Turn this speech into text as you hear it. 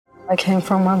I came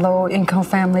from a low-income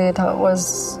family that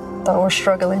was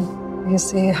struggling. You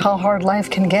see how hard life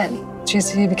can get.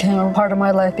 GC became a part of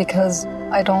my life because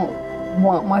I don't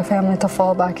want my family to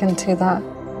fall back into that.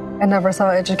 I never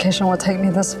thought education would take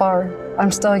me this far.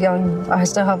 I'm still young. I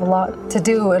still have a lot to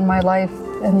do in my life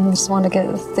and just want to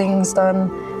get things done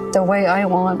the way I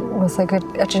want with a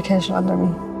good education under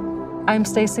me. I'm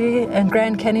Stacy, and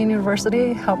Grand Canyon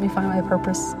University helped me find my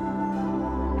purpose.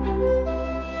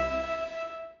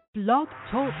 Blog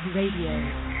Talk Radio.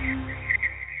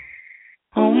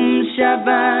 Om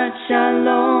Shabbat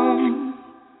Shalom,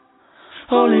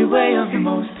 Holy Way of the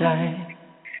Most High.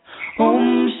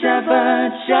 Om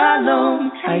Shabbat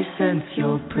Shalom, I sense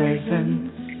your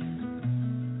presence.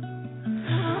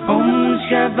 Om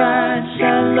Shabbat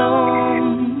Shalom,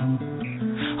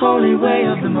 Holy Way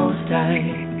of the Most High.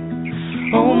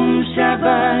 Om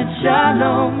Shabbat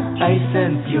Shalom, I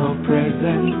sense your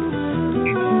presence.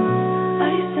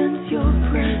 I sense your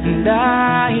presence. And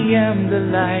I am the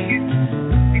light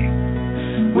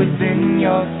within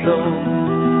your soul.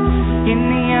 In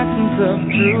the essence of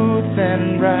truth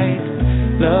and right,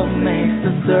 love makes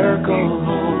the circle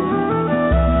whole.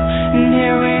 And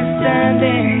here we stand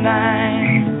in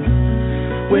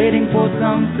line, waiting for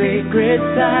some sacred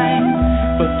sign.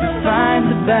 But to find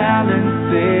the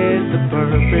balance is the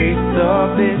purpose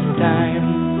of this time.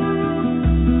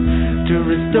 To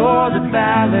restore the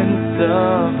balance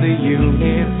of the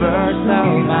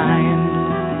universal mind.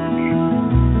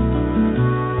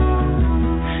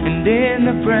 And in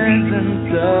the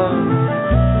presence of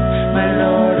my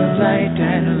Lord of light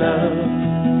and love,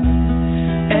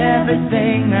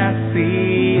 everything I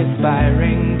see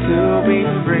aspiring to be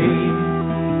free.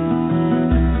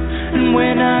 And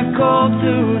when I call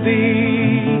to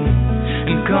thee,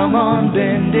 and come on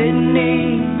bended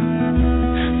knee,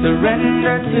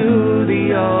 surrender to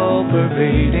the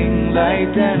all-pervading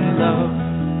light and love.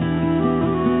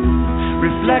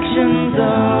 Reflections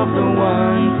of the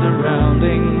one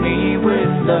surrounding me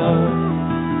with love.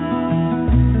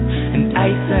 And I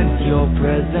sense your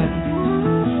presence.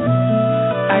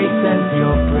 I sense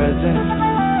your presence.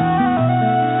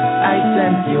 I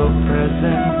sense your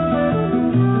presence.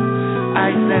 I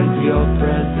sense your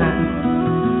presence.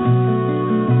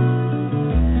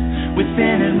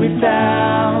 Within and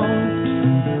without,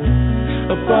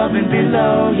 above and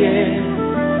below, yeah.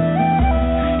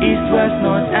 East, west,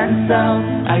 north, and south,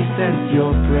 I sense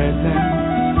your presence.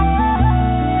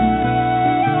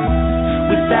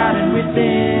 Without and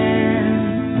within,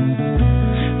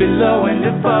 below and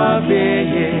above,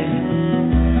 yeah.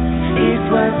 East,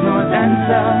 west, north, and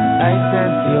south, I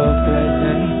sense your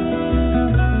presence.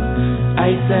 I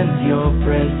sense your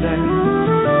presence.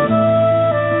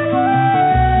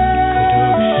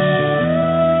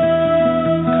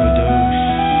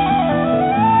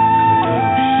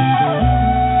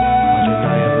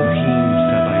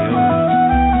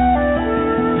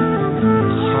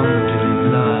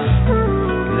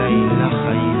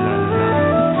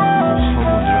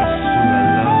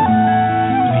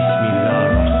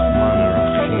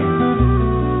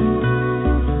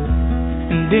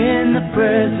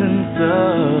 Presence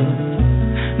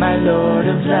of my Lord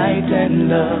of light and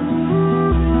love,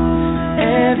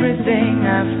 everything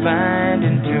I find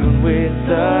in tune with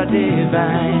the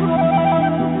divine.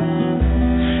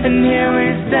 And here we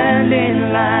stand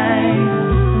in line,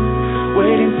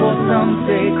 waiting for some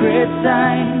sacred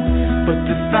sign. But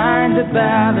to find the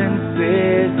balance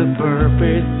is the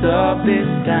purpose of this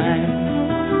time.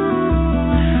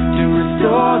 To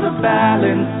restore the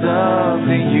balance of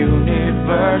the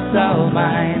universal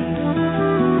mind.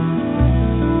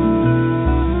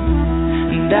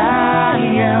 And I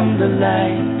am the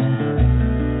light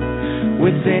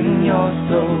within your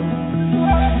soul.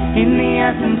 In the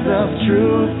essence of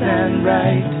truth and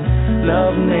right,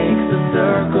 love makes the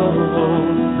circle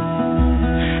whole.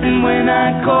 And when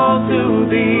I call to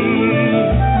thee,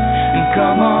 and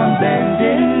come on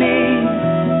bended knee,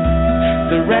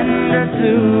 surrender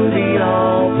to the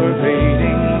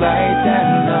all-pervading light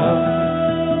and love.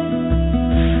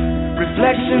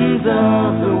 Reflections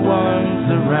of the one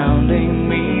surrounding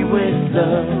me with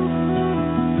love.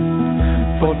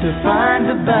 For to find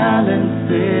the balance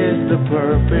is the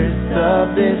purpose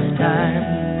of this time.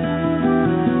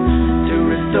 To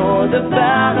restore the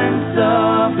balance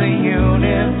of the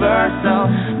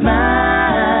universal mind.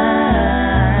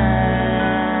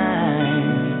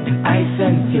 And I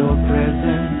sense your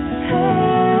presence.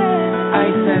 I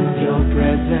sense your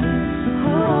presence.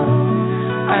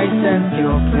 I sense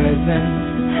your presence.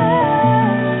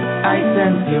 I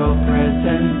sense your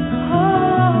presence.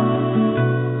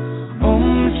 Om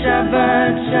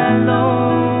Shabbat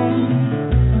Shalom,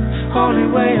 holy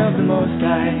way of the Most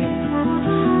High.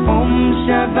 Om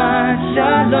Shabbat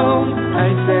Shalom,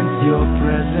 I sense your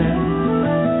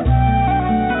presence.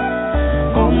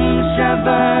 Om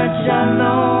Shabbat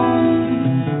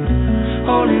Shalom,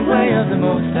 holy way of the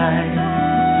Most High.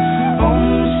 Om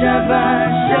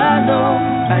Shabbat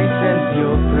Shalom, I sense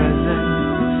your presence.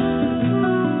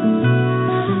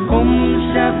 Om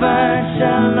Shabbat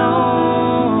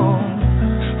Shalom,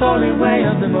 holy way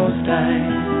of the Most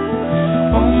High.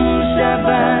 Om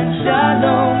Shabbat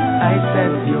Shalom, I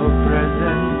sense your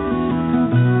presence.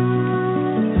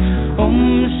 Om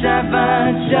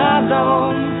Shabbat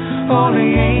Shalom,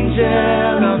 holy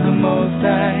angel of the Most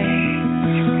High.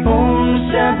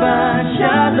 Om Shabbat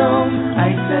Shalom,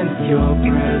 I sense your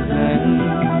presence.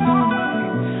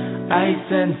 I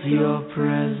sense your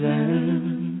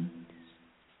presence.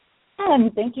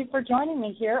 And thank you for joining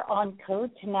me here on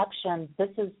Code Connection. This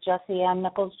is Jessie Ann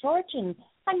Nichols-George, and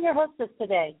I'm your hostess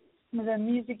today. The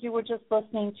music you were just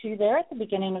listening to there at the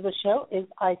beginning of the show is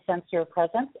I Sense Your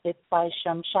Presence. It's by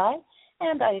Shefali,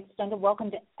 and I extend a welcome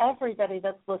to everybody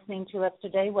that's listening to us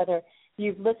today, whether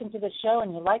you've listened to the show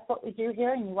and you like what we do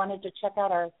here and you wanted to check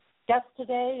out our guests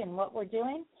today and what we're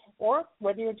doing, or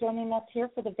whether you're joining us here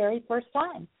for the very first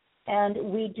time. And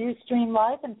we do stream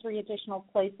live in 3 additional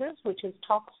places, which is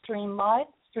TalkStream Live,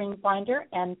 Stream Finder,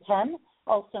 and 10,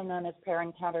 also known as Pair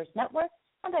Encounters Network.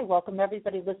 And I welcome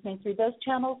everybody listening through those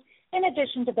channels, in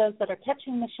addition to those that are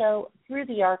catching the show through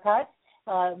the archive,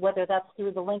 whether that's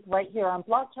through the link right here on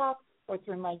Blog Talk or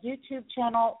through my YouTube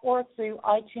channel or through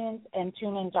iTunes and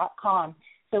TuneIn.com.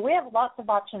 So we have lots of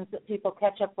options that people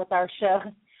catch up with our show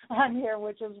on here,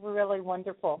 which is really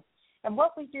wonderful. And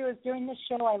what we do is during this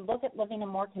show, I look at living a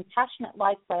more compassionate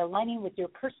life by aligning with your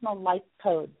personal life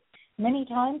code. Many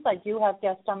times I do have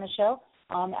guests on the show.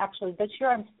 Actually, this year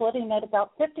I'm splitting it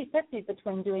about 50-50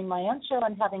 between doing my own show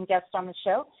and having guests on the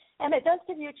show. And it does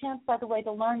give you a chance, by the way,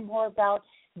 to learn more about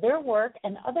their work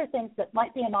and other things that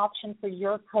might be an option for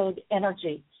your code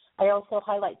energy. I also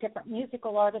highlight different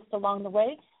musical artists along the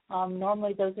way.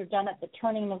 Normally those are done at the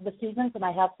turning of the seasons, and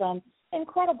I have some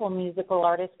incredible musical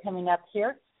artists coming up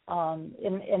here.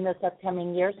 In this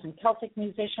upcoming year, some Celtic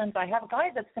musicians. I have a guy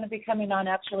that's going to be coming on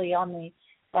actually on the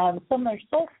summer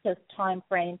solstice time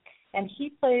frame, and he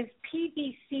plays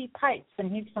PVC pipes,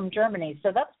 and he's from Germany,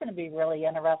 so that's going to be really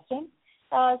interesting.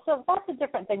 So lots of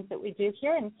different things that we do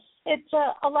here, and it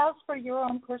allows for your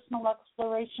own personal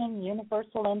exploration,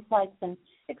 universal insights, and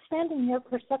expanding your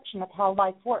perception of how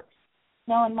life works.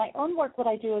 Now, in my own work, what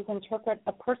I do is interpret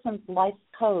a person's life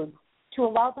codes to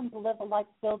allow them to live a life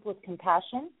filled with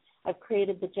compassion. I've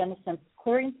created the Genesis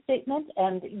Clearing Statement,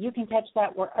 and you can catch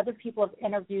that where other people have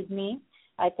interviewed me.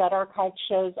 I've got archived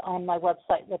shows on my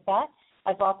website with that.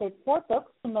 I've authored 4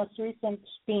 books, the most recent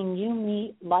being You,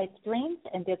 Me, Life Dreams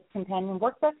and its companion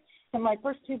workbook, and my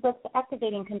first 2 books,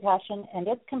 Activating Compassion and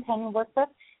its companion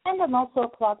workbook, and I'm also a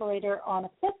collaborator on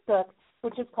a 5th book,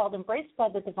 which is called Embraced by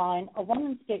the Divine, A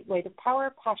Woman's Gateway to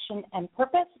Power, Passion, and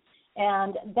Purpose,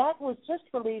 and that was just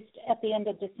released at the end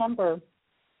of December,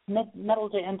 middle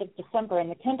to end of December in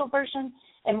the Kindle version,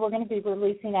 and we're going to be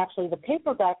releasing actually the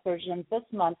paperback version this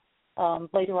month,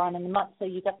 later on in the month, so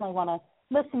you definitely want to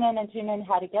listen in and tune in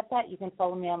how to get that. You can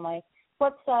follow me on my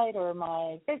website or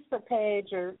my Facebook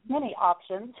page or many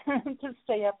options to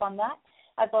stay up on that.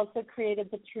 I've also created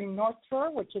the True North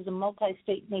Tour, which is a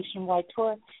multi-state nationwide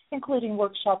tour, including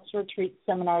workshops, retreats,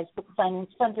 seminars, book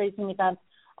signings, fundraising events,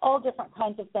 all different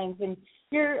kinds of things. And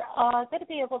you're going to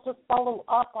be able to follow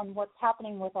up on what's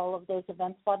happening with all of those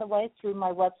events, by the way, through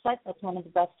my website. That's one of the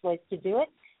best ways to do it.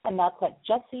 And that's at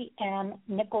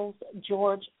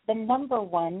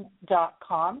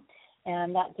JessieAnnNicholsGeorge1.com.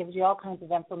 And that gives you all kinds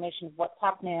of information of what's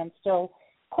happening. I'm still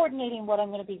coordinating what I'm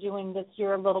going to be doing this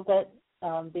year a little bit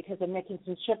because I'm making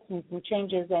some shifts and some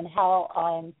changes in how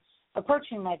I'm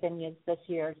approaching my venues this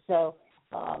year. So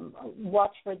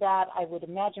watch for that. I would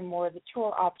imagine more of the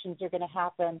tour options are going to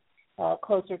happen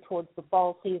closer towards the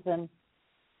fall season.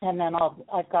 And then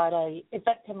I've got an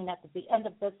event coming up at the end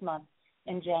of this month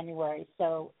in January.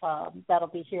 So that'll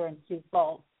be here in Sioux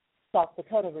Falls, South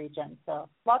Dakota region. So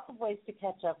lots of ways to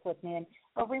catch up with me. And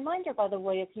a reminder, by the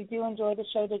way, if you do enjoy the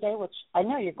show today, which I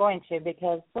know you're going to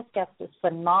because this guest is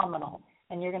phenomenal,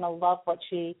 and you're going to love what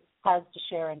she has to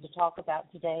share and to talk about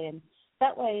today. And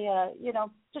that way,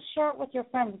 just share it with your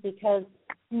friends because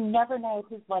you never know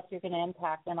whose life you're going to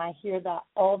impact. And I hear that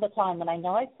all the time. And I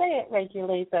know I say it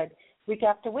regularly, but week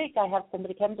after week I have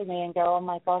somebody come to me and go, oh,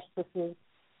 my gosh, this is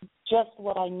just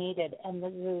what I needed. And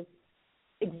this is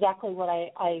exactly what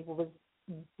I was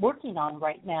working on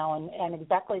right now and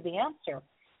exactly the answer.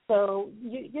 So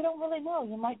you don't really know.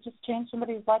 You might just change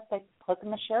somebody's life by clicking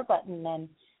the share button and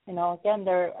Again,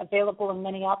 they're available in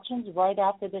many options. Right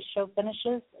after this show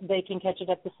finishes, they can catch it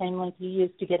at the same link you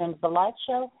used to get into the live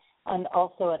show, and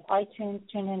also at iTunes,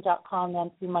 TuneIn.com,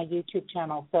 and through my YouTube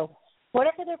channel. So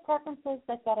whatever their preference is,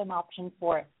 they've got an option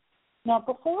for it. Now,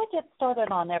 before we get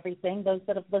started on everything, those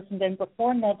that have listened in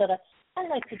before know that I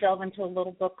like to delve into a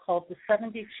little book called The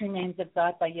 72 Names of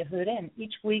God by Yehuda, and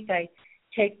each week I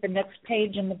take the next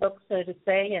page in the book, so to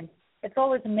say, and it's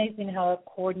always amazing how it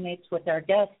coordinates with our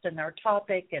guest and our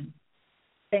topic and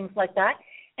things like that.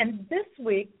 And this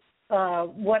week,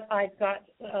 what I've got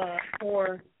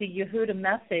for the Yehuda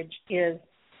message is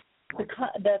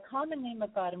the common name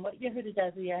of God. And what Yehuda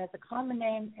does, he has a common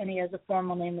name and he has a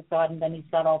formal name of God, and then he's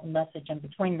got all the message in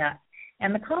between that.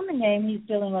 And the common name he's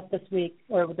dealing with this week,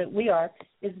 or that we are,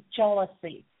 is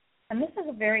jealousy. And this is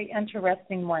a very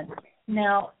interesting one.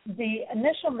 Now, the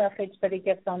initial message that he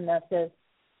gives on this is,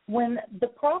 when the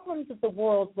problems of the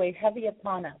world weigh heavy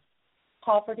upon us,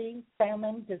 poverty,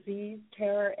 famine, disease,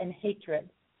 terror, and hatred,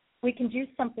 we can do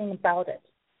something about it.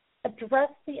 Address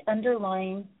the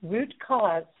underlying root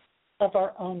cause of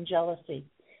our own jealousy.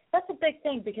 That's a big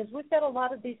thing, because we've got a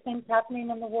lot of these things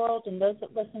happening in the world, and those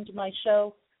that listen to my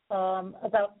show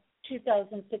about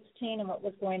 2016 and what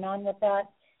was going on with that,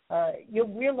 you'll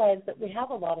realize that we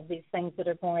have a lot of these things that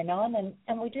are going on,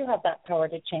 and we do have that power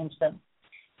to change them.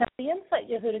 Now, the insight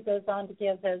Yehuda goes on to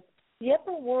give is, the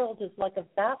upper world is like a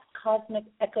vast cosmic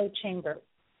echo chamber.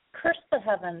 Curse the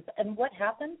heavens, and what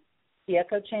happens? The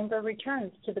echo chamber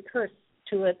returns to the curse,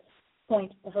 to its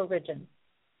point of origin.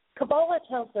 Kabbalah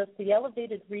tells us the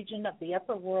elevated region of the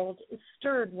upper world is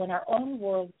stirred when our own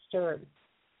world stirs.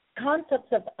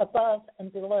 Concepts of above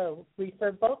and below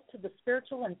refer both to the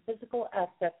spiritual and physical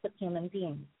aspects of human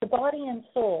beings, the body and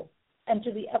soul, and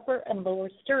to the upper and lower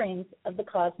stirrings of the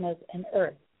cosmos and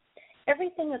earth.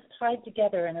 Everything is tied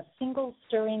together in a single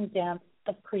stirring dance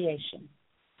of creation.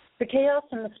 The chaos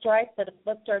and the strife that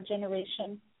afflict our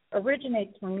generation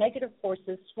originates from negative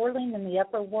forces swirling in the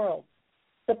upper world.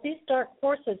 But these dark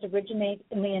forces originate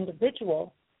in the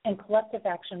individual and collective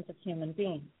actions of human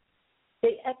beings.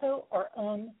 They echo our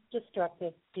own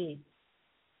destructive deeds.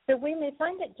 So we may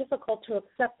find it difficult to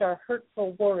accept our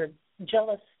hurtful words,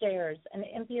 jealous stares, and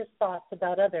envious thoughts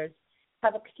about others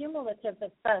have a cumulative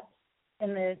effect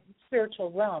in the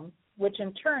spiritual realm, which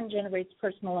in turn generates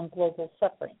personal and global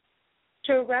suffering.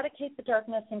 To eradicate the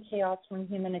darkness and chaos from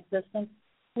human existence,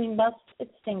 we must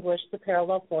extinguish the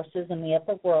parallel forces in the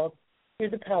upper world through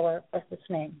the power of this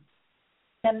name.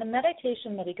 And the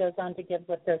meditation that he goes on to give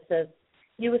with this is,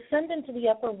 you ascend into the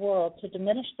upper world to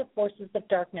diminish the forces of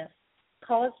darkness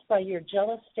caused by your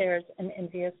jealous stares and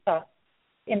envious thoughts.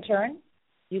 In turn,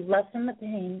 you lessen the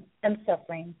pain and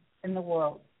suffering in the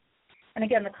world. And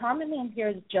again, the common name here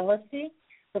is jealousy.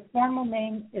 The formal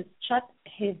name is Chet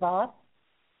Havath.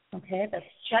 Okay, that's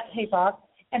Chet Havath.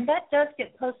 And that does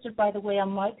get posted, by the way, on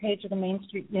my page of the Main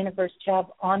Street Universe tab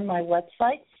on my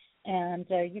website. And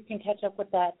you can catch up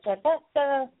with that.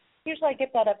 Usually I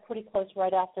get that up pretty close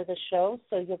right after the show,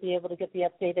 so you'll be able to get the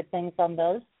updated things on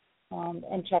those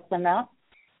and check them out.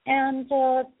 And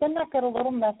then I've got a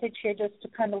little message here just to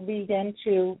kind of lead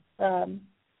into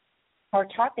our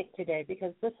topic today,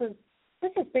 because this is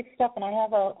big stuff, and I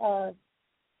have a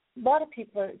lot of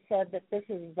people that said that this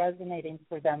is resonating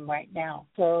for them right now.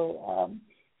 So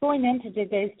going into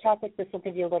today's topic, this will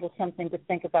give you a little something to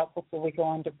think about before we go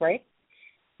on to break.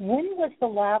 When was the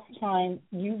last time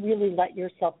you really let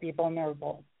yourself be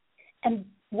vulnerable? And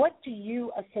what do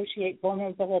you associate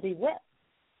vulnerability with?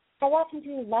 How often do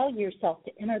you allow yourself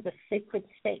to enter the sacred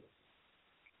space?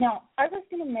 Now, I was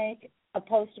going to make a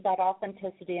post about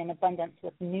authenticity and abundance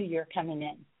with New Year coming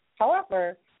in.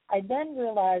 However, I then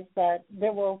realized that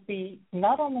there will be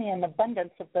not only an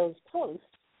abundance of those posts,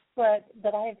 but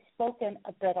that I have spoken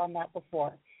a bit on that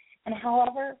before. And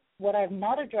however, what I've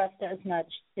not addressed as much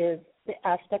is the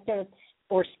aspect of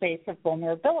or space of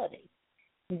vulnerability.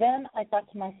 Then I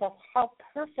thought to myself, how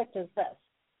perfect is this?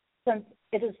 Since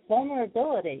it is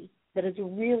vulnerability that is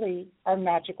really our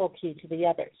magical key to the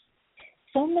others.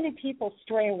 So many people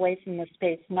stray away from this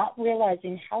space, not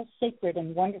realizing how sacred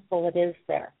and wonderful it is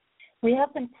there. We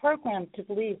have been programmed to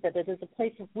believe that it is a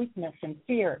place of weakness and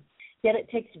fear, yet it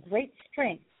takes great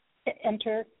strength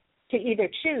to either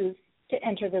choose to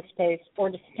enter this space or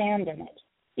to stand in it,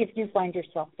 if you find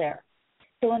yourself there.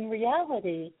 So in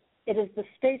reality, it is the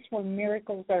space where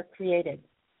miracles are created,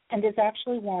 and is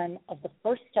actually one of the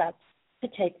first steps to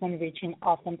take when reaching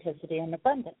authenticity and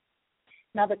abundance.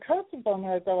 Now, the codes of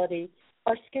vulnerability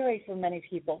are scary for many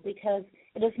people because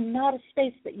it is not a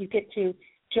space that you get to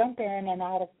jump in and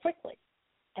out of quickly.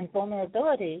 And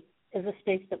vulnerability is a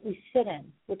space that we sit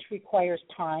in, which requires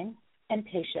time and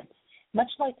patience.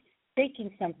 much like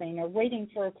baking something or waiting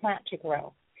for a plant to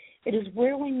grow. It is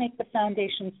where we make the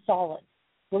foundation solid,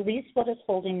 release what is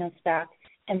holding us back,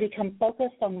 and become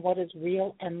focused on what is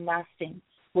real and lasting,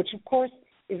 which, of course,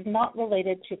 is not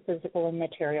related to physical and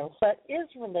materials, but is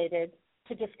related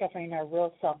to discovering our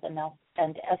real self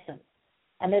and essence.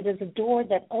 And it is a door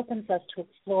that opens us to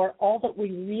explore all that we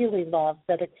really love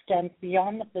that extends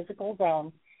beyond the physical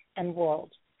realm and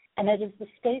world. And it is the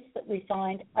space that we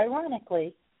find,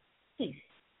 ironically, peace,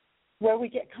 where we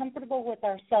get comfortable with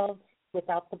ourselves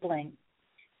without the bling.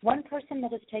 One person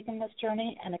that has taken this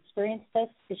journey and experienced this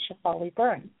is Shefali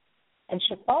Burns. And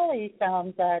Shefali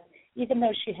found that even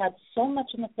though she had so much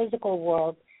in the physical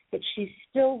world, that she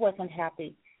still wasn't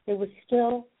happy. There was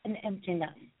still an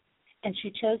emptiness. And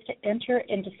she chose to enter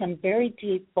into some very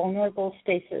deep, vulnerable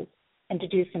spaces and to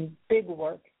do some big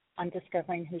work on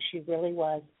discovering who she really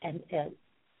was and is.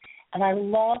 And I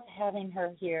love having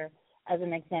her here as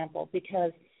an example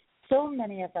because so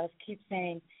many of us keep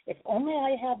saying, if only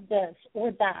I have this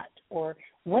or that, or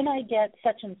when I get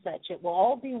such and such, it will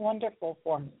all be wonderful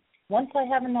for me. Once I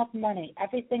have enough money,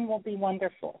 everything will be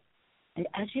wonderful. And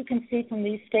as you can see from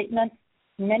these statements,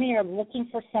 many are looking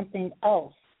for something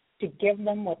else to give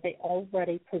them what they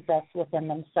already possess within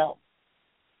themselves.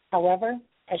 However,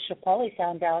 as Shefali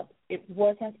found out, it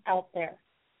wasn't out there.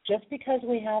 Just because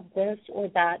we have this or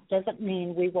that doesn't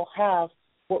mean we will have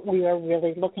what we are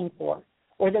really looking for,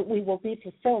 or that we will be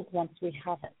fulfilled once we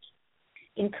have it.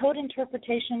 In code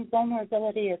interpretation,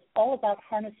 vulnerability is all about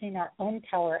harnessing our own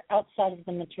power outside of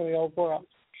the material world.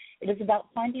 It is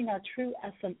about finding our true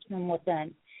essence from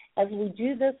within. As we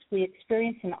do this, we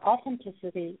experience an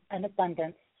authenticity and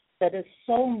abundance that is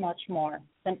so much more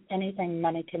than anything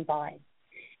money can buy.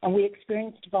 And we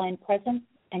experience divine presence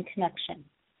and connection.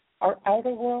 Our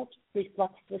outer world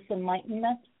reflects this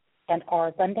enlightenment, and our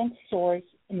abundance soars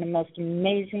in the most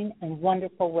amazing and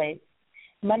wonderful ways.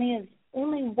 Money is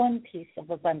only one piece of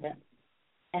abundance,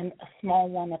 and a small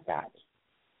one at that.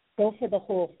 Go for the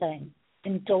whole thing.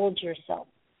 Indulge yourself.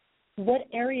 What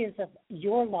areas of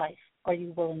your life are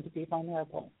you willing to be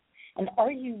vulnerable? And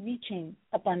are you reaching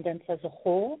abundance as a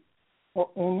whole or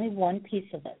only one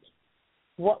piece of it?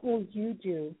 What will you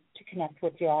do to connect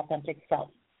with your authentic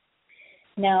self?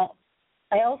 Now,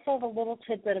 I also have a little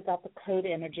tidbit about the code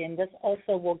energy, and this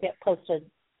also will get posted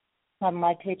on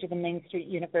my page of the Main Street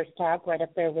Universe tab right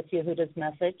up there with Yehuda's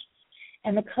message.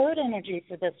 And the code energy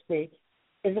for this week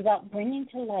is about bringing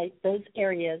to light those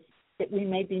areas that we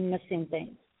may be missing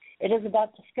things. It is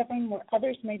about discovering where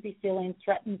others may be feeling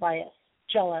threatened by us,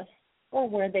 jealous, or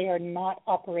where they are not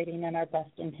operating in our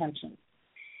best intentions.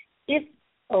 If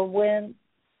or when,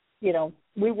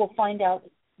 we will find out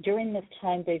during this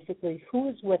time basically who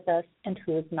is with us and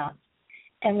who is not.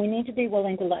 And we need to be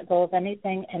willing to let go of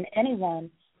anything and anyone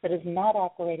that is not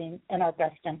operating in our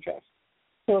best interest.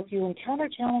 So if you encounter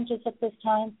challenges at this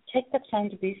time, take the time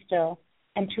to be still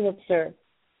and to observe.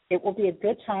 It will be a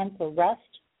good time for rest,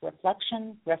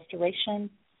 reflection, restoration,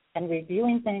 and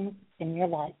reviewing things in your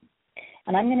life.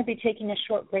 And I'm going to be taking a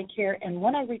short break here, and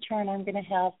when I return, I'm going to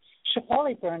have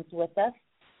Shefali Burns with us,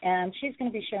 and she's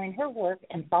going to be sharing her work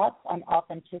and thoughts on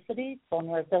authenticity,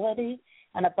 vulnerability,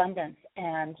 and abundance.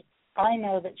 And I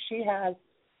know that she has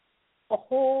a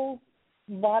whole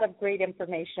lot of great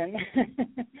information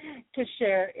to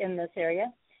share in this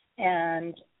area.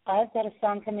 And I've got a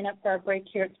song coming up for our break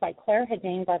here. It's by Claire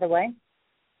Hedin, by the way.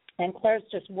 And Claire's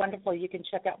just wonderful. You can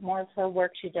check out more of her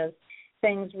work. She does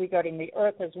things regarding the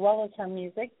earth as well as her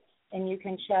music. And you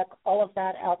can check all of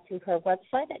that out through her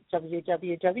website at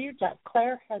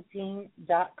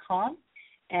www.clairehedin.com.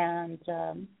 And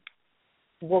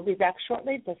we'll be back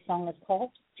shortly. The song is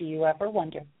called Do You Ever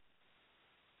Wonder?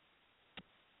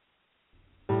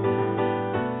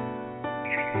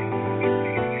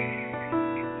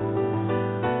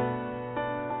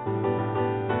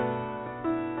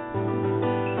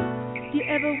 Do you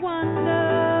ever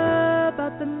wonder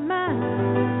about the man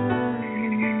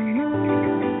in the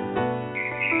moon?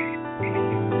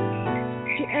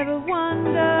 Do you ever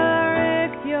wonder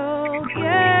if you'll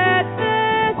get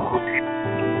there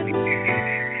soon?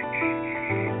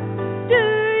 Do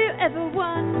you ever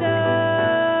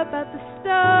wonder about the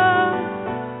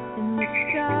stars in the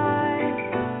sky?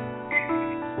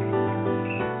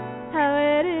 How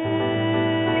it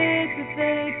is that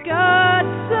they got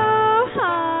so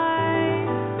high?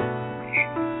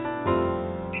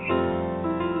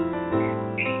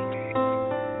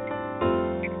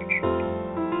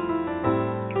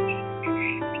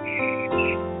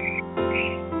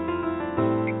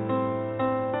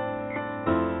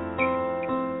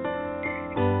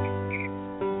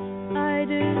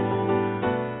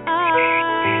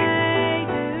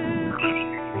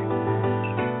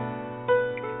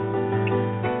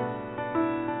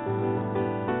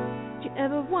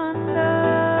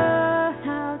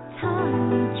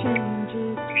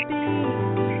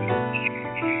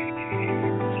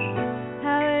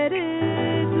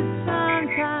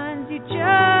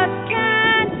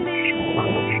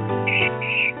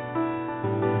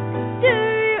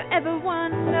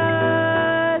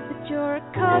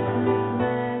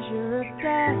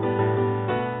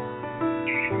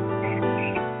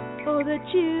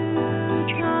 that you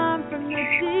come from the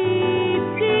deep,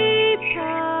 deep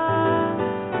past.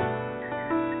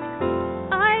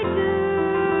 I do.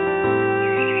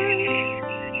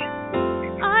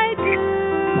 I do.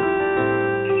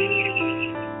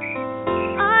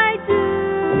 I do.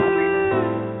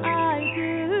 I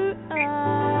do.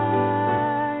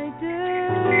 I do.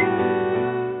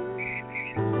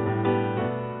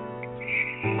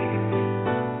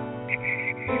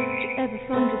 Did you ever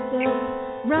find yourself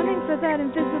running for that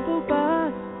invisible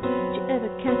bus? Did you ever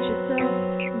catch yourself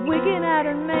wigging out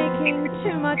and making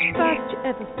too much fuss? Did you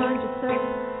ever find yourself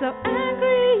so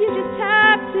angry you just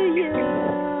have to yell?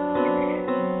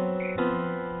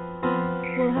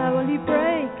 Well, how will you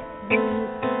break this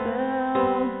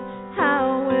spell?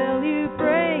 How will you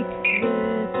break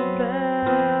this spell?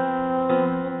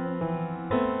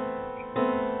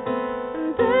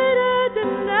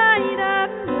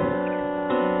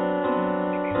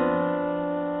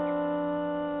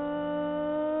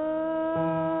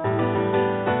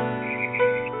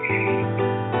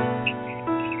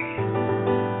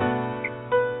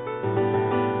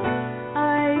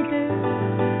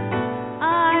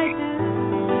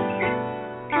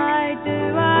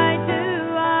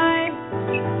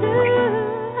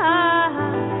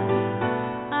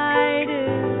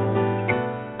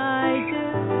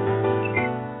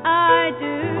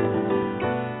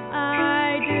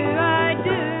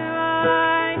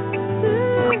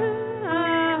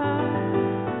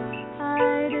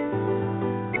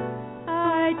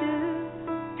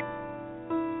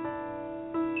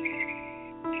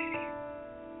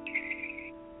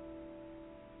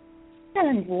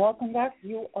 And welcome back.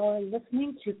 You are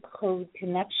listening to Code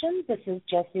Connection. This is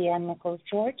Jessie Ann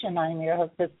Nichols-George, and I'm your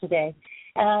hostess today.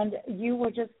 And you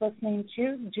were just listening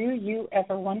to Do You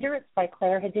Ever Wonder? It's by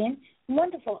Claire Hedin.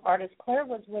 Wonderful artist. Claire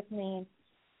was with me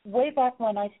way back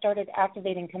when I started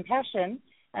Activating Compassion,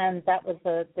 and that was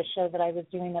the show that I was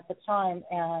doing at the time.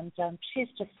 And she's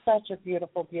just such a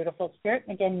beautiful, beautiful spirit.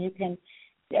 And again, you can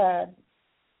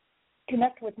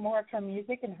connect with more of her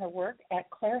music and her work at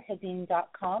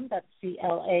ClaireHedin.com. That's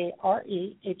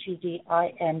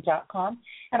CLAREHEDIN.com.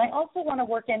 And I also want to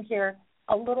work in here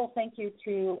a little thank you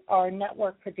to our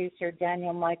network producer,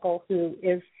 Daniel Michael, who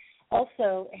is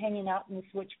also hanging out in the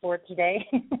switchboard today.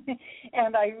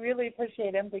 And I really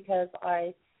appreciate him but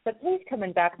please come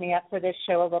and back me up for this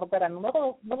show a little bit. I'm a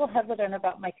little hesitant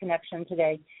about my connection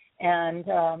today. And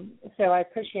so I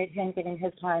appreciate him giving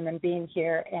his time and being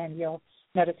here. And you'll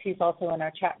notice he's also in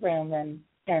our chat room and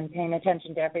paying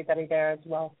attention to everybody there as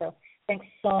well. So thanks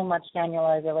so much, Daniel.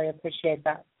 I really appreciate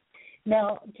that.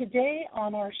 Now, today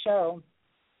on our show,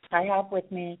 I have with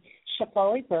me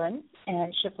Shefali Burns.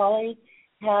 And Shefali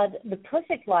had the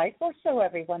perfect life, or so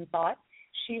everyone thought.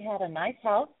 She had a nice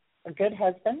house, a good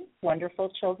husband, wonderful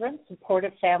children,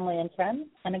 supportive family and friends,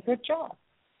 and a good job.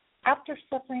 After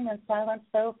suffering in silence,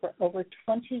 though, for over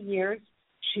 20 years,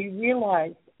 she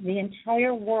realized the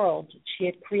entire world she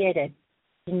had created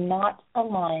did not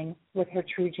align with her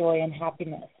true joy and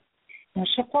happiness. Now,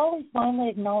 Shefali finally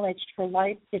acknowledged her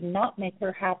life did not make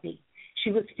her happy.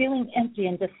 She was feeling empty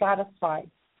and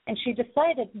dissatisfied, and she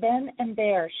decided then and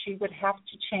there she would have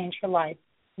to change her life,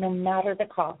 no matter the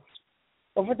cost.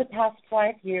 Over the past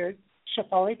 5 years,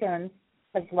 Shefali Burns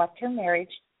has left her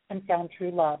marriage and found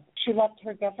true love. She left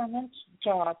her government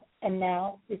job and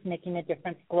now is making a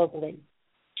difference globally.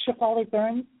 Shefali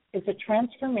Burns is a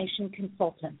transformation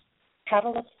consultant,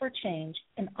 catalyst for change,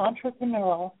 and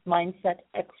entrepreneurial mindset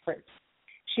expert.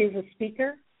 She is a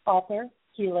speaker, author,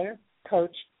 healer,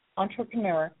 coach,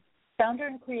 entrepreneur, founder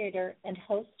and creator, and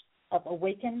host of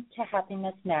Awaken to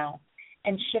Happiness Now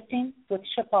and Shifting with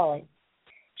Shefali.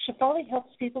 Shefali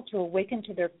helps people to awaken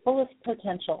to their fullest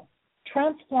potential,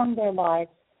 transform their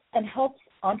lives, and helps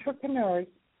entrepreneurs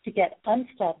to get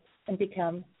unstuck and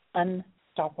become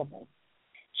unstoppable.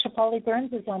 Shefali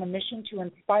Burns is on a mission to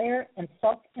inspire and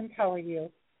self-empower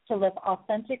you to live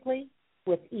authentically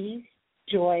with ease,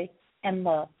 joy, and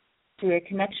love through a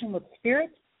connection with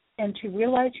spirit and to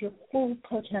realize your full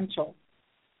potential.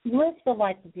 Live the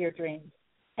life of your dreams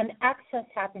and access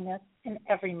happiness in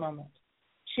every moment.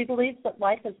 She believes that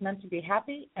life is meant to be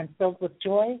happy and filled with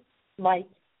joy, light,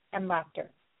 and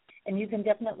laughter. And you can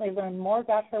definitely learn more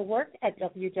about her work at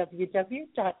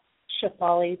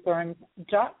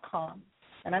www.shefaliburns.com.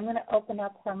 And I'm going to open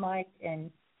up her mic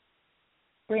and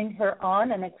bring her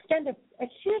on and extend a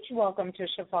huge welcome to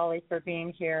Shefali for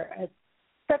being here. It's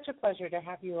such a pleasure to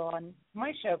have you on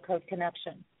my show, Code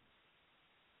Connection.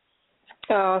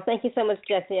 Oh, thank you so much,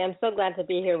 Jessie. I'm so glad to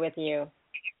be here with you.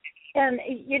 And,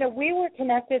 you know, we were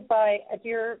connected by a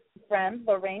dear friend,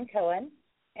 Lorraine Cohen,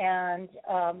 And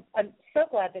I'm so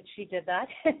glad that she did that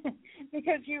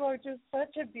because you are just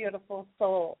such a beautiful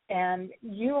soul. And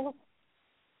you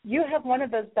have one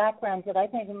of those backgrounds that I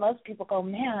think most people go,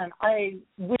 man, I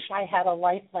wish I had a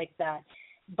life like that.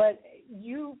 But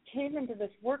you came into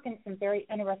this work in some very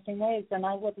interesting ways, and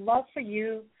I would love for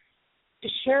you to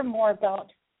share more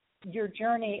about your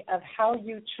journey of how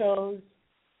you chose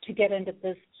to get into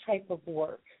this type of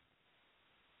work.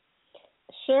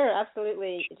 Sure,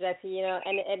 absolutely, Jesse. You know,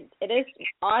 and it is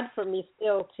odd for me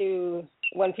still to,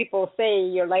 when people say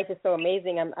your life is so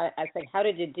amazing, I say, how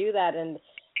did you do that? And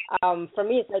for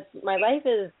me, it's like my life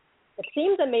is, it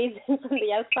seems amazing from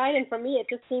the outside, and for me, it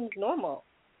just seems normal.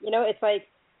 You know, it's like,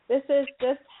 this is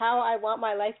just how I want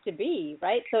my life to be,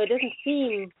 right? So it doesn't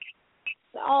seem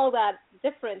all that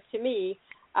different to me,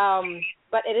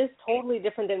 but it is totally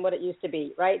different than what it used to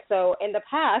be, right? So in the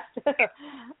past,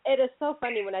 it is so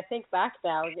funny when I think back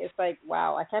now. It's like,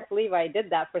 wow, I can't believe I did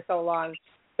that for so long.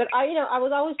 But I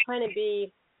was always trying to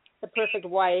be the perfect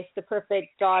wife, the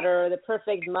perfect daughter, the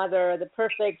perfect mother, the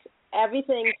perfect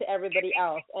everything to everybody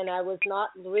else, and I was not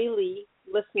really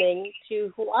listening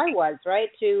to who I was, right?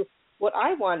 To what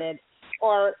I wanted.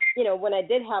 Or, you know, when I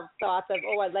did have thoughts of,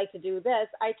 oh, I'd like to do this,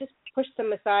 I just pushed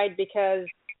them aside because,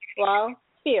 well,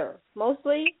 fear,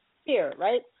 mostly fear,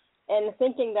 right? And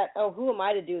thinking that, oh, who am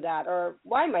I to do that? Or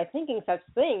why am I thinking such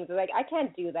things? Like, I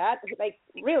can't do that. Like,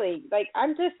 really, like,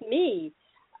 I'm just me.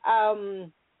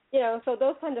 You know, so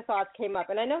those kinds of thoughts came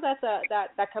up. And I know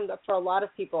that comes up for a lot of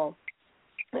people.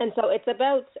 And so it's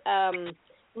about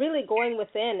really going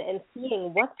within and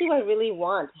seeing, what do I really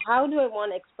want? How do I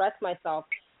want to express myself?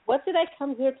 What did I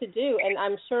come here to do? And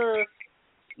I'm sure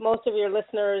most of your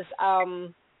listeners,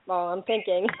 well, I'm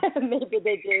thinking maybe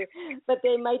they do, but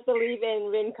they might believe in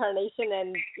reincarnation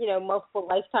and, you know, multiple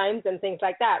lifetimes and things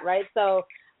like that, right? So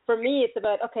for me, it's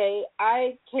about, okay,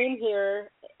 I came here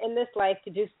in this life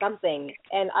to do something,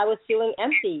 and I was feeling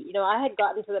empty. You know, I had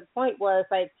gotten to the point where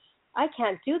it's like, I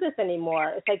can't do this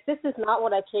anymore. It's like, this is not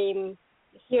what I came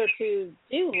here to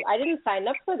do. I didn't sign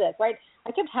up for this, right?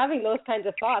 I kept having those kinds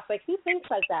of thoughts, like, who thinks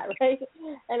like that, right?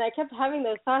 And I kept having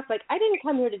those thoughts, like, I didn't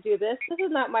come here to do this. This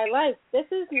is not my life. This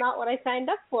is not what I signed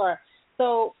up for.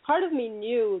 So part of me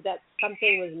knew that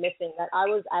something was missing, that I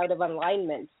was out of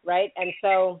alignment, right? And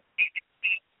so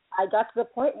I got to the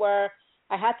point where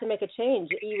I had to make a change.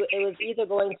 It was either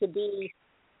going to be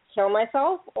kill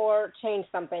myself or change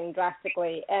something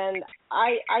drastically. And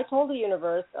I told the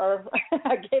universe, or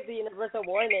I gave the universe a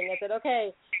warning. I said,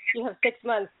 okay, you have 6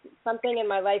 months. Something in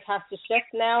my life has to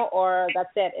shift now, or that's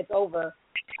it. It's over.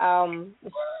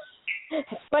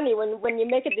 It's funny, when you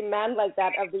make a demand like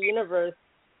that of the universe,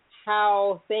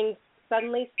 how things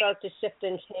suddenly start to shift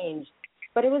and change.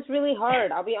 But it was really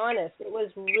hard, I'll be honest. It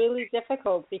was really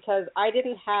difficult because I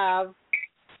didn't have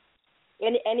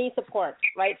any support,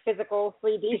 right? Physical,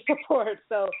 3D support.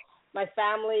 So my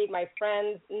family, my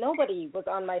friends, nobody was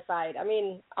on my side. I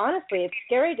mean, honestly, it's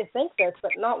scary to think this,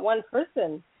 but not one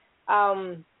person.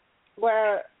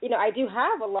 Where, you know, I do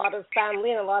have a lot of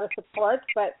family and a lot of support,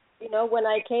 but, you know, when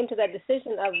I came to that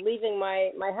decision of leaving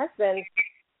my husband,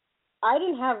 I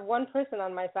didn't have one person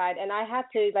on my side, and I had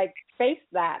to, like, face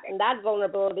that and that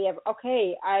vulnerability of,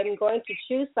 okay, I'm going to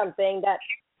choose something that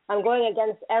I'm going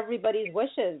against everybody's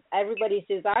wishes, everybody's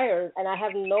desires, and I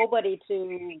have nobody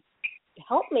to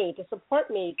help me, to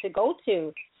support me, to go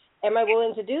to. Am I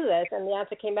willing to do this? And the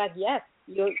answer came back, yes.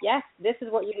 Yes, this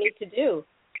is what you need to do.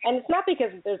 And it's not because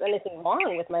there's anything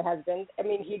wrong with my husband. I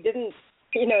mean, he didn't,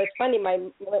 you know, it's funny. My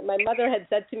mother had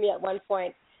said to me at one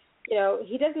point, you know,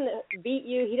 he doesn't beat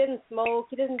you, he doesn't smoke,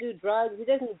 he doesn't do drugs, he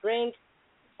doesn't drink.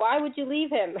 Why would you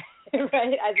leave him,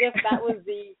 right? As if that was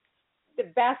the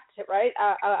best, right,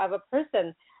 of a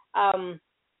person.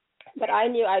 But I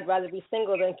knew I'd rather be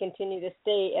single than continue to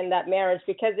stay in that marriage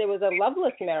because it was a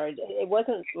loveless marriage. It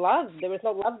wasn't love. There was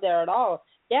no love there at all.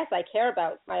 Yes, I care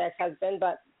about my ex-husband,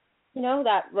 but, you know,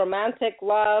 that romantic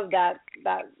love, that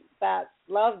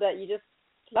love that you just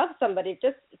love somebody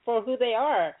just for who they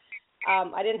are.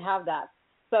 I didn't have that.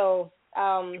 So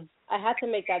I had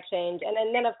to make that change.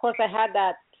 And then, of course, I had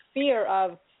that fear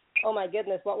of, oh, my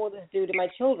goodness, what will this do to my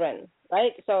children,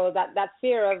 right? So that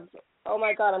fear of, oh,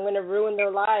 my God, I'm going to ruin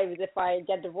their lives if I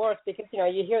get divorced because, you know,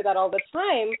 you hear that all the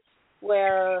time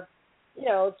where, you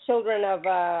know, children of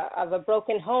a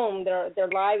broken home, their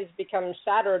lives become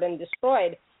shattered and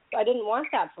destroyed. So I didn't want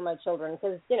that for my children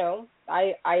because, you know,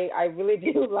 I really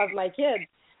do love my kids.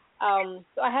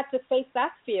 So I had to face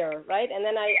that fear, right? And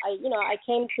then I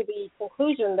came to the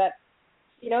conclusion that,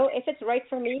 you know, if it's right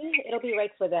for me, it'll be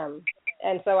right for them.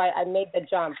 And so I made the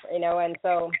jump, you know, and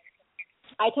so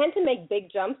I tend to make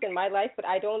big jumps in my life, but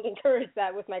I don't encourage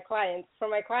that with my clients. For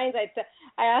my clients,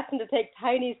 I ask them to take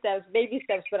tiny steps, baby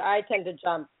steps, but I tend to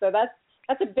jump. So that's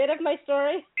a bit of my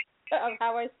story of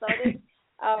how I started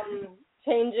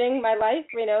changing my life,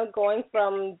 going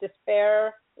from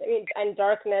despair and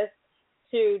darkness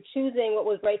to choosing what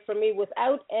was right for me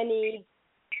without any,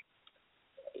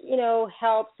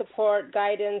 help, support,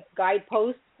 guidance,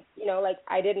 guideposts. Like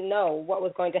I didn't know what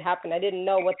was going to happen. I didn't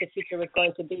know what the future was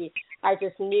going to be. I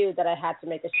just knew that I had to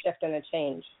make a shift and a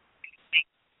change.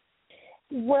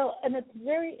 Well, and it's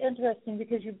very interesting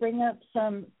because you bring up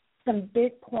some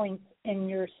big points in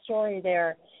your story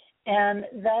there, and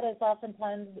that is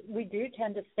oftentimes we do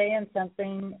tend to stay in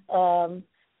something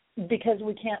because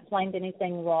we can't find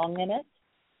anything wrong in it.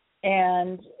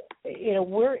 And,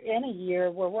 we're in a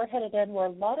year where we're headed in where a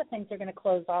lot of things are going to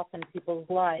close off in people's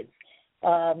lives.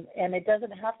 And it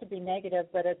doesn't have to be negative,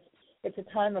 but it's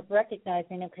a time of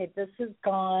recognizing, okay, this has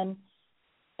gone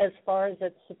as far as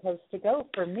it's supposed to go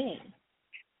for me.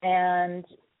 And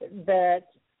that,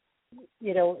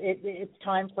 it's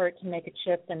time for it to make a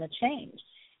shift and a change.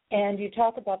 And you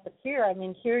talk about the fear. I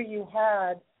mean, here you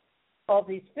had all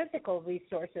these physical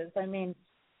resources. I mean,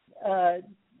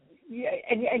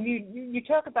 you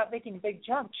talk about making a big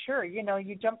jump. Sure,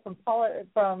 you jump from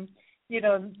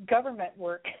government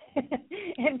work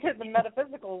into the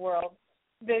metaphysical world.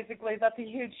 Basically, that's a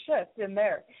huge shift in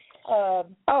there.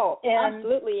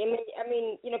 Absolutely. I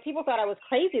mean, people thought I was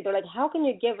crazy. They're like, how can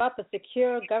you give up a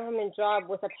secure government job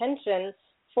with a pension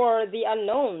for the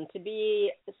unknown, to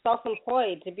be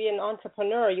self-employed, to be an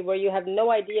entrepreneur where you have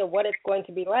no idea what it's going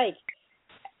to be like?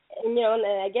 And,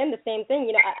 and again, the same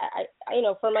thing, I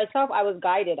for myself, I was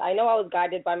guided. I know I was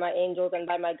guided by my angels and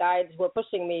by my guides who were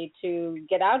pushing me to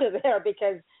get out of there,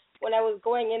 because when I was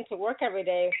going into work every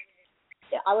day,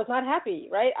 I was not happy,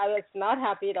 right? I was not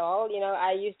happy at all.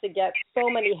 I used to get so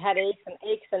many headaches and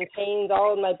aches and pains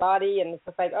all in my body, and it's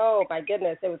just like, oh my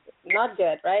goodness, it was not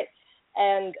good, right?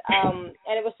 And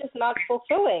it was just not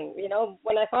fulfilling.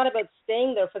 When I thought about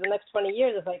staying there for the next 20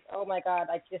 years, it's like, oh my God,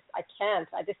 I just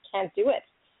can't do it.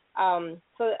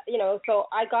 So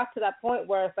I got to that point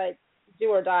where it's like, do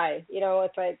or die.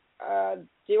 It's like,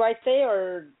 do I stay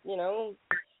or,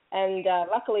 and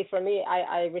luckily for me,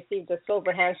 I received a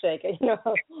silver handshake. And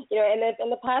in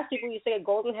the past, people used to get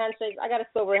golden handshakes. I got a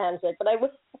silver handshake, but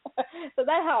so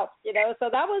that helped. So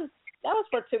that was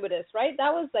fortuitous, right?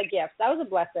 That was a gift. That was a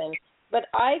blessing. But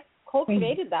I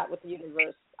cultivated that with the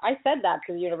universe. I said that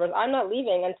to the universe. I'm not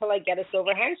leaving until I get a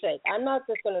silver handshake. I'm not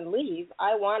just going to leave.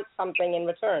 I want something in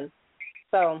return.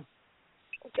 So,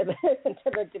 to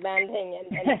the demanding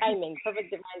and timing,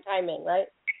 perfect divine timing, right?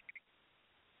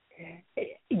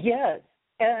 Yes,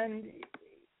 and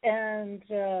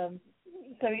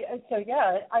so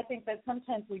yeah, I think that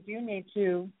sometimes we do need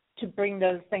to bring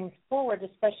those things forward,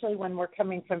 especially when we're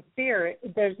coming from fear.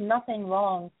 There's nothing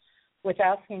wrong with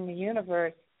asking the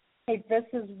universe, hey, this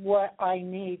is what I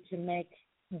need to make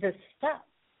this step.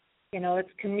 It's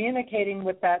communicating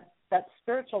with that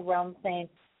spiritual realm, saying,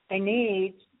 I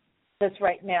need this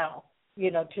right now,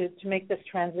 to make this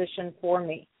transition for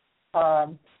me.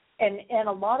 And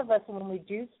a lot of us, when we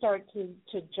do start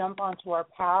to jump onto our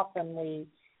path, and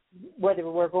whether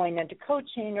we're going into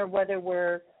coaching or whether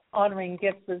we're honoring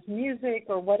gifts as music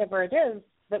or whatever it is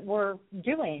that we're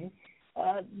doing,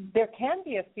 there can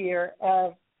be a fear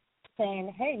of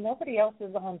saying, hey, nobody else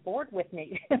is on board with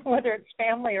me, whether it's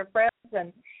family or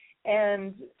friends,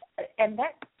 and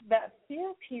that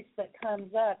fear piece that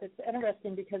comes up. It's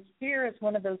interesting because fear is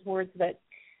one of those words that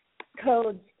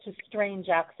codes to strange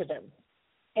accidents.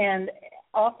 And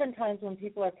oftentimes when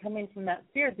people are coming from that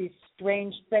fear, these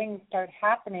strange things start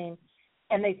happening,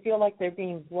 and they feel like they're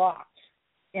being blocked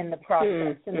in the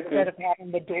process instead of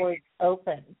having the doors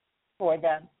open for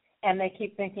them. And they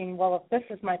keep thinking, well, if this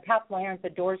is my path, why aren't the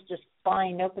doors just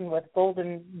flying open with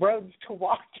golden roads to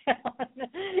walk down,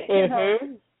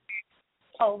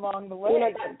 along the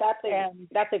way?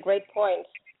 That's a great point.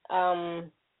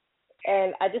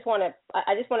 And I just want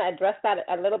to address that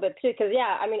a little bit too, because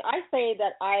I say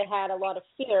that I had a lot of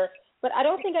fear, but I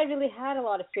don't think I really had a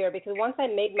lot of fear, because once I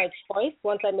made my choice,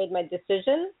 once I made my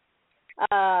decision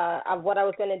of what I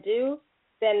was going to do,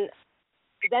 then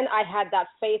I had that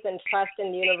faith and trust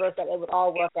in the universe that it would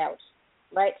all work out,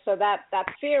 right? So that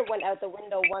fear went out the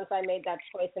window once I made that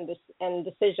choice and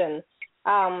decision.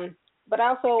 But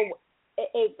also,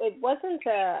 it wasn't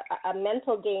a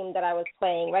mental game that I was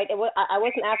playing, right? I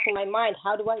wasn't asking my mind,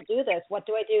 how do I do this? What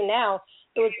do I do now?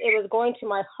 It was going to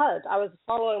my heart. I was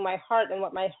following my heart and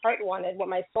what my heart wanted, what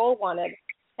my soul wanted.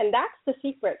 And that's the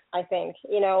secret, I think,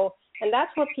 and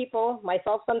that's what people,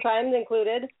 myself sometimes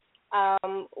included,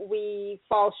 we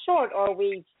fall short or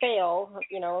we fail,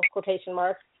 quotation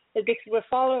marks, is because we're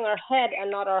following our head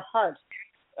and not our heart.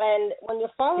 And when you're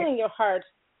following your heart,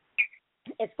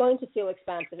 it's going to feel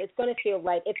expansive. It's going to feel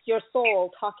light. It's your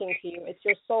soul talking to you. It's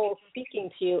your soul speaking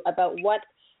to you about what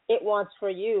it wants for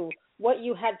you, what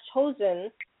you had chosen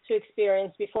to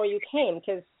experience before you came.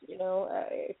 Because,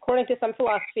 according to some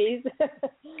philosophies,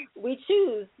 we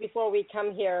choose before we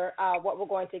come here what we're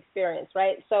going to experience,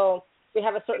 right? So we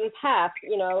have a certain path,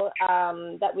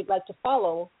 that we'd like to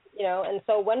follow, and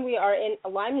so when we are in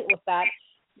alignment with that,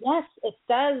 yes, it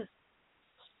does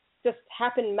just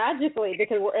happen magically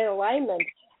because we're in alignment.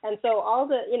 And so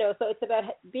so it's about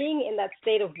being in that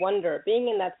state of wonder, being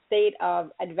in that state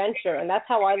of adventure. And that's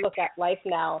how I look at life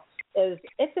now, is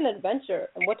it's an adventure.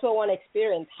 And what do I want to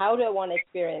experience? How do I want to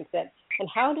experience it? And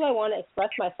how do I want to express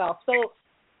myself? So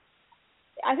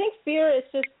I think fear is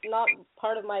just not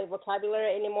part of my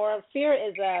vocabulary anymore. Fear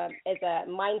is a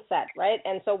mindset, right?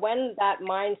 And so when that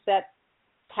mindset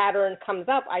pattern comes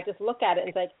up, I just look at it and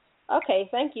it's like, okay,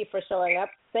 thank you for showing up.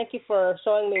 Thank you for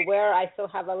showing me where I still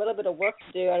have a little bit of work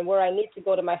to do and where I need to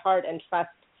go to my heart and trust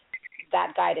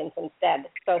that guidance instead.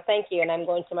 So thank you, and I'm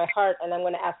going to my heart, and I'm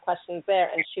going to ask questions there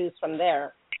and choose from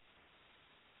there.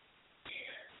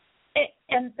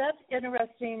 And that's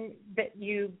interesting that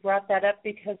you brought that up,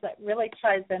 because that really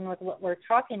ties in with what we're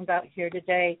talking about here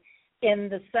today, in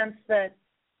the sense that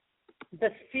the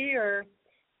fear,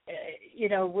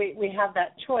 we have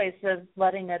that choice of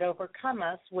letting it overcome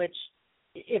us, which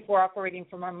if we're operating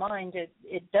from our mind,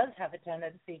 it does have a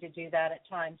tendency to do that at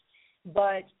times.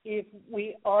 But if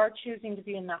we are choosing to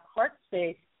be in that heart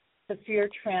space, the fear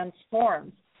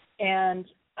transforms. And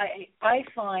I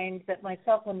find that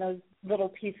myself, when those little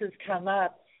pieces come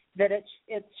up, that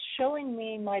it's showing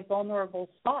me my vulnerable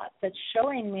spots. It's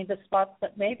showing me the spots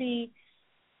that maybe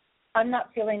I'm not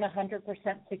feeling 100%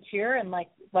 secure. And like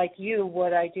you,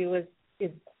 what I do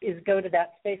is go to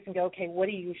that space and go, okay, what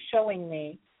are you showing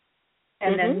me?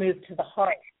 And then move to the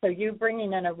heart. So you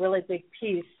bringing in a really big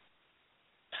piece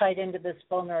tied into this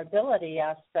vulnerability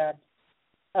aspect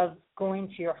of going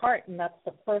to your heart. And that's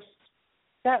the first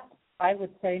step, I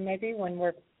would say, maybe, when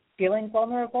we're feeling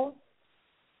vulnerable.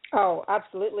 Oh,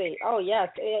 absolutely. Oh, yes.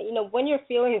 When you're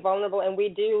feeling vulnerable, and we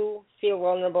do feel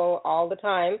vulnerable all the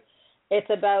time, it's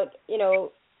about,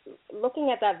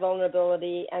 looking at that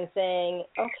vulnerability and saying,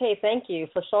 okay, thank you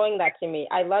for showing that to me.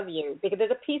 I love you. Because there's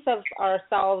a piece of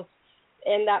ourselves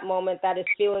in that moment that is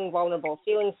feeling vulnerable,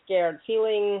 feeling scared,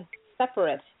 feeling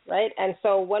separate, right? And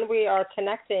so when we are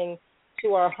connecting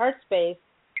to our heart space,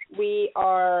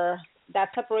 that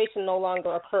separation no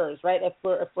longer occurs, right? If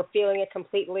we're feeling it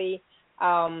completely,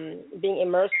 being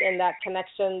immersed in that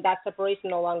connection, that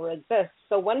separation no longer exists.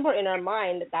 So when we're in our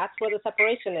mind, that's where the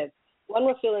separation is. When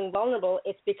we're feeling vulnerable,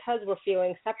 it's because we're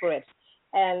feeling separate.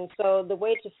 And so the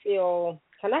way to feel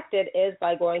connected is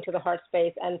by going to the heart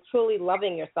space and truly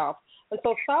loving yourself. And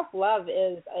so self-love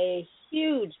is a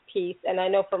huge piece. And I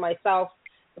know for myself,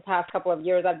 the past couple of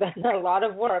years, I've done a lot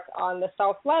of work on the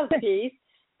self-love piece.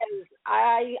 And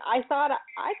I thought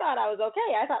I was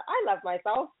okay. I thought I love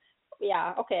myself.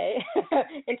 Yeah, okay,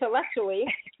 intellectually,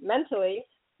 mentally.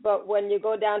 But when you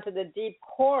go down to the deep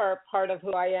core part of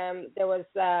who I am, there was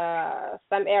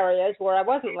some areas where I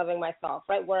wasn't loving myself,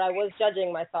 right, where I was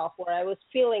judging myself, where I was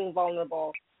feeling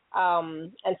vulnerable.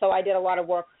 And so I did a lot of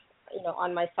work,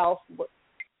 on myself,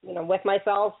 with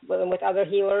myself, with other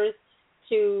healers,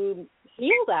 to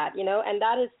heal that, and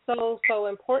that is so, so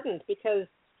important, because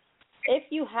if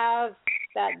you have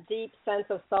that deep sense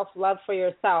of self-love for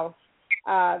yourself,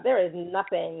 there is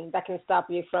nothing that can stop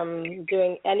you from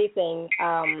doing anything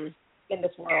in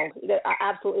this world.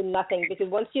 Absolutely nothing, because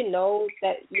once you know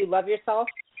that you love yourself,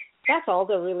 that's all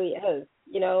there really is.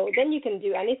 Then you can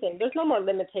do anything. There's no more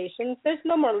limitations. There's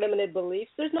no more limited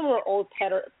beliefs. There's no more old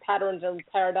patterns and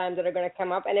paradigms that are going to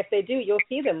come up. And if they do, you'll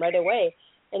see them right away,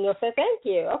 and you'll say, "Thank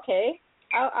you. Okay,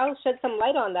 I'll shed some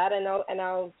light on that, and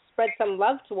I'll spread some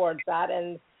love towards that,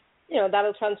 and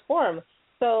that'll transform."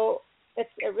 So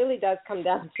it really does come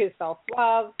down to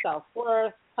self-love,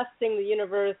 self-worth, trusting the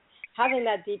universe, having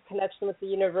that deep connection with the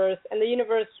universe. And the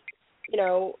universe,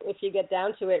 if you get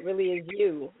down to it, really is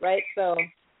you, right? So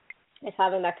it's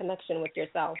having that connection with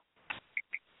yourself.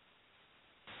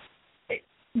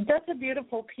 That's a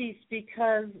beautiful piece,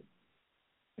 because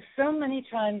so many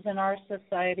times in our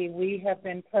society we have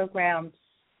been programmed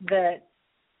that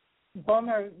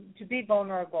to be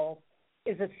vulnerable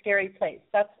is a scary place.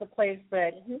 That's the place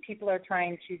that people are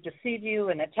trying to deceive you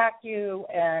and attack you,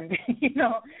 and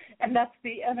and that's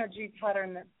the energy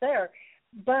pattern that's there.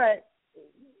 But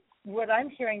what I'm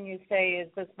hearing you say is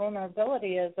this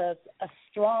vulnerability is a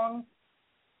strong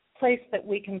place that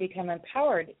we can become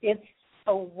empowered. It's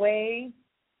a way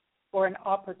or an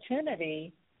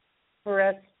opportunity for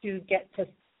us to get to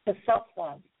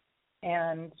self-love.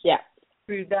 And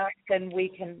through that, then we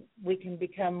can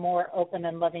become more open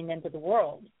and loving into the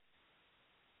world.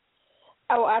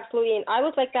 Oh, absolutely. And I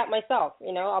was like that myself.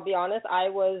 I'll be honest. I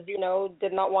was,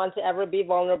 did not want to ever be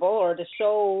vulnerable or to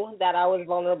show that I was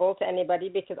vulnerable to anybody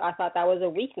because I thought that was a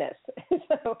weakness.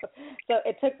 so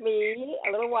it took me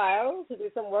a little while to do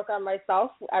some work on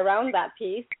myself around that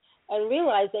piece and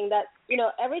realizing that,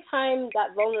 every time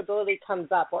that vulnerability comes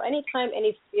up or any time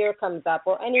any fear comes up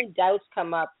or any doubts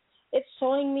come up, it's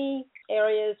showing me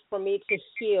areas for me to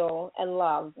heal and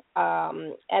love.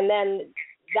 And then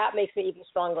that makes me even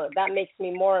stronger. That makes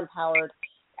me more empowered.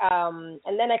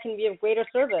 And then I can be of greater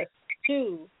service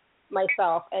to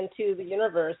myself and to the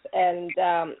universe and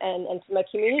to my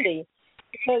community,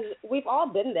 because we've all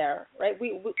been there, right?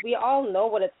 We all know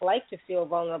what it's like to feel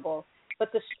vulnerable,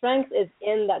 but the strength is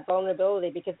in that vulnerability,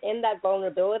 because in that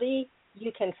vulnerability,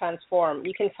 you can transform.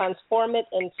 You can transform it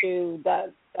into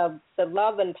the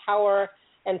love and power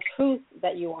and truth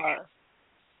that you are.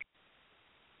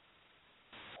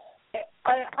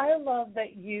 I love that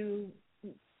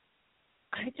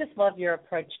I just love your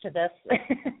approach to this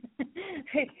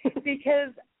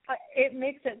because it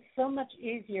makes it so much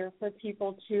easier for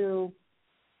people to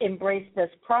embrace this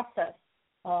process.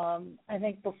 I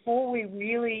think before we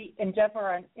really endeavor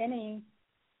on any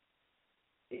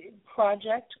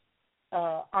project,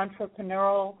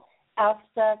 entrepreneurial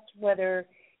aspect, whether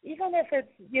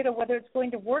it's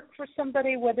going to work for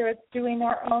somebody, whether it's doing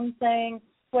our own thing,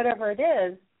 whatever it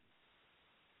is,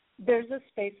 there's a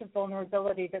space of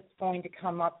vulnerability that's going to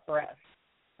come up for us.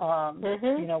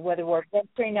 Whether we're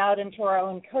venturing out into our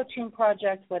own coaching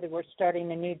project, whether we're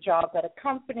starting a new job at a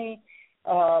company,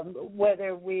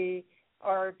 whether we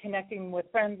are connecting with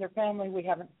friends or family we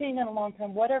haven't seen in a long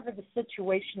time, whatever the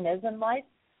situation is in life,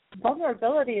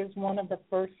 vulnerability is one of the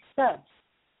first steps.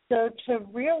 So to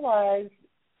realize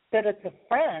that it's a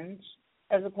friend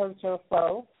as opposed to a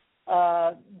foe,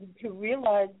 to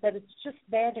realize that it's just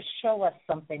there to show us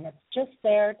something. It's just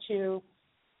there to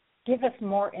give us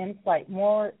more insight,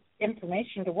 more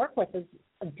information to work with is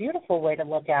a beautiful way to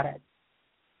look at it.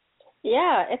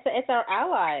 Yeah, it's our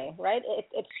ally, right?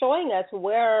 It's showing us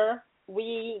where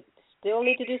we still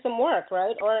need to do some work,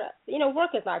 right? Or,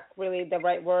 work is not really the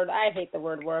right word. I hate the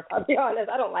word work, I'll be honest.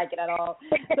 I don't like it at all.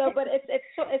 But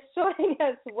it's showing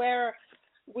us where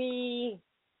we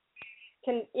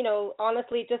can,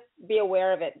 honestly just be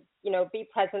aware of it, be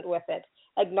present with it,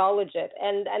 acknowledge it.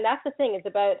 And that's the thing. It's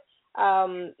about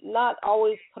not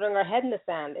always putting our head in the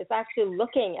sand. It's actually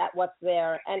looking at what's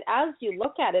there. And as you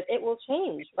look at it, it will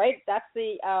change, right? That's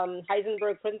the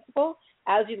Heisenberg principle.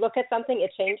 As you look at something,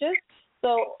 it changes.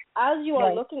 So as you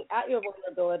are looking at your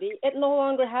vulnerability, it no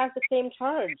longer has the same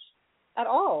charge at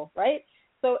all, right?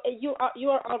 So you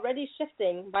are already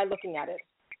shifting by looking at it.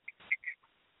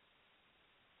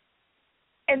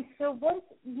 And so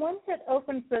once it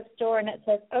opens this door and it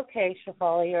says, okay,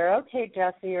 Shefali, or okay,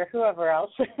 Jesse, or whoever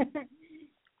else,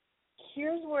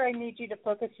 here's where I need you to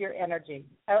focus your energy.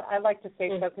 I like to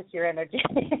say focus your energy,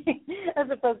 as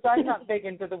opposed to, I'm not big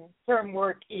into the term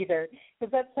work either,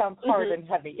 because that sounds hard and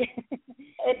heavy.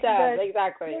 It does,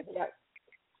 exactly. Yeah.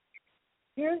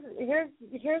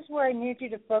 Here's where I need you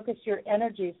to focus your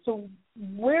energy. So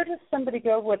where does somebody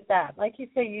go with that? Like you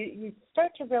say, you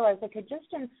start to realize, okay, just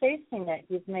in facing it,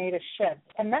 you've made a shift.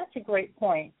 And that's a great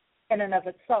point in and of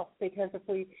itself, because if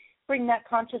we bring that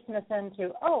consciousness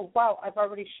into, oh, wow, I've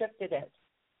already shifted it,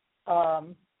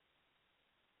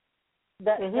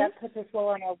 that puts us well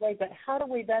on our way. But how do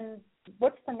we then,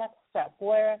 what's the next step?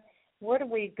 Where do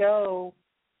we go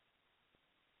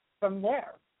from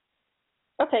there?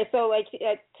 Okay, so like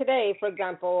today, for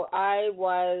example, I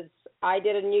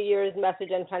did a New Year's message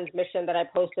and transmission that I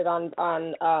posted on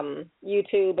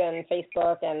YouTube and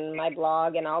Facebook and my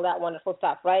blog and all that wonderful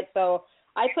stuff, right? So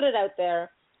I put it out there,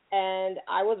 and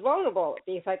I was vulnerable.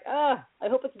 It's like, I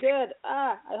hope it's good.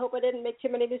 I hope I didn't make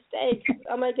too many mistakes.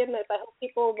 Oh, my goodness. I hope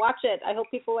people watch it. I hope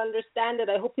people understand it.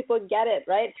 I hope people get it,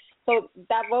 right? So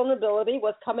that vulnerability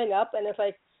was coming up, and it's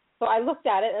like, so I looked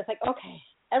at it, and it's like, okay,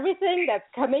 everything that's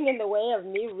coming in the way of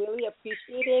me really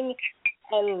appreciating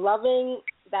and loving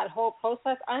that whole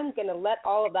process, I'm going to let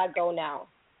all of that go now.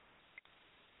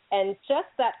 And just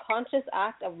that conscious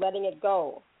act of letting it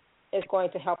go is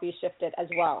going to help you shift it as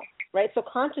well, right? So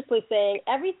consciously saying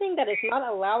everything that is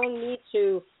not allowing me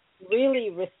to really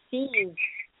receive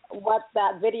what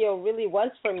that video really was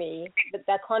for me,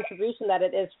 that contribution that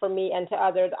it is for me and to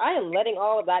others, I am letting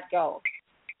all of that go.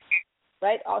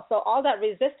 Right? Also, all that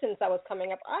resistance that was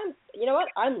coming up,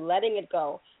 I'm letting it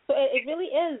go. So So it really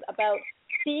is about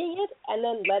seeing it and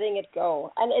then letting it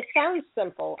go. And it sounds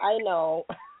simple. I know.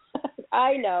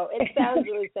 I know. It sounds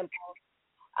really simple.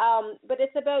 But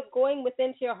it's about going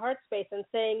within to your heart space and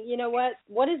saying, you know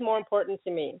what is more important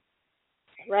to me,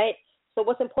 right? So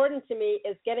what's important to me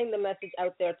is getting the message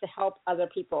out there to help other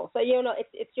people. So,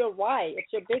 it's your why.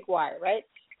 It's your big why, right?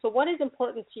 So what is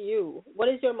important to you? What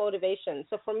is your motivation?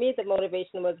 So for me, the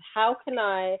motivation was, how can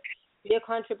I be a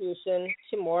contribution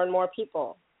to more and more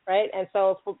people, right? And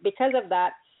so because of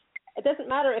that, it doesn't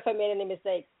matter if I made any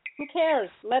mistakes. Who cares?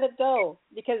 Let it go.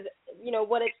 Because,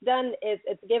 what it's done is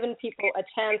it's given people a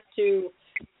chance to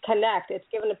connect. It's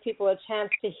given the people a chance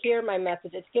to hear my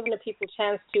message. It's given the people a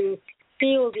chance to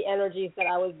feel the energies that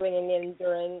I was bringing in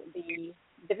during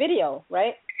the video,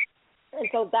 right? And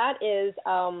so that is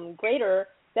greater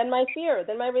than my fear,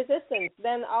 than my resistance,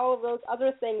 than all of those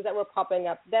other things that were popping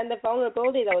up, than the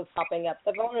vulnerability that was popping up.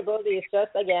 The vulnerability is just,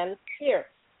 again, fear,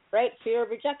 right? Fear of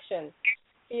rejection,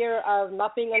 fear of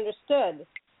not being understood,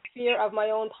 fear of my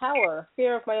own power,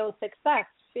 fear of my own success,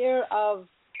 fear of,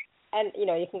 and,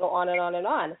 you can go on and on and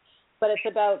on. But it's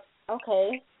about,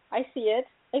 okay, I see it,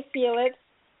 I feel it,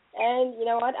 and you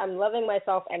know what? I'm loving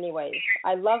myself anyways.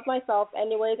 I love myself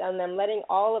anyways, and I'm letting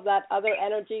all of that other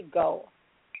energy go.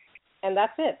 And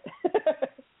that's it.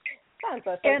 Sounds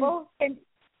so simple. And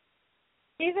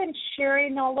even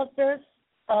sharing all of this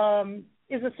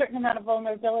is a certain amount of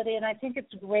vulnerability, and I think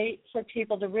it's great for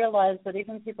people to realize that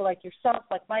even people like yourself,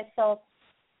 like myself,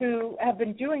 who have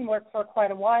been doing work for quite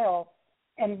a while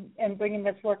and bringing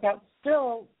this work out,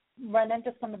 still run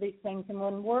into some of these things. And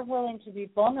when we're willing to be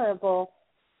vulnerable,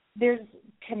 there's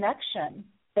connection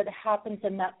that happens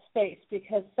in that space,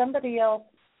 because somebody else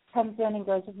comes in and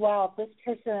goes, wow, this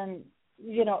person,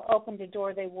 opened a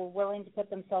door. They were willing to put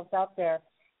themselves out there.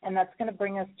 And that's going to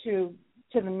bring us to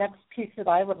the next piece that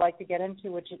I would like to get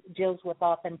into, which deals with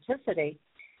authenticity.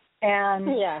 And,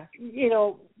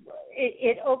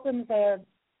 it opens a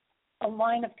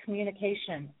line of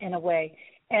communication in a way.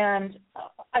 And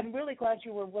I'm really glad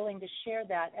you were willing to share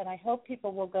that. And I hope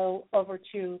people will go over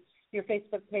to your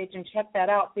Facebook page and check that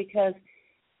out, because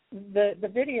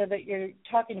the video that you're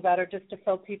talking about, or just to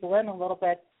fill people in a little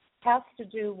bit, has to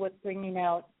do with bringing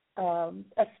out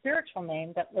a spiritual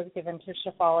name that was given to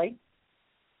Shefali.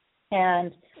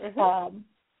 And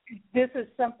this is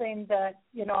something that,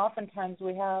 oftentimes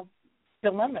we have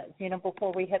dilemmas,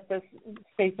 before we hit this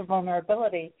space of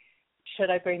vulnerability.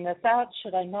 Should I bring this out?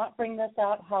 Should I not bring this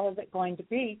out? How is it going to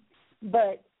be?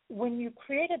 But when you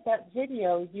created that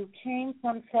video, you came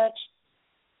from such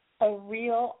a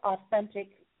real, authentic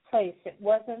place. It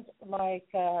wasn't like,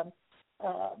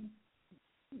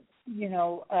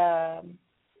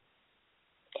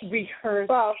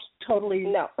 rehearsed, totally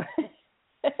no.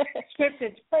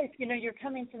 scripted place. You're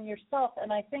coming from yourself,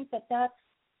 and I think that that's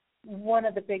one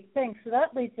of the big things. So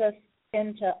that leads us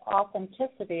into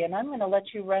authenticity, and I'm going to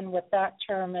let you run with that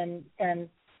term and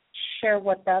share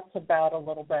what that's about a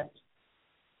little bit.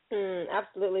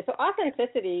 Absolutely. So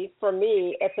authenticity, for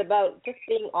me, it's about just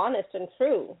being honest and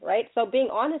true, right? So being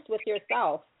honest with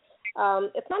yourself.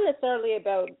 It's not necessarily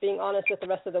about being honest with the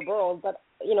rest of the world, but,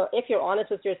 if you're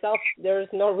honest with yourself, there's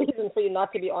no reason for you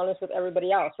not to be honest with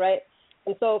everybody else, right?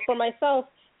 And so for myself,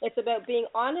 it's about being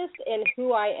honest in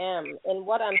who I am, in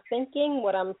what I'm thinking,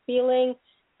 what I'm feeling,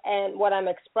 and what I'm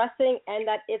expressing, and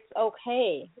that it's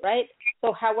okay, right?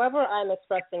 So however I'm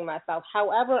expressing myself,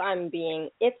 however I'm being,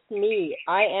 it's me.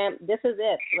 I am, this is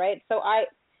it, right? So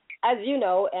as you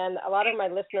know, and a lot of my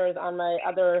listeners on my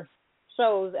other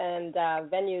shows and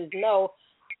venues know,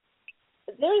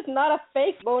 there's not a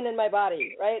fake bone in my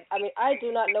body, right? I mean, I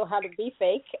do not know how to be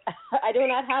fake. I do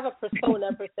not have a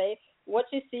persona per se. What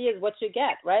you see is what you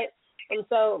get, right? And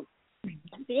so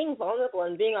being vulnerable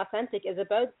and being authentic is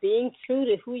about being true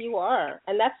to who you are,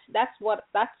 and that's what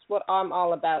I'm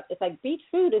all about. It's like, be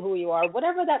true to who you are,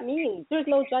 whatever that means. There's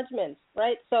no judgment,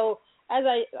 right? So as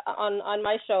on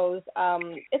my shows,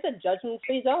 it's a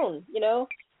judgment-free zone.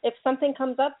 If something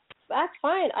comes up, that's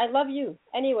fine. I love you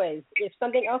anyways. If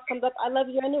something else comes up, I love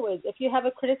you anyways. If you have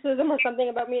a criticism or something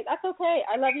about me, that's okay.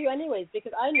 I love you anyways,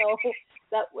 because I know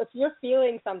that if you're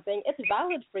feeling something, it's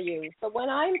valid for you. So when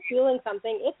I'm feeling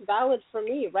something, it's valid for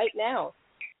me right now.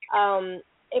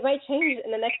 It might change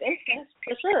in the next instant,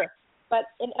 for sure. But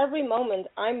in every moment,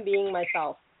 I'm being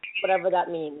myself, whatever that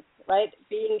means, right?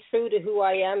 Being true to who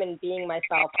I am and being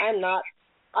myself. I don't know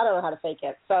how to fake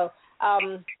it. So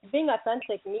being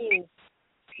authentic means,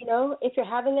 if you're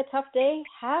having a tough day,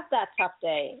 have that tough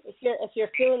day. If you're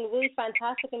feeling really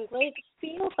fantastic and great,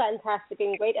 feel fantastic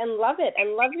and great and love it,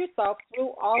 and love yourself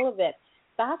through all of it.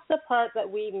 that's the part that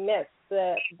we miss,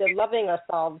 the loving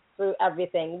ourselves through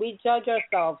everything. We judge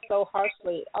ourselves so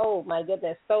harshly. Oh, my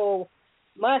goodness, so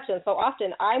much and so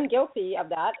often. I'm guilty of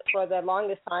that. For the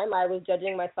longest time, I was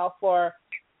judging myself for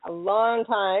a long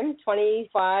time,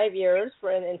 25 years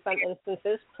for in some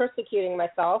instances, persecuting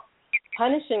myself,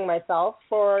 punishing myself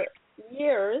for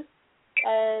years.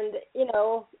 And,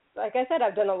 like I said,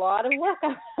 I've done a lot of work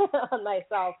on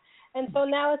myself. And so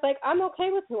now it's like, I'm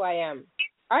okay with who I am.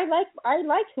 I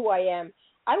like who I am.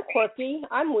 I'm quirky.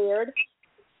 I'm weird.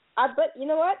 But you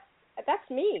know what? That's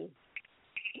me.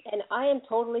 And I am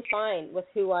totally fine with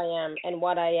who I am and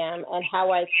what I am and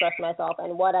how I express myself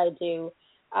and what I do.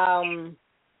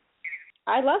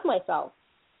 I love myself,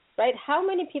 right? How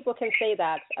many people can say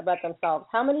that about themselves?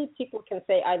 How many people can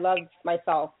say I love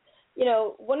myself?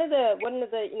 One of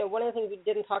the things we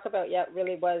didn't talk about yet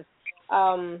really was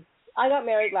I got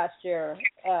married last year,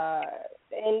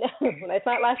 and it's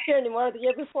not last year anymore, the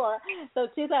year before, so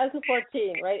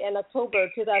 2014, right, in October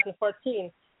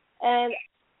 2014, and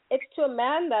it's to a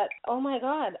man that, oh my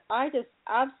God, I just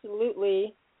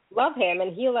absolutely love him,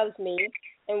 and he loves me,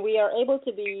 and we are able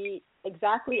to be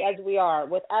exactly as we are,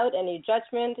 without any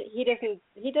judgment. He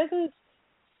doesn't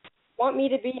want me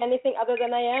to be anything other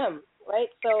than I am, right?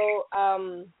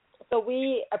 So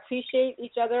we appreciate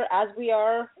each other as we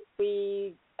are.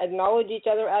 We acknowledge each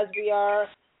other as we are,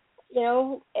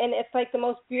 and it's like the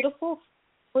most beautiful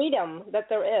freedom that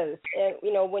there is. And,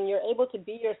 when you're able to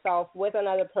be yourself with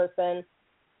another person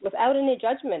without any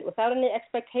judgment, without any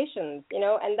expectations,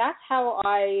 and that's how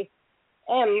I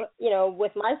am,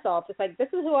 with myself. It's like, this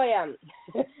is who I am.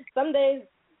 Some days,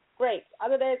 great.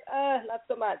 Other days, not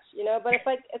so much, but it's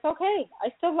like, it's okay. I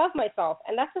still love myself.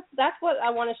 And that's what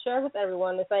I want to share with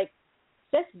everyone. It's like,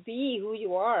 just be who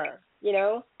you are,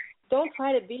 Don't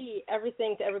try to be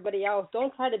everything to everybody else.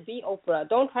 Don't try to be Oprah.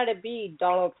 Don't try to be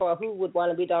Donald Trump. Who would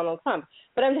want to be Donald Trump?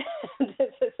 But I'm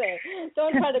just saying,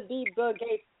 don't try to be Bill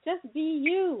Gates. Just be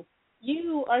you.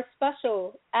 You are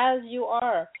special as you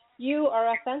are. You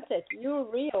are authentic. You're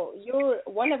real. You're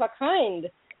one of a kind.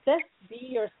 Just be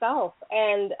yourself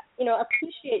and,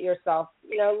 appreciate yourself.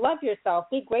 Love yourself.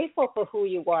 Be grateful for who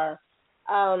you are.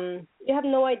 You have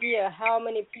no idea how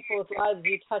many people's lives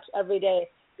you touch every day.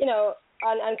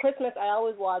 On Christmas, I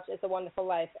always watch It's a Wonderful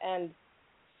Life, and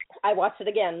I watched it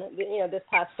again, this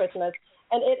past Christmas,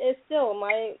 and it is still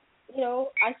my,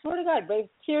 I swear to God, brings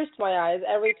tears to my eyes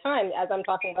every time as I'm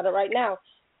talking about it right now.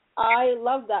 I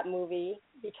love that movie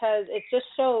because it just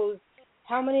shows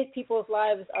how many people's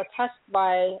lives are touched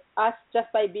by us just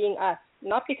by being us,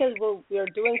 not because we're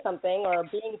doing something or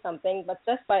being something, but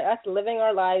just by us living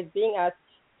our lives, being us.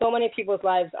 So many people's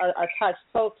lives are touched.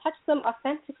 So touch them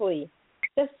authentically.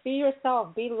 Just be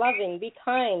yourself, be loving, be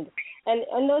kind. And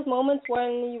in those moments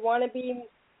when you want to be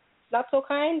not so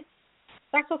kind,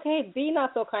 that's okay. Be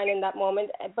not so kind in that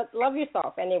moment, but love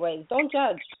yourself anyway. Don't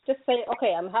judge. Just say,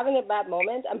 okay, I'm having a bad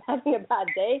moment. I'm having a bad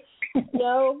day. This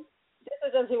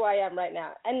is just who I am right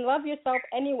now. And love yourself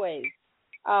anyways.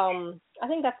 I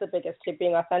think that's the biggest tip,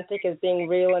 being authentic, is being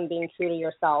real and being true to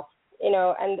yourself.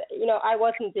 I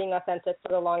wasn't being authentic for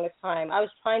the longest time. I was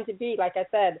trying to be, like I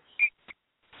said,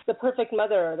 the perfect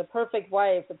mother, the perfect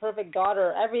wife, the perfect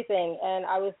daughter, everything. And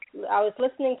I was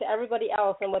listening to everybody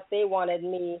else and what they wanted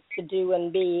me to do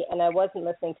and be, and I wasn't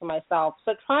listening to myself.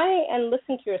 So try and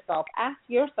listen to yourself. Ask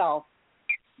yourself,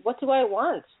 what do I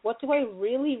want? What do I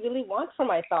really, really want for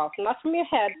myself? Not from your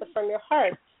head, but from your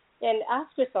heart. And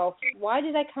ask yourself, why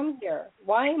did I come here?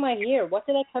 Why am I here? What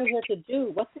did I come here to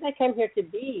do? What did I come here to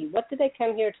be? What did I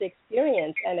come here to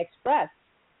experience and express?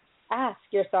 Ask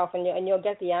yourself, and you'll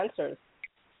get the answers.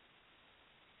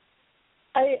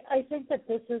 I think that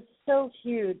this is so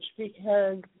huge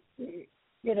because,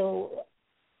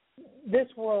 this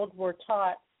world we're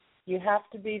taught you have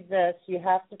to be this, you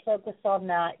have to focus on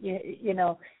that,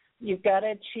 you've got to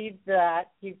achieve that,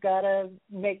 you've got to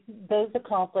make those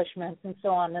accomplishments and so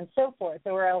on and so forth,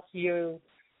 or else you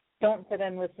don't fit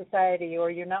in with society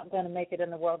or you're not going to make it in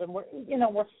the world. And we're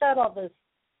fed all this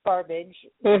garbage,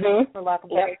 for lack of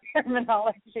better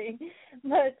terminology.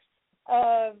 But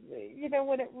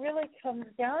when it really comes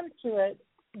down to it,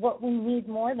 what we need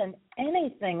more than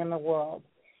anything in the world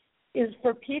is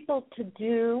for people to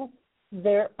do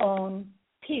their own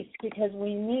piece, because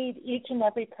we need each and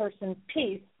every person's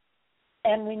piece,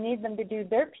 and we need them to do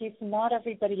their piece, not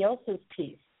everybody else's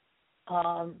piece.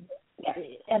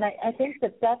 And I think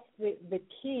that that's the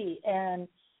key. And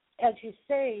as you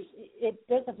say, it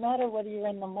doesn't matter whether you're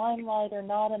in the limelight or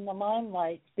not in the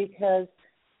limelight, because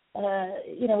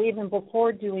even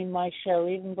before doing my show,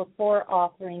 even before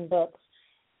authoring books,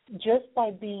 just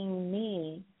by being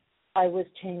me, I was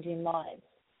changing lives.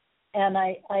 And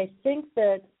I think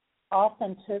that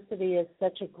authenticity is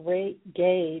such a great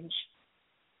gauge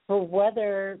for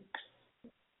whether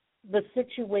the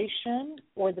situation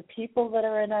or the people that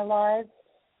are in our lives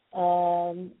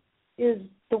is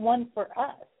the one for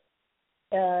us.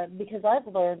 Because I've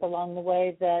learned along the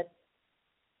way that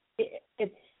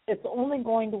it's only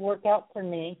going to work out for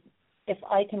me if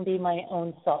I can be my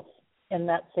own self in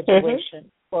that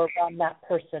situation or around that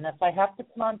person. If I have to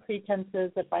put on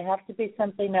pretenses, if I have to be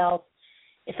something else,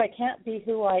 if I can't be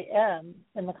who I am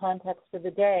in the context of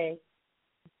the day,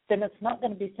 then it's not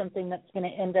going to be something that's going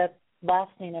to end up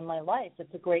lasting in my life.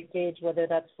 It's a great gauge whether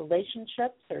that's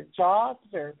relationships or jobs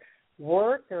or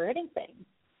work or anything.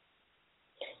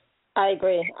 I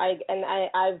agree.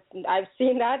 I've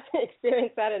seen that,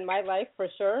 experienced that in my life for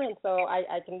sure, and so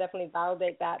I can definitely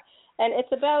validate that. And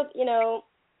it's about,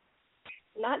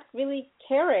 not really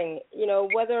caring,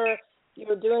 whether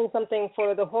you're doing something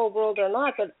for the whole world or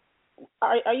not, but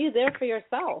are you there for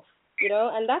yourself,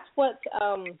 And that's what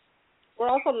we're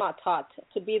also not taught,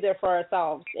 to be there for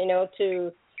ourselves,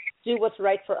 to do what's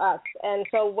right for us. And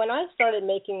so when I started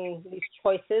making these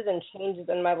choices and changes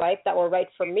in my life that were right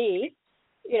for me,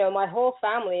 my whole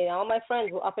family and all my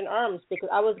friends were up in arms because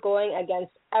I was going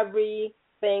against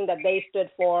everything that they stood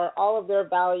for, all of their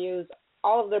values,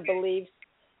 all of their beliefs.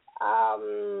 I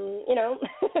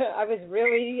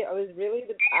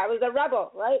was a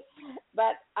rebel, right?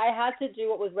 But I had to do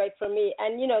what was right for me.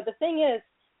 And, the thing is,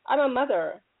 I'm a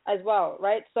mother as well,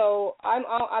 right? So I'm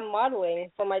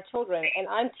modeling for my children, and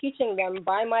I'm teaching them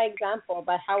by my example,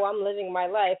 by how I'm living my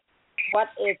life, what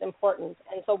is important.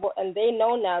 And they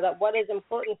know now that what is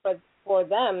important for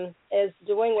them is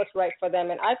doing what's right for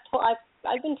them. And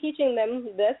I've been teaching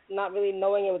them this, not really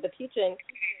knowing it with the teaching,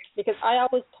 because I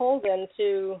always told them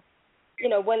to,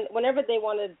 whenever they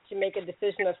wanted to make a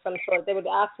decision of some sort, they would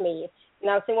ask me, and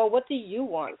I would say, well, what do you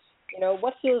want?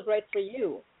 What feels right for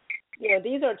you?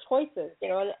 These are choices,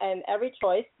 and every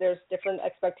choice, there's different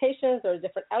expectations, there's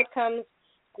different outcomes,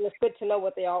 and it's good to know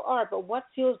what they all are, but what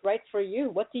feels right for you?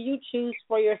 What do you choose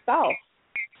for yourself,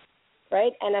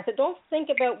 right? And I said, don't think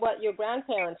about what your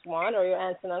grandparents want or your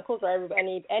aunts and uncles or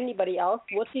anybody else.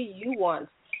 What do you want?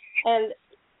 And,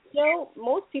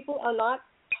 most people are not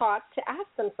taught to ask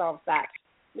themselves that,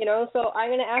 so I'm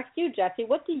going to ask you, Jessie,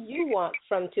 what do you want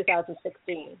from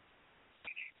 2016?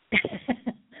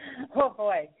 Oh,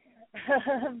 boy.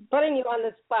 Putting you on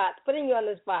the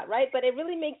spot, right? But it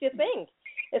really makes you think.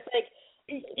 It's like,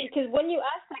 because when you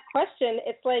ask that question,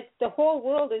 it's like the whole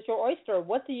world is your oyster.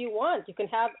 What do you want? You can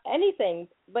have anything,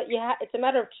 but it's a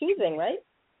matter of choosing, right?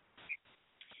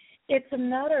 It's a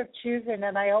matter of choosing,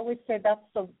 and I always say that's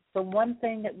the one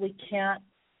thing that we can't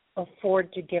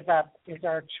afford to give up is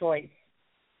our choice.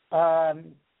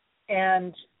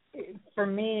 And for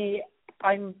me,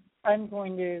 I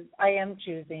am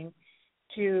choosing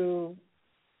to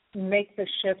make the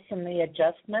shifts and the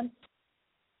adjustments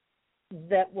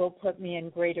that will put me in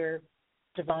greater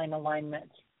divine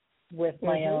alignment with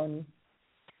my own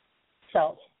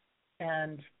self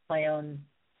and my own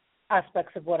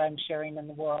aspects of what I'm sharing in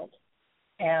the world,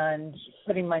 and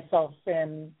putting myself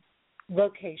in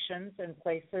locations and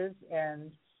places and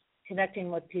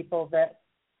connecting with people that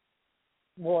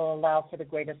will allow for the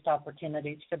greatest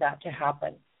opportunities for that to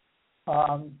happen.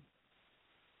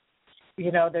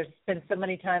 There's been so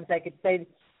many times I could say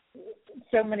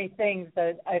so many things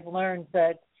that I've learned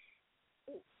that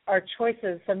our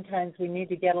choices, sometimes we need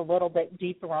to get a little bit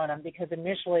deeper on them, because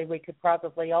initially we could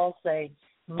probably all say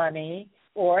money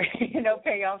or,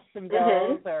 pay off some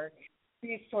bills or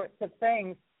these sorts of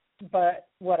things. But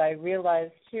what I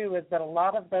realized, too, is that a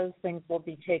lot of those things will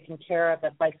be taken care of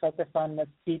if I focus on this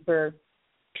deeper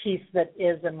piece that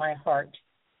is in my heart,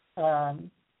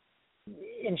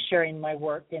 in sharing my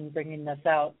work and bringing this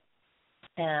out.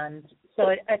 And so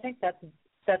I think that's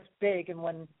big. And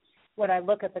when I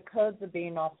look at the codes of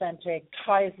being authentic,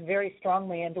 ties very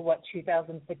strongly into what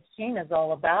 2016 is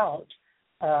all about.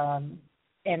 And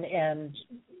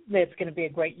it's going to be a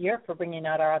great year for bringing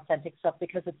out our authentic stuff,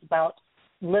 because it's about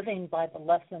living by the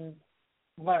lessons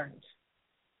learned.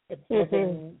 It's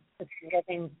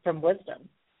living from wisdom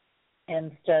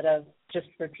instead of just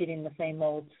repeating the same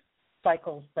old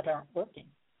cycles that aren't working.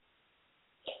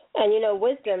 And,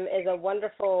 wisdom is a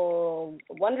wonderful,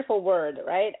 wonderful word,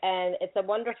 right? And it's a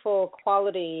wonderful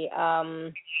quality.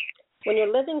 When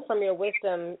you're living from your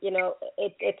wisdom,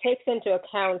 it takes into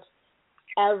account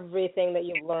everything that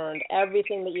you've learned,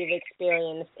 everything that you've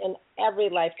experienced in every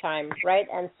lifetime, right?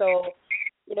 And so,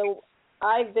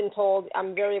 I've been told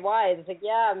I'm very wise. It's like,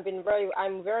 yeah, I'm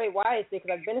very wise because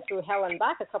I've been through hell and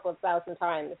back a couple of thousand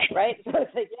times, right? So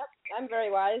it's like, yep, I'm very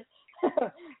wise.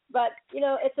 But,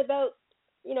 it's about,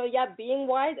 being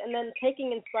wise and then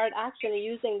taking inspired action and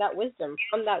using that wisdom,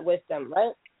 from that wisdom,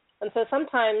 right? And so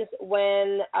sometimes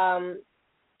when,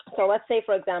 so let's say,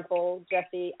 for example,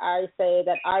 Jesse, I say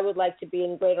that I would like to be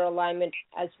in greater alignment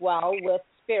as well with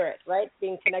spirit, right?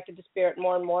 Being connected to spirit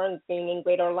more and more and being in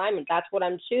greater alignment. That's what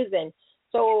I'm choosing.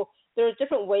 So there's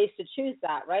different ways to choose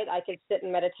that, right? I could sit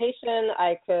in meditation.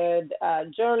 I could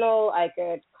journal. I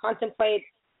could contemplate.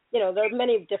 There are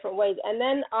many different ways. And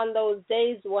then on those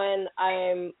days when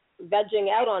I'm vegging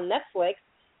out on Netflix,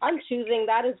 I'm choosing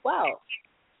that as well,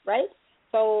 right?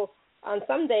 So on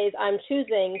some days I'm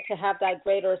choosing to have that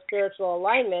greater spiritual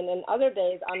alignment, and other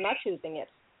days I'm not choosing it.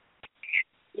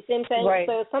 You see what I'm saying? Right.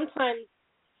 So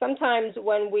sometimes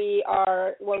when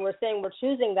we're saying we're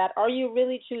choosing that, are you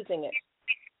really choosing it?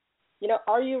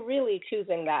 Are you really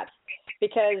choosing that?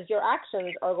 Because your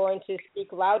actions are going to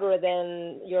speak louder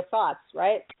than your thoughts,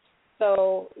 right?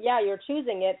 So, yeah, you're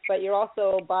choosing it, but you're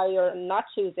also, by your not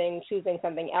choosing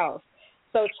something else.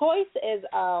 So choice is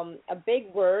a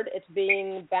big word. It's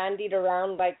being bandied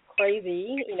around like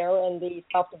crazy, in the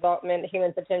self-development,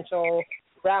 human potential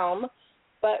realm.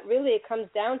 But really it comes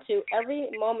down to every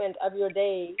moment of your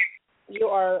day, you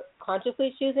are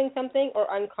consciously choosing something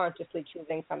or unconsciously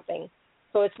choosing something.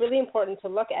 So it's really important to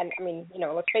look at,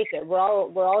 let's face it, we're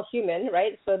all human,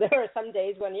 right? So there are some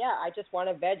days when, I just want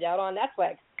to veg out on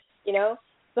Netflix,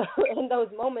 So in those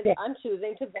moments, I'm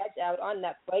choosing to veg out on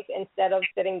Netflix instead of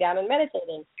sitting down and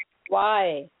meditating.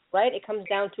 Why, right? It comes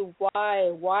down to why.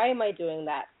 Why am I doing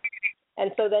that?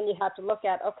 And so then you have to look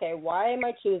at, okay, why am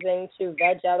I choosing to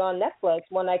veg out on Netflix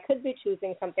when I could be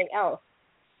choosing something else?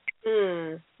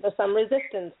 There's some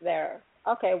resistance there.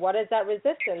 Okay, what is that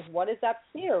resistance? What is that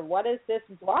fear? What is this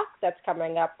block that's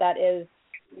coming up that is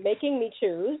making me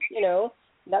choose,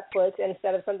 Netflix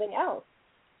instead of something else?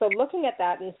 So looking at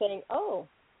that and saying, oh,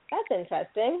 that's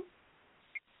interesting.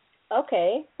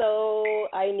 Okay, so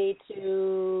I need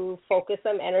to focus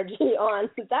some energy on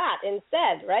that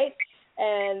instead, right?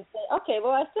 And say, okay,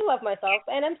 well, I still love myself,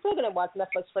 and I'm still going to watch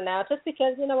Netflix for now just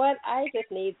because, you know what, I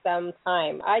just need some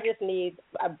time. I just need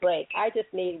a break. I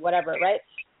just need whatever, right?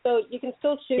 So you can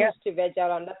still choose to veg out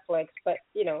on Netflix, but,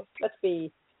 let's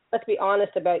be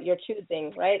honest about your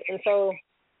choosing, right? And so,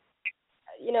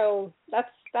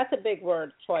 that's a big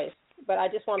word, choice. But I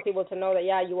just want people to know that,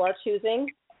 you are choosing,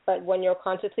 but when you're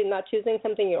consciously not choosing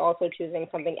something, you're also choosing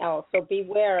something else. So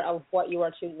beware of what you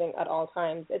are choosing at all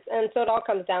times. And so it all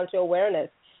comes down to awareness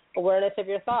of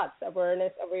your thoughts,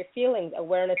 awareness of your feelings,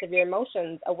 awareness of your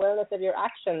emotions, awareness of your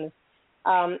actions,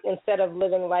 instead of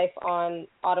living life on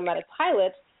automatic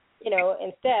pilot,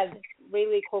 instead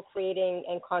really co-creating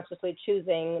and consciously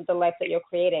choosing the life that you're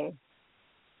creating.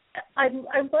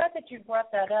 I'm glad that you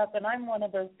brought that up, and I'm one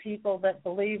of those people that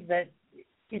believe that,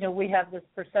 we have this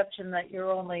perception that you're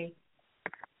only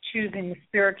choosing the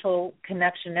spiritual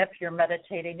connection if you're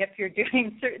meditating, if you're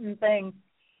doing certain things.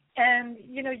 And,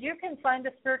 you can find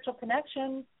a spiritual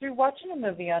connection through watching a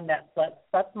movie on Netflix.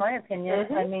 That's my opinion.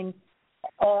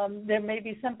 Mm-hmm. There may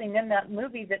be something in that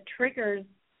movie that triggers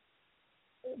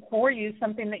for you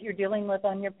something that you're dealing with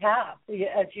on your path,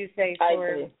 as you say,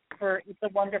 for It's a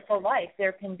Wonderful Life.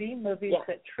 There can be movies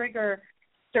that trigger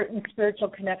certain spiritual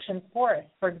connections for us.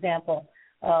 For example,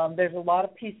 there's a lot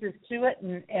of pieces to it,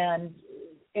 and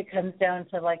it comes down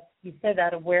to, like you said,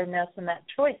 that awareness and that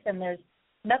choice. And there's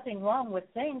nothing wrong with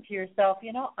saying to yourself,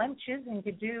 I'm choosing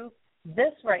to do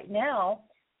this right now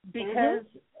because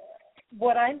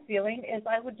what I'm feeling is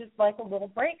I would just like a little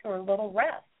break or a little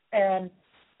rest. And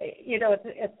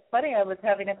it's funny, I was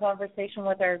having a conversation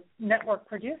with our network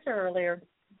producer earlier,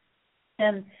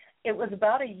 and it was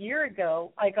about a year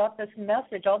ago, I got this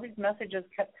message. All these messages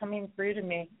kept coming through to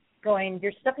me going,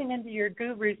 you're stepping into your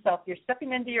guru self, you're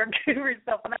stepping into your guru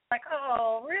self. And I'm like,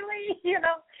 oh, really?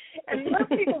 And most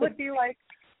people would be like,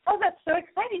 oh, that's so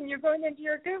exciting, you're going into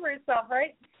your guru self,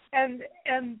 right? And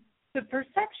the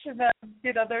perception of,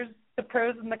 there's the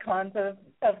pros and the cons of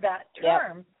that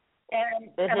term. Yep.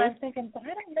 And I'm thinking, but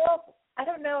I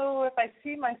don't know if I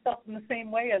see myself in the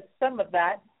same way as some of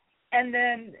that. And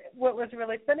then what was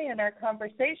really funny in our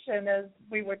conversation is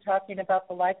we were talking about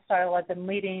the lifestyle I've been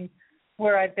leading,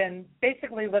 where I've been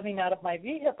basically living out of my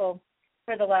vehicle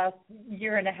for the last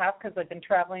year and a half because I've been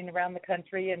traveling around the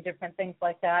country and different things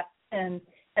like that, and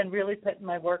really putting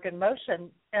my work in motion.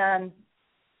 And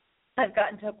I've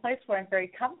gotten to a place where I'm very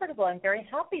comfortable. I'm very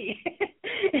happy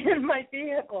in my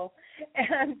vehicle.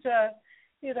 And,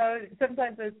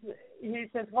 sometimes he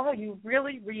says, wow, you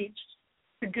really reached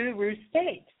the guru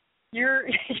state. You're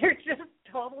just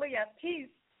totally at peace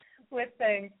with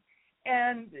things.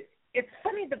 And it's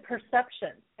funny, the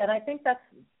perception. And I think that's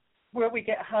where we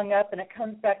get hung up, and it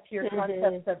comes back to your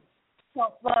concept of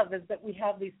self-love, is that we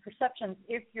have these perceptions.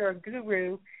 If you're a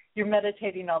guru, you're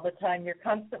meditating all the time, you're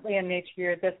constantly in nature,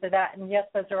 you're this or that, and yes,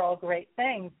 those are all great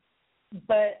things.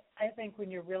 But I think when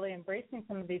you're really embracing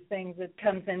some of these things, it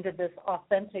comes into this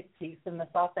authentic piece and this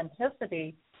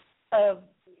authenticity of,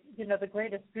 the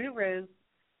greatest gurus,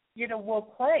 will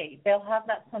play. They'll have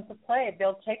that sense of play.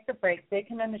 They'll take the break. They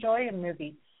can enjoy a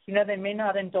movie. They may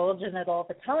not indulge in it all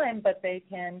the time, but they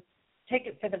can take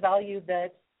it for the value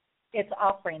that it's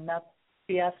offering. That's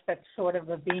the aspect sort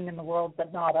of being in the world,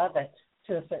 but not of it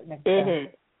to a certain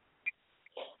extent.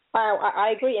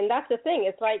 I agree, and that's the thing.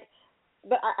 It's like,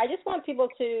 but I just want people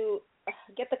to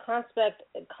get the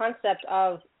concept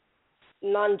of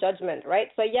non-judgment, right?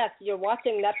 So yes, you're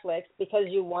watching Netflix because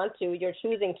you want to, you're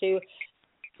choosing to,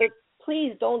 but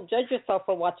please don't judge yourself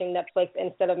for watching Netflix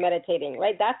instead of meditating,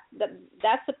 right? That's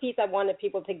the piece I wanted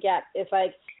people to get. It's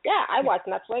like, yeah, I watch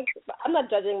Netflix, but I'm not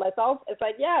judging myself. It's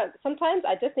like, yeah, sometimes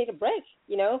I just need a break,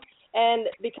 and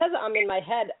because I'm in my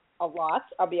head a lot,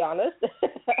 I'll be honest,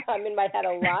 I'm in my head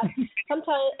a lot.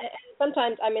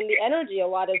 Sometimes I'm in the energy a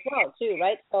lot as well, too,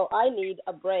 right? So I need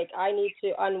a break. I need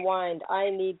to unwind.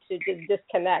 I need to just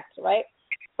disconnect, right,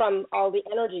 from all the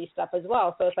energy stuff as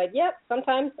well. So it's like, yep,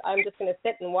 sometimes I'm just going to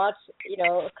sit and watch,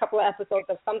 a couple of episodes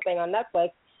of something on Netflix,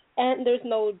 and there's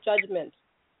no judgment,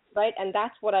 right? And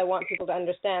that's what I want people to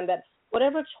understand, that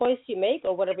whatever choice you make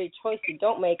or whatever choice you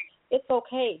don't make, it's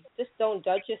okay. Just don't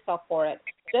judge yourself for it.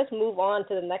 Just move on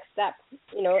to the next step,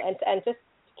 and just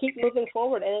keep moving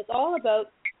forward. And it's all about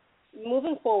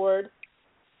moving forward,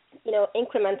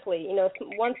 incrementally,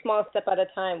 one small step at a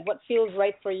time. What feels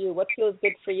right for you? What feels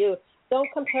good for you? Don't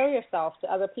compare yourself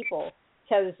to other people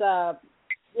because,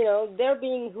 they're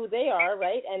being who they are,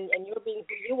 right? And you're being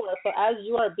who you are. So as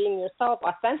you are being yourself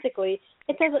authentically,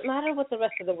 it doesn't matter what the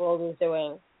rest of the world is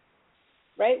doing.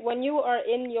 Right? When you are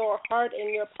in your heart,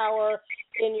 in your power,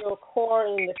 in your core,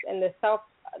 in the self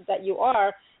that you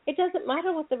are, it doesn't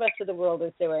matter what the rest of the world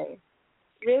is doing.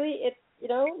 Really, it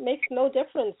makes no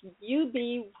difference. You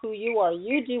be who you are.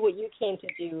 You do what you came to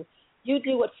do. You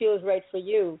do what feels right for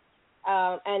you,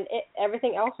 and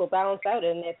everything else will balance out,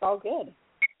 and it's all good.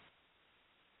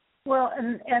 Well,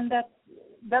 and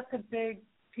that's a big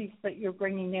piece that you're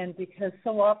bringing in, because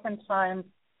so oftentimes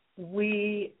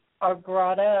we are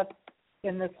brought up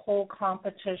in this whole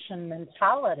competition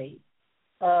mentality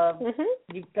of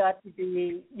you've got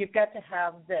to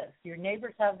have this. Your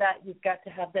neighbors have that, you've got to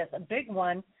have this. A big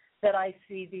one that I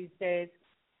see these days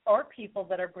are people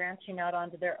that are branching out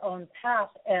onto their own path,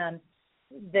 and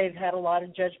they've had a lot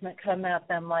of judgment come at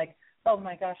them like, oh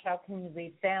my gosh, how can you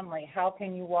leave family? How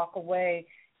can you walk away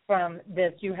from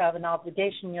this? You have an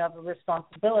obligation, you have a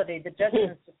responsibility. The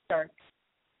judgments just start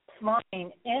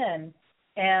flying in.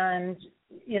 And,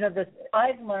 this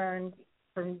I've learned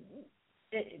from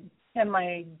in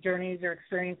my journeys or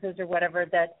experiences or whatever,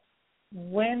 that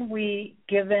when we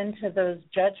give in to those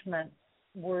judgments,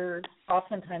 we're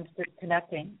oftentimes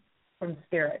disconnecting from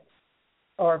spirit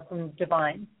or from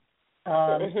divine.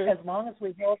 As long as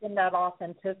we hold in that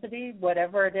authenticity,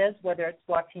 whatever it is, whether it's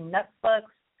watching Netflix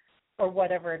or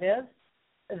whatever it is,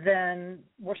 then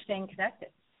we're staying connected.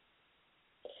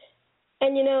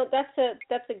 And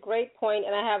that's a great point,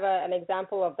 and I have an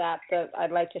example of that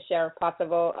I'd like to share, if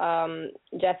possible,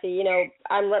 Jesse.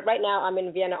 Right now I'm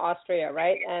in Vienna, Austria,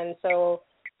 right, and so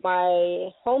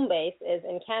my home base is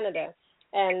in Canada.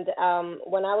 And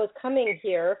when I was coming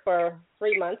here for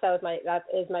 3 months, that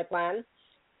is my plan.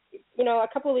 A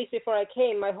couple of weeks before I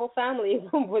came, my whole family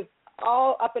was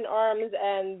all up in arms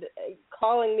and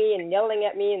calling me and yelling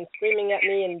at me and screaming at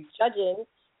me and judging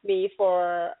me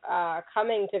for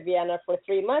coming to Vienna for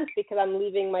 3 months because I'm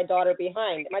leaving my daughter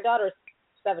behind. My daughter's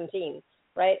 17,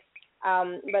 right?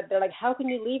 But they're like, how can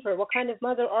you leave her? What kind of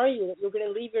mother are you that you're going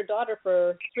to leave your daughter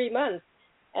for 3 months?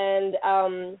 And,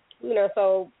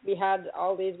 so we had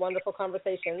all these wonderful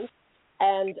conversations.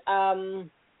 And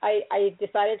I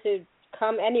decided to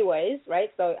come anyways, right?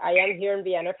 So I am here in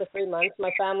Vienna for 3 months.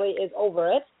 My family is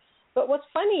over it. But what's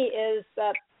funny is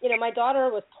that, my daughter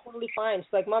was totally fine.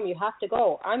 She's like, Mom, you have to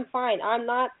go. I'm fine. I'm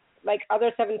not like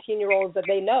other 17-year-olds that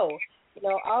they know.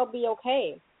 I'll be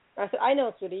okay. I said, I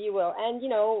know, sweetie, you will. And,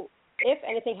 if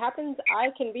anything happens, I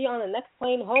can be on the next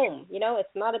plane home.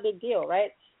 It's not a big deal,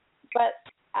 right? But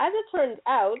as it turns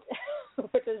out,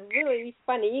 which is really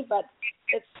funny, but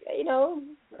it's,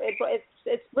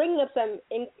 it's bringing up some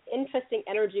interesting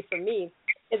energy for me,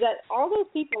 is that all those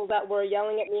people that were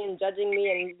yelling at me and judging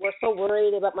me and were so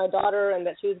worried about my daughter and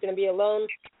that she was going to be alone,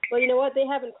 well, you know what? They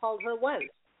haven't called her once.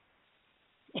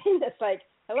 And it's like,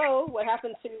 hello, what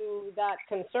happened to that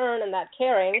concern and that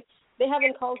caring? they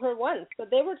haven't called her once. So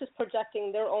they were just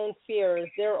projecting their own fears,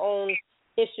 their own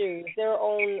issues, their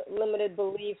own limited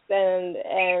beliefs and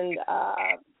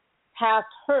past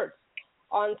hurts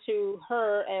onto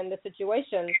her and the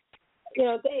situation. You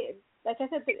know, they, like I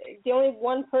said, the only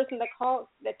one person that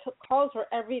calls her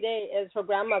every day is her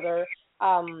grandmother,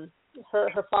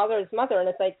 her father's mother, and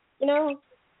it's like, you know,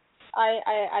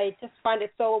 I just find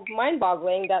it so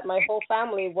mind-boggling that my whole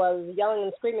family was yelling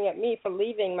and screaming at me for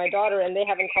leaving my daughter, and they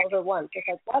haven't called her once. It's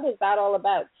like, what is that all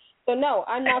about? So no,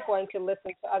 I'm not going to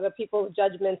listen to other people's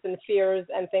judgments and fears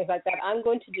and things like that. I'm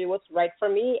going to do what's right for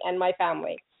me and my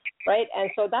family, right? And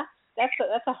so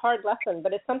that's a hard lesson,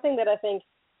 but it's something that I think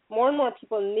more and more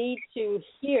people need to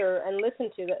hear and listen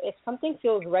to. That if something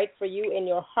feels right for you in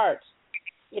your heart,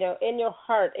 you know, in your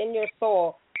heart, in your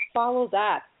soul, follow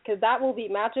that, because that will be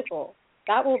magical.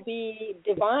 That will be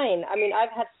divine. I mean,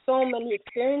 I've had so many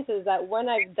experiences that when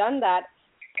I've done that,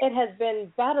 it has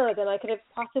been better than I could have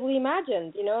possibly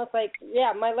imagined. You know, it's like,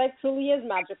 yeah, my life truly is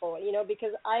magical, you know,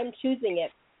 because I'm choosing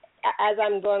it as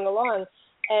I'm going along.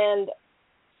 And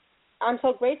I'm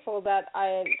so grateful that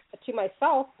to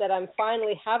myself that I'm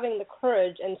finally having the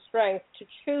courage and strength to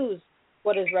choose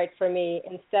what is right for me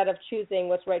instead of choosing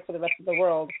what's right for the rest of the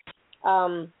world.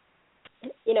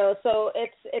 You know, so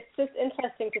it's just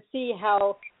interesting to see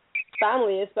how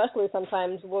family, especially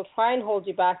sometimes, will try and hold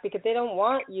you back because they don't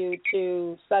want you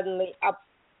to suddenly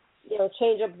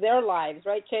change up their lives,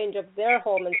 right? Change up their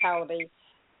whole mentality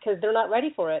because they're not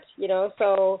ready for it, you know.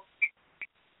 So,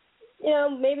 you know,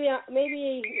 maybe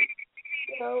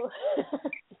you know,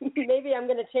 maybe I'm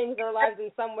going to change their lives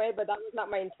in some way, but that was not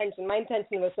my intention. My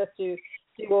intention was just to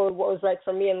do what was right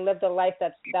for me and live the life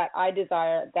that I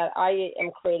desire, that I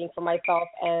am creating for myself,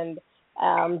 and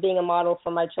being a model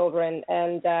for my children,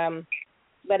 and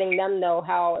letting them know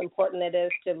how important it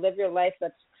is to live your life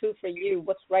that's true for you,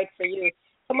 what's right for you.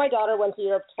 So my daughter went to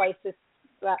Europe twice in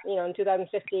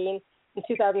 2015. In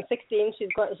 2016, she's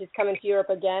coming to Europe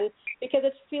again because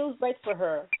it feels right for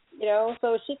her, you know.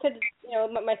 So she could, you know,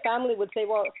 my family would say,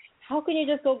 well, how can you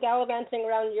just go gallivanting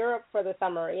around Europe for the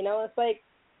summer? You know, it's like,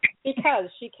 because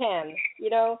she can, you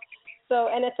know. So,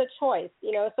 and it's a choice,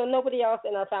 you know. So nobody else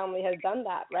in our family has done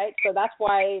that, right? So that's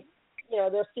why, you know,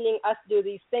 they're seeing us do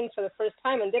these things for the first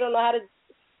time, and they don't know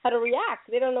how to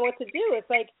react. They don't know what to do. It's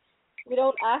like, we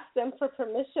don't ask them for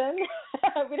permission.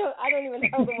 I don't even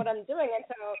tell them what I'm doing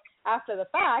until after the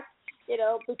fact, you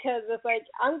know, because it's like,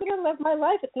 I'm going to live my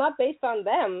life. It's not based on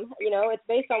them, you know. It's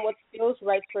based on what feels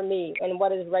right for me and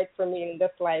what is right for me in this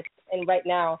life and right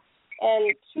now.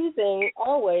 And choosing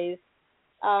always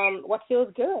what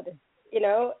feels good, you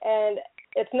know, and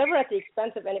it's never at the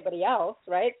expense of anybody else,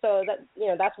 right? So that, you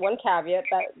know, that's one caveat,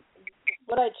 that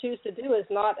what I choose to do is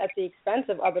not at the expense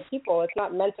of other people. It's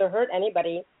not meant to hurt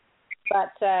anybody.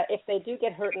 But if they do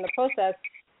get hurt in the process,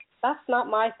 that's not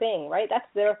my thing, right? That's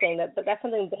their thing. That's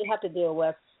something they have to deal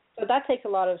with. So that takes a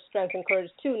lot of strength and courage,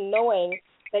 too, knowing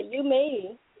that you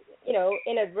may, you know,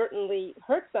 inadvertently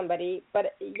hurt somebody,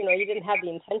 but, you know, you didn't have the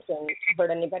intention to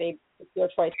hurt anybody with your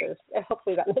choices.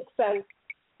 Hopefully that makes sense.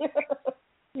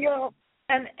 Yeah,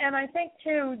 and I think,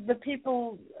 too, the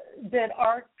people that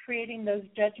are creating those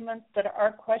judgments, that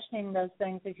are questioning those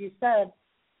things, as you said,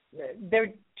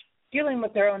 they're dealing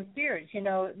with their own fears. You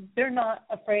know, they're not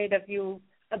afraid of you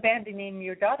abandoning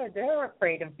your daughter. They're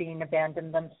afraid of being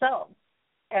abandoned themselves.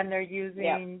 And they're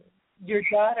using your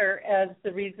daughter as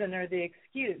the reason or the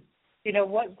excuse. You know,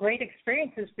 what great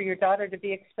experiences for your daughter to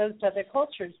be exposed to other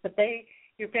cultures, but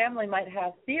your family might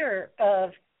have fear of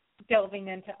delving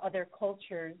into other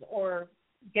cultures or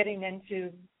getting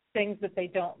into things that they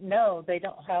don't know. They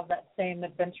don't have that same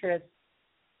adventurous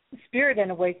spirit in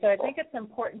a way. So I think it's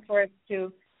important for us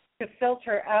to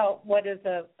filter out what is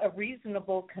a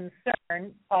reasonable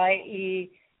concern, i.e.,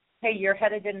 hey, you're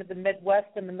headed into the Midwest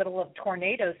in the middle of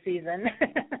tornado season,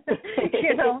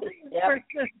 you know,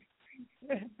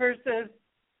 versus,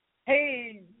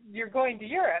 hey, you're going to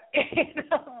Europe. You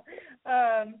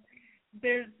know?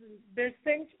 There's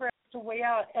things for us to weigh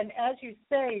out. And as you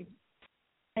say,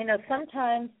 you know,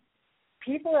 sometimes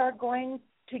people are going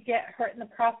to get hurt in the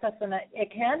process, and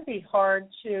it can be hard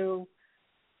to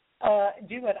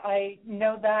do it. I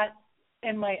know that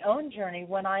in my own journey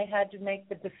when I had to make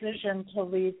the decision to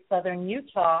leave southern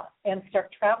Utah and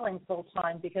start traveling full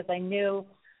time because I knew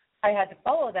I had to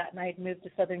follow that, and I had moved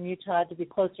to southern Utah to be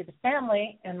closer to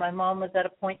family, and my mom was at a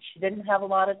point she didn't have a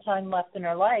lot of time left in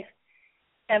her life.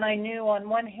 And I knew on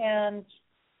one hand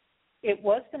it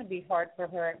was going to be hard for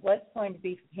her. It was going to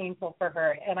be painful for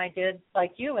her. And I did,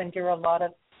 like you, endure a lot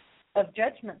of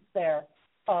judgments there.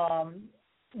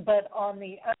 But on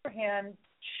the other hand,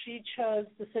 she chose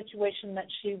the situation that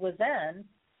she was in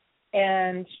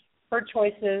and her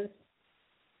choices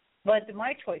led to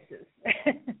my choices,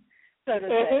 so to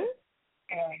say.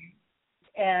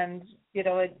 And, you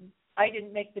know, I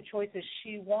didn't make the choices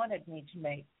she wanted me to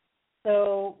make.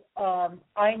 So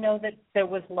I know that there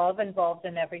was love involved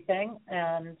in everything,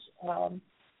 and,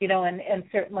 you know, and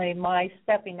certainly my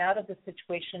stepping out of the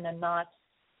situation and not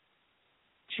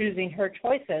choosing her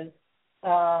choices,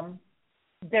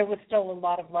 there was still a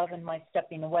lot of love in my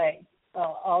stepping away.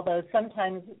 Although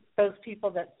sometimes those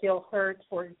people that feel hurt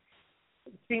or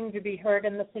seem to be hurt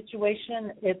in the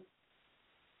situation,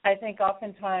 I think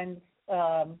oftentimes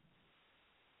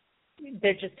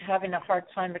they're just having a hard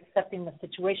time accepting the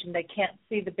situation. They can't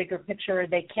see the bigger picture.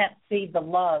 They can't see the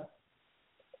love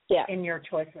in your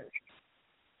choices.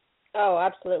 Oh,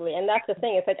 absolutely. And that's the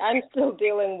thing. It's like I'm still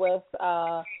dealing with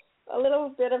a little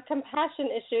bit of compassion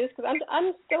issues because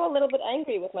I'm still a little bit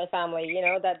angry with my family, you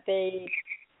know, that they,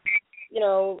 you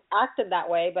know, acted that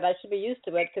way, but I should be used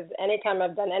to it because anytime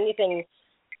I've done anything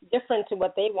different to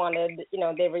what they wanted, you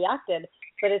know, they reacted.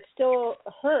 But it still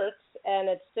hurts and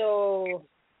it's still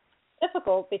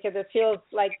difficult because it feels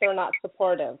like they're not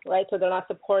supportive, right? So they're not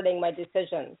supporting my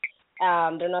decisions.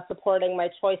 They're not supporting my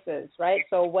choices, right?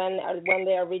 So when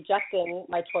they are rejecting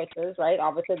my choices, right,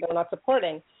 obviously they're not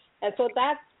supporting. And so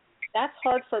that's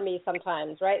hard for me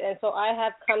sometimes, right? And so I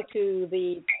have come to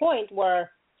the point where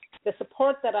the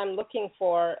support that I'm looking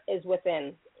for is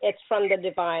within. It's from the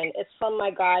divine. It's from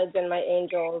my guides and my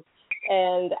angels.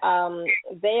 And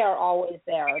they are always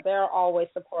there. They're always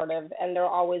supportive, and they're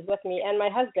always with me, and my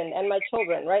husband and my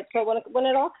children, right? So when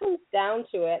it all comes down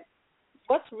to it,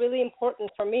 what's really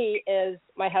important for me is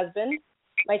my husband,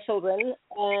 my children,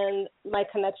 and my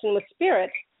connection with spirit.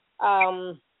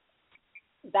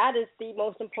 That is the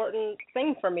most important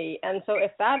thing for me. And so if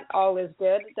that all is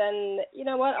good, then you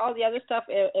know what, all the other stuff,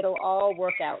 it'll all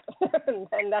work out.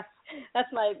 And that's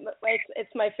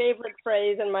it's my favorite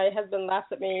phrase, and my husband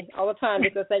laughs at me all the time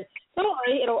because like, don't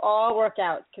worry, it'll all work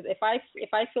out. Because if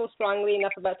I feel strongly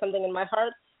enough about something in my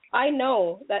heart, I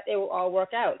know that it will all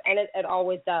work out, and it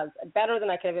always does, better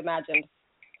than I could have imagined.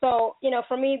 So, you know,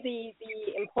 for me,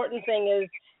 the important thing is,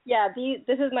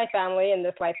 this is my family in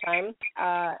this lifetime.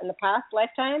 In the past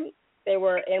lifetime, they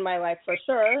were in my life for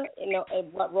sure. You know,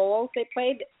 what roles they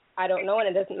played, I don't know, and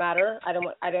it doesn't matter. I don't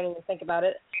even think about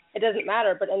it. It doesn't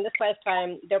matter. But in this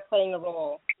lifetime, they're playing a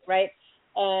role, right?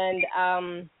 And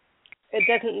it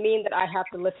doesn't mean that I have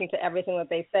to listen to everything that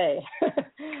they say.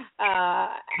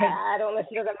 I don't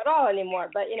listen to them at all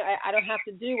anymore. But, you know, I don't have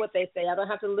to do what they say. I don't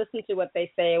have to listen to what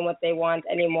they say and what they want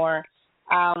anymore.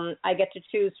 I get to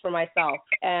choose for myself.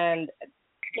 And,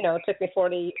 you know, it took me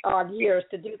 40-odd years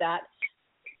to do that.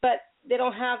 But they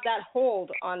don't have that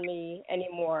hold on me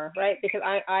anymore, right? Because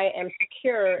I am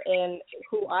secure in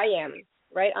who I am,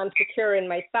 right? I'm secure in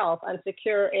myself. I'm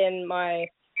secure in my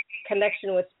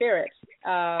connection with spirit.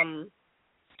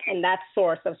 And that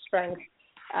source of strength,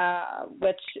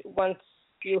 which once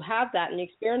you have that and you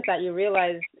experience that, you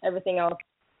realize everything else,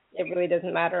 it really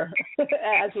doesn't matter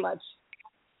as much.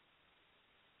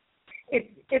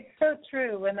 It's so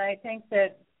true, and I think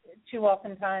that too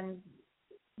oftentimes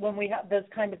when we have those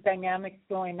kind of dynamics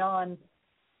going on,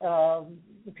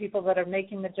 the people that are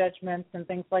making the judgments and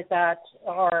things like that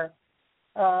are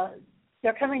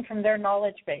they're coming from their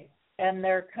knowledge base, and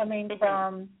they're coming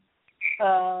from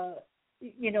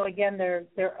you know, again,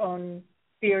 their own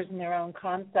fears and their own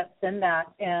concepts in that.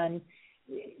 And,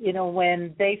 you know,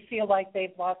 when they feel like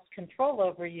they've lost control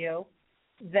over you,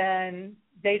 then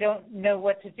they don't know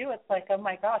what to do. It's like, oh,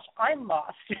 my gosh, I'm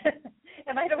lost.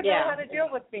 And I don't know how to deal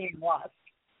with being lost.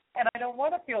 And I don't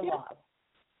want to feel lost.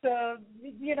 So,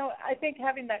 you know, I think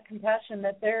having that compassion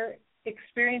that they're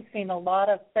experiencing a lot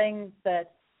of things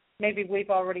that maybe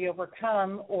we've already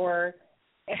overcome or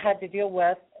had to deal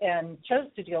with and chose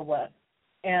to deal with.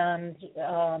 And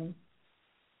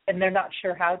they're not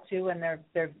sure how to, and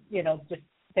they're you know, just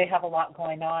they have a lot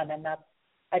going on, and that's,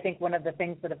 I think, one of the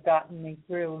things that have gotten me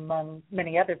through among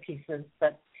many other pieces.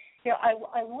 But you know,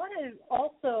 I want to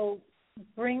also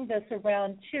bring this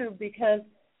around too, because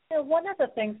you know, one of the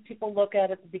things people look at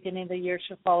the beginning of the year,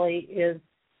 Shefali, is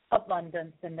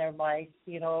abundance in their life.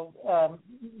 You know,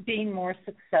 being more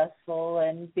successful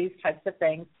and these types of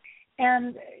things.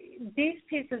 And these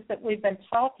pieces that we've been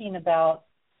talking about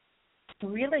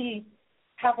really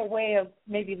have a way of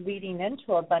maybe leading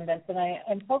into abundance. And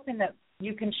I'm hoping that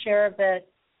you can share a bit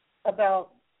about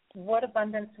what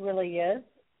abundance really is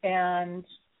and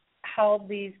how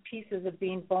these pieces of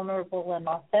being vulnerable and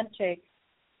authentic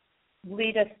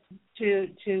lead us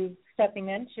to stepping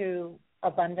into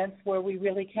abundance, where we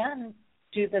really can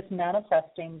do this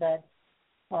manifesting that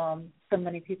so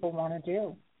many people want to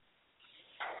do.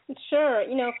 Sure.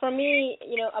 For me,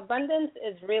 abundance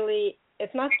is really,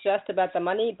 it's not just about the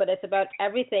money, but it's about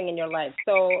everything in your life.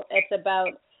 So it's about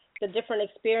the different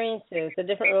experiences, the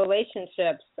different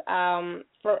relationships.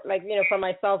 For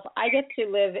myself, I get to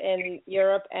live in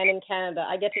Europe and in Canada.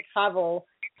 I get to travel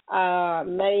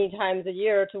many times a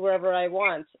year to wherever I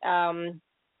want.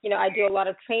 I do a lot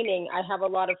of training. I have a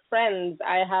lot of friends.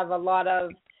 I have a lot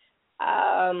of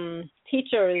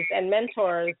teachers and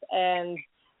mentors, and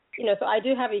so I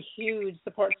do have a huge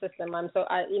support system.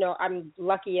 I'm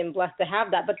lucky and blessed to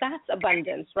have that, but that's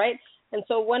abundance, right? And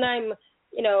so when I'm,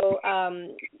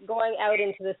 going out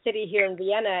into the city here in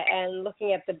Vienna and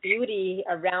looking at the beauty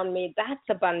around me, that's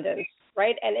abundance,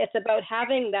 right? And it's about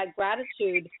having that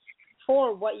gratitude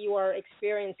for what you are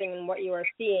experiencing and what you are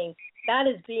seeing. That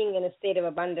is being in a state of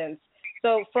abundance.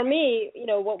 So for me,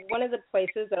 one of the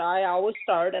places that I always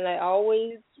start, and I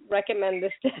always recommend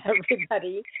this to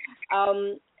everybody,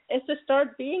 is to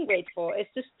start being grateful.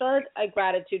 It's to start a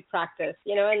gratitude practice,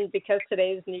 and because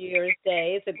today's New Year's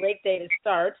Day, it's a great day to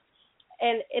start.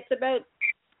 And it's about,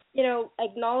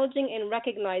 acknowledging and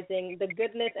recognizing the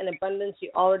goodness and abundance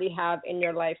you already have in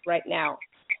your life right now.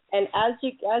 And as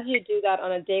you do that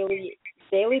on a daily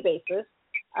basis,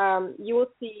 you will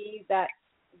see that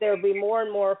there will be more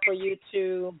and more for you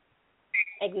to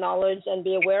acknowledge and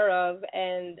be aware of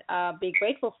and be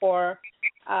grateful for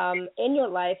in your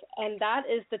life. And that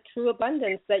is the true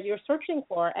abundance that you're searching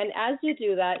for. And as you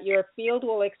do that, your field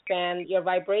will expand, your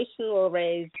vibration will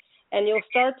raise, and you'll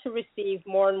start to receive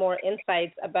more and more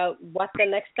insights about what the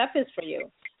next step is for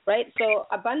you, right? So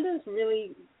abundance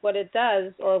really, what it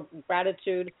does, or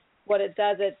gratitude, what it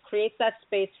does, it creates that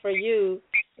space for you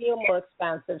to feel more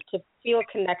expansive, to feel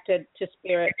connected to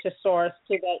spirit, to source,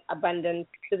 to the abundance,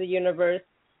 to the universe.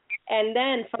 And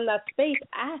then from that space,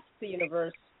 ask the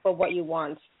universe for what you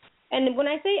want. And when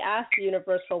I say ask the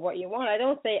universe for what you want, I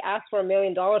don't say ask for $1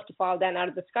 million to fall down out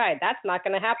of the sky. That's not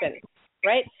going to happen,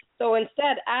 right? So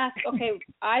instead, ask, okay,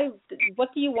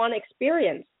 what do you want to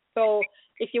experience? So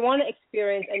if you want to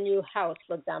experience a new house,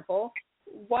 for example,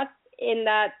 what in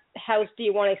that house do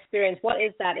you want to experience? What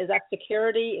is that? Is that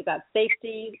security? Is that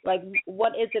safety? Like,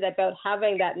 what is it about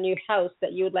having that new house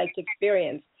that you would like to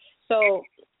experience? So,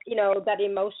 that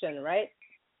emotion, right?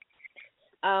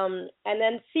 And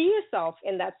then see yourself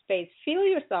in that space. Feel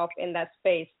yourself in that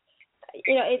space.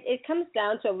 It comes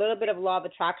down to a little bit of law of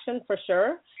attraction for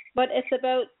sure, but it's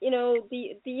about,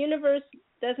 the universe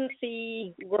doesn't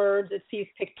see words, it sees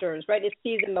pictures, right? It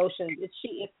sees emotions, it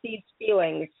sees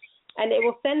feelings, and it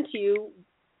will send to you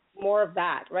more of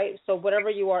that, right? So whatever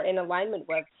you are in alignment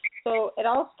with. So it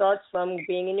all starts from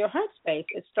being in your heart space.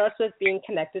 It starts with being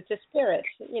connected to spirit,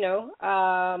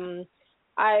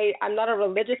 I'm not a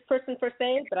religious person per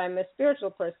se, but I'm a spiritual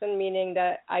person, meaning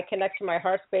that I connect to my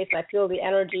heart space. I feel the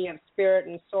energy of spirit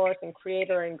and source and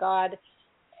creator and God,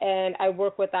 and I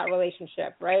work with that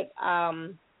relationship, right?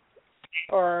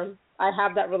 Or I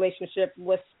have that relationship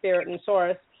with spirit and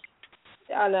source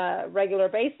on a regular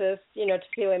basis, to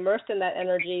feel immersed in that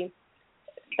energy.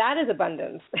 That is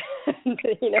abundance,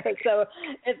 so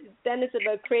then it's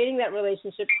about creating that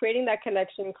relationship, creating that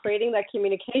connection, creating that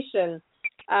communication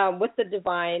with the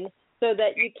divine, so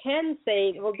that you can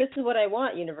say, well, this is what I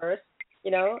want, universe,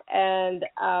 and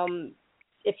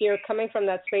if you're coming from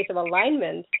that space of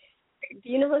alignment, the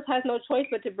universe has no choice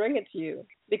but to bring it to you,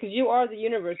 because you are the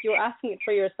universe. You're asking it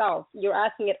for yourself. You're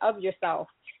asking it of yourself,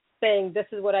 saying, this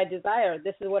is what I desire.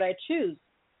 This is what I choose.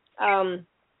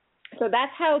 So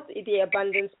that's how the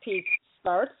abundance piece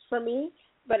starts for me.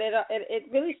 But it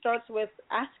really starts with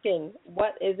asking,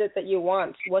 what is it that you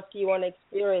want? What do you want to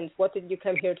experience? What did you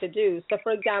come here to do? So,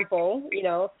 for example,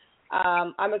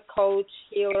 I'm a coach,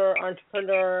 healer,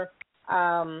 entrepreneur,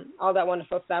 all that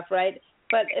wonderful stuff, right?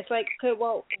 But it's like, okay,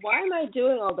 well, why am I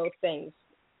doing all those things?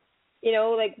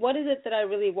 What is it that I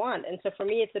really want? And so for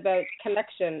me, it's about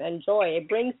connection and joy. It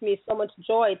brings me so much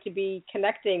joy to be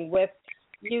connecting with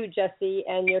you, Jesse,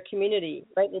 and your community,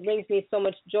 right? It brings me so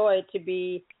much joy to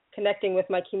be connecting with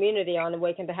my community on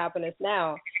Awaken to Happiness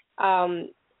Now.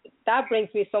 That brings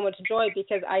me so much joy,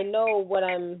 because I know when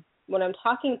I'm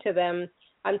talking to them,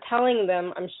 I'm telling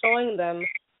them, I'm showing them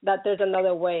that there's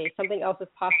another way. Something else is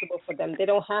possible for them. They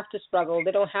don't have to struggle.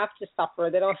 They don't have to suffer.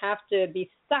 They don't have to be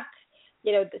stuck.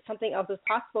 Something else is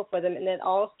possible for them, and it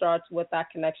all starts with that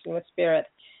connection with spirit.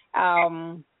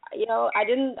 I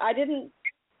didn't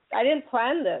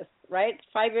plan this, right?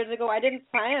 5 years ago, I didn't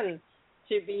plan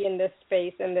to be in this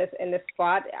space, in this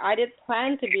spot. I did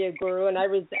plan to be a guru, and I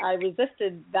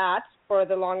resisted that for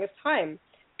the longest time,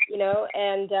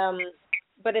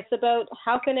 but it's about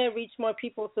how can I reach more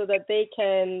people so that they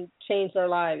can change their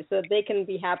lives, so that they can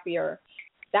be happier.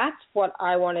 that's what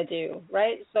I want to do,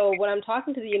 right? So when I'm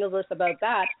talking to the universe about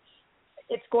that,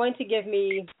 it's going to give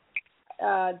me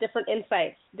different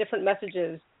insights, different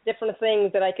messages, different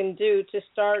things that I can do to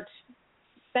start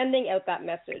sending out that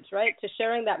message, right? To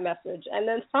sharing that message. And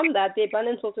then from that, the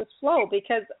abundance will just flow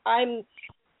because I've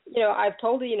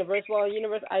told the universe, well,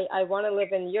 universe, I want to live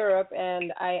in Europe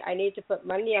and I need to put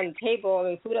money on the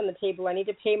table, food on the table. I need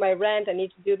to pay my rent. I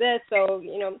need to do this. So,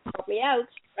 help me out,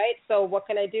 right? So what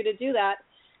can I do to do that?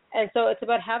 And so it's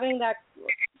about having that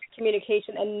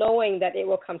communication and knowing that it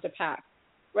will come to pass,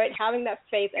 right? Having that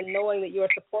faith and knowing that you are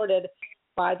supported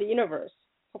by the universe.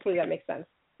 Hopefully that makes sense.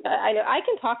 I know I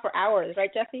can talk for hours,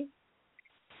 right, Jessie?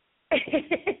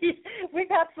 We've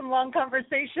had some long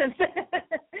conversations.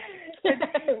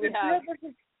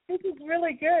 This is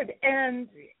really good. And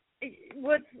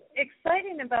what's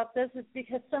exciting about this is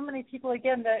because so many people,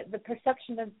 again, the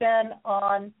perception has been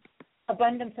on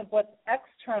abundance of what's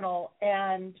external.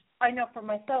 And I know for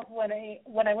myself, when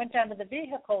I went down to the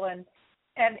vehicle, and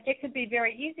it could be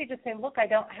very easy to say, look, I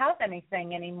don't have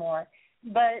anything anymore.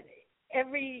 But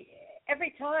every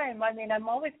time, I'm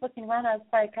always looking around, I was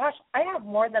like, gosh, I have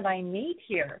more than I need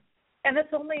here. And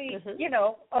it's only,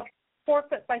 a 4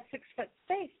 foot by 6 foot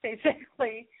space,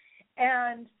 basically.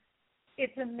 And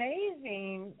it's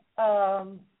amazing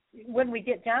when we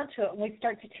get down to it and we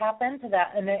start to tap into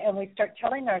that and we start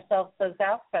telling ourselves those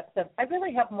aspects of, I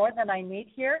really have more than I need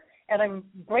here, and I'm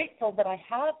grateful that I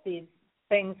have these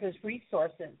things as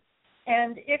resources.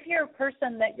 And if you're a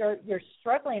person that you're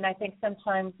struggling, I think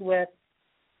sometimes with,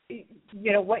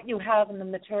 what you have in the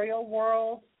material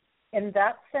world in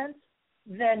that sense,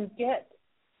 then get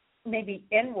maybe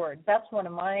inward. That's one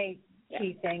of my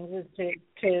key things is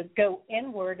to go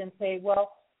inward and say,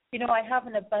 well, I have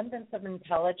an abundance of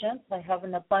intelligence. I have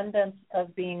an abundance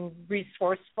of being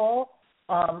resourceful.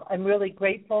 I'm really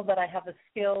grateful that I have a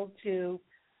skill to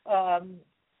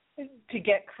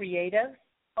get creative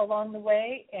along the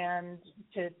way and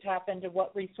to tap into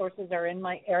what resources are in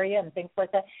my area and things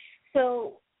like that.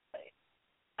 So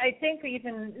I think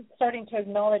even starting to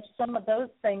acknowledge some of those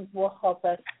things will help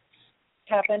us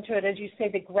tap into it, as you say,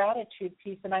 the gratitude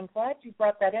piece. And I'm glad you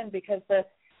brought that in because that's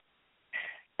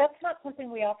not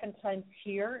something we oftentimes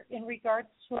hear in regards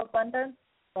to abundance.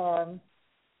 That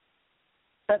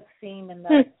seen and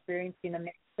that experiencing, and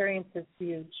the experience is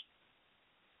huge.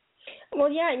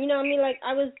 Well, yeah,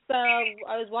 I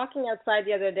was walking outside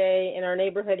the other day in our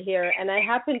neighborhood here, and I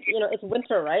happened, it's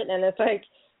winter, right? And it's like,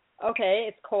 okay,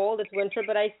 it's cold, it's winter,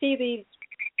 but I see these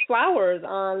flowers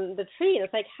on the tree, and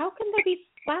it's like, how can there be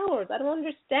flowers? I don't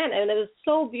understand. And it was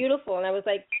so beautiful, and I was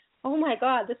like, oh my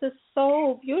God, this is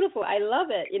so beautiful. I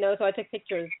love it, so I took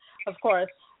pictures, of course,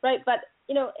 right? But,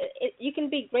 you can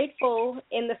be grateful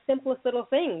in the simplest little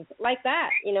things like that,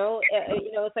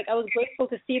 it's like I was grateful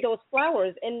to see those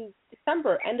flowers in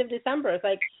December, end of December. It's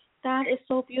like, that is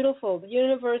so beautiful. The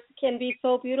universe can be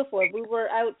so beautiful. We were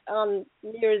out on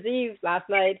New Year's Eve last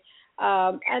night,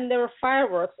 and there were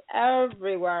fireworks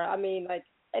everywhere.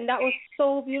 And that was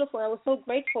so beautiful. I was so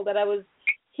grateful that I was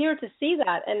here to see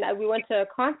that. And we went to a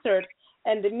concert,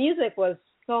 and the music was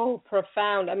so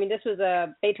profound. This was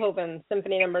a Beethoven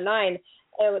Symphony No. 9.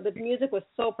 The music was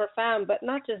so profound, but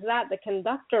not just that, the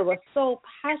conductor was so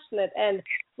passionate. And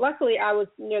luckily I was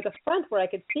near the front where I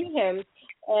could see him,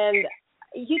 and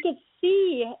you could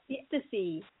see the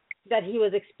ecstasy that he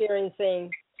was experiencing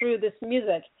through this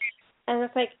music. And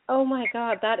it's like, oh my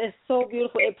God, that is so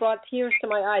beautiful. It brought tears to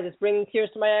my eyes. It's bringing tears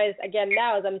to my eyes again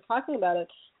now as I'm talking about it.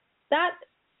 That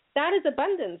is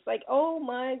abundance. Like, oh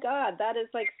my God, that is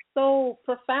like so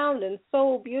profound and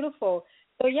so beautiful.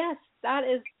 So yes, that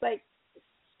is like,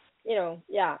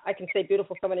 I can say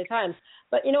beautiful so many times.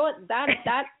 But you know what? That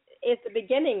is the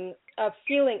beginning of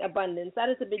feeling abundance. That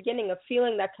is the beginning of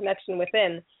feeling that connection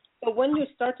within. So when you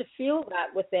start to feel that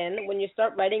within, when you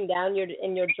start writing down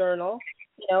in your journal,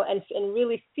 and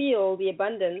really feel the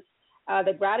abundance,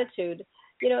 the gratitude,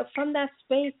 from that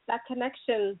space, that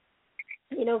connection,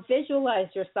 visualize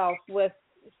yourself with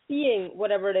seeing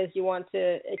whatever it is you want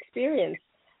to experience.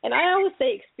 And I always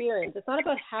say experience. It's not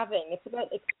about having. It's about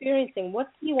experiencing. What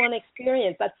do you want to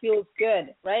experience that feels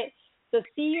good, right? So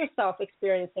see yourself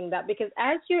experiencing that, because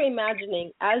as you're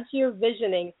imagining, as you're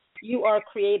visioning, you are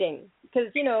creating.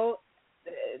 Because,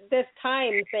 this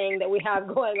time thing that we have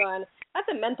going on, that's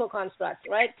a mental construct,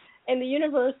 right? In the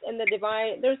universe, in the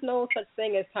divine, there's no such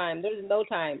thing as time. There's no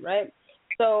time, right?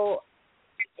 So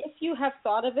if you have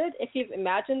thought of it, if you've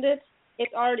imagined it,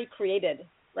 it's already created,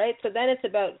 right? So then it's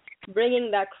about bringing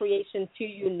that creation to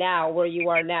you now, where you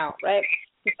are now, right?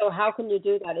 So how can you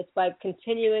do that? It's by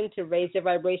continuing to raise your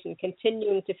vibration,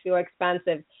 continuing to feel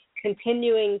expansive,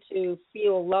 continuing to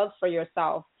feel love for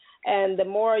yourself. And the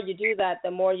more you do that,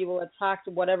 the more you will attract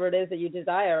whatever it is that you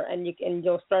desire, and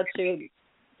you'll start to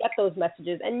get those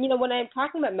messages. And when I'm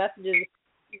talking about messages,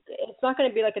 it's not going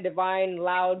to be like a divine,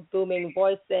 loud, booming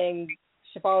voice saying,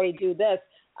 "Shefali, do this."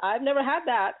 I've never had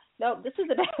that. No, this is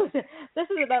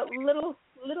about little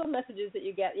messages that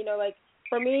you get. Like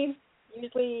for me,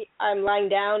 usually I'm lying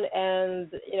down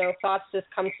and thoughts just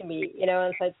come to me. And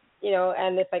it's like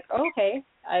and it's like, oh, okay,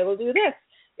 I will do this.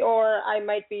 Or I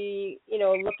might be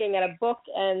looking at a book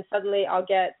and suddenly I'll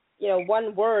get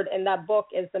one word in that book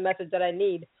is the message that I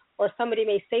need. Or somebody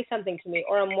may say something to me,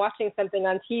 or I'm watching something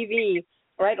on TV,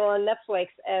 right, or on Netflix,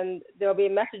 and there'll be a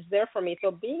message there for me. So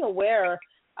being aware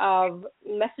of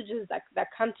messages that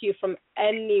come to you from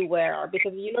anywhere,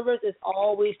 because the universe is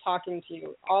always talking to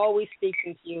you, always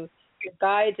speaking to you. Your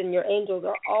guides and your angels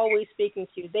are always speaking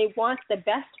to you. They want the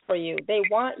best for you. They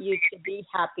want you to be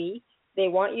happy. They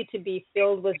want you to be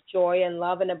filled with joy and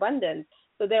love and abundance.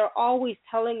 So they're always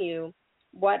telling you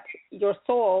what your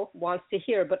soul wants to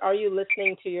hear. But are you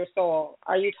listening to your soul?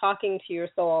 Are you talking to your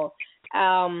soul?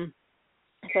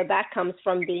 So that comes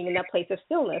from being in that place of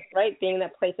stillness, right? Being in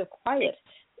that place of quiet.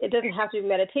 It doesn't have to be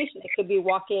meditation. It could be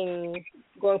walking,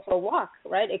 going for a walk,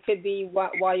 right? It could be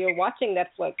while you're watching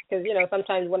Netflix. Because,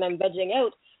 sometimes when I'm vegging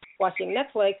out watching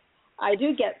Netflix, I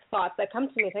do get thoughts that come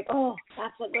to me. It's like, oh,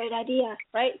 that's a great idea,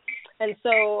 right? And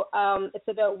so it's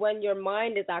about when your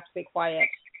mind is actually quiet,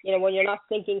 when you're not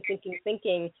thinking,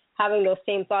 having those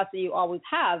same thoughts that you always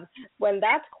have. When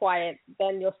that's quiet,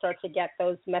 then you'll start to get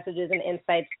those messages and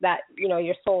insights that,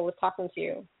 your soul is talking to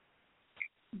you.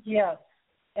 Yes.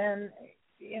 And,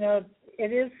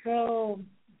 it is so,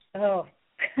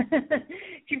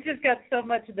 you've just got so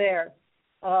much there.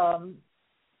 I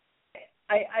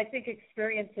think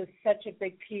experience is such a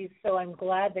big piece, so I'm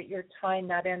glad that you're tying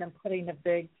that in and putting a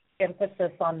big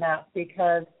emphasis on that,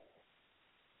 because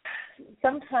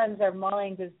sometimes our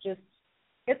mind is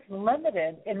it's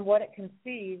limited in what it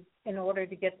conceives in order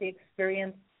to get the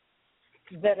experience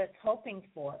that it's hoping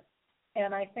for.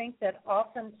 And I think that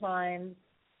oftentimes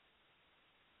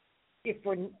if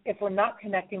we're not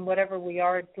connecting, whatever we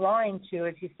are drawing to,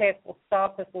 as you say, it will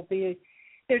stop,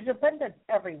 there's abundance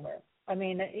everywhere. I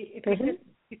mean, if you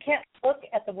can't look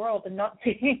at the world and not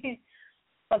see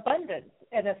abundance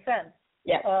in a sense.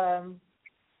 Yeah.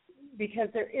 Because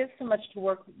there is so much to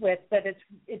work with, but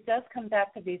it does come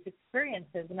back to these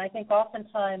experiences. And I think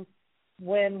oftentimes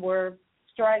when we're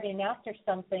striving after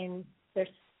something,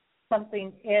 there's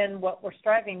something in what we're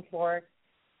striving for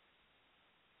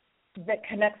that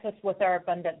connects us with our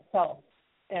abundant self.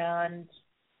 And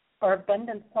our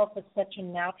abundant self is such a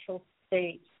natural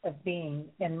state of being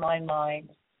in my mind.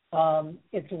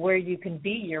 It's where you can be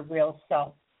your real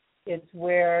self. It's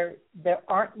where there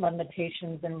aren't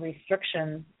limitations and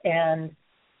restrictions. And,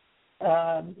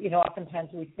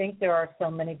 oftentimes we think there are so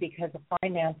many because of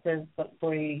finances,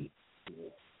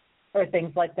 or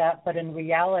things like that. But in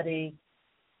reality,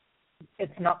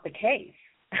 it's not the case.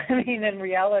 I mean, in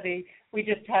reality, we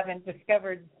just haven't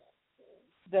discovered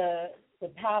the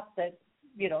path that,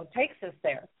 takes us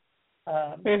there.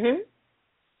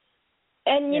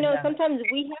 And, sometimes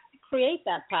we have to create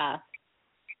that path,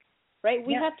 right?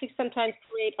 We have to sometimes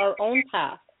create our own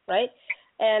path, right?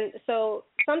 And so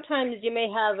sometimes you may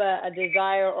have a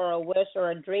desire or a wish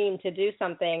or a dream to do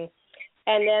something,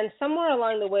 and then somewhere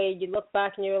along the way you look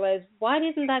back and you realize, why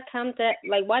didn't that happen?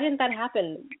 Like,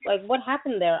 what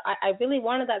happened there? I really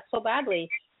wanted that so badly.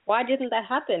 Why didn't that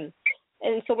happen?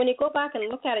 And so when you go back and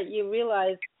look at it, you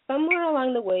realize somewhere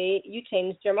along the way you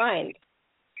changed your mind.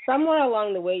 Somewhere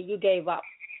along the way you gave up.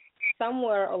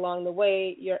 Somewhere along the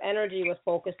way your energy was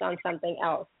focused on something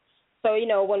else. So,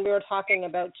 when we were talking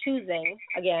about choosing,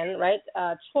 again, right,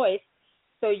 choice,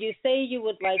 so you say you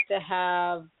would like to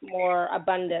have more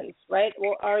abundance, right?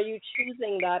 Well, are you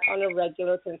choosing that on a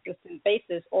regular, consistent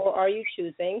basis, or are you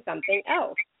choosing something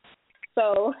else?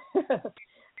 So,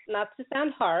 not to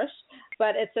sound harsh,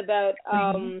 but it's about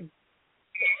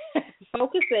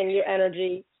focusing your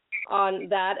energy on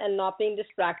that and not being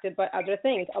distracted by other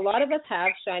things. A lot of us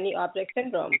have shiny object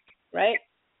syndrome, right?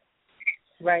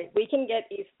 Right. We can get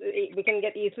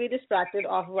easily distracted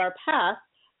off of our path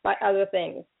by other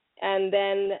things, and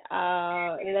then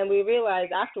we realize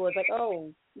afterwards, like,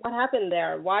 oh, what happened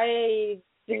there? Why?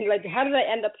 How did I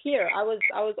end up here? I was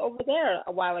over there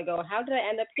a while ago. How did I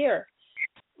end up here?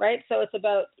 Right. So it's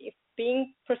about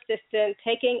being persistent,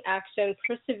 taking action,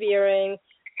 persevering,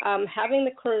 having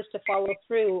the courage to follow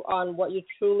through on what you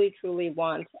truly, truly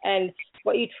want. And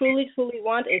what you truly, truly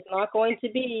want is not going to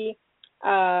be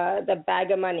the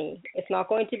bag of money. It's not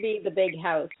going to be the big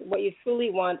house. What you truly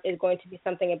want is going to be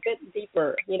something a bit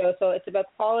deeper, so it's about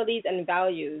qualities and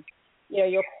values.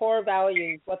 Your core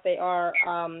values, what they are.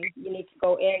 You need to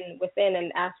go within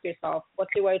and ask yourself, what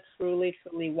do I truly,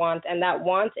 truly want? And that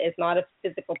want is not a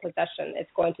physical possession.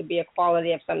 It's going to be a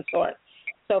quality of some sort.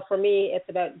 So for me, it's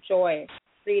about joy,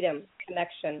 freedom,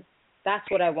 connection. That's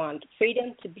what I want.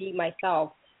 Freedom to be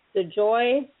myself. The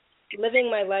joy,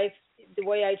 living my life the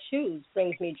way I choose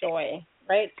brings me joy,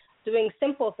 right? Doing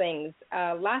simple things,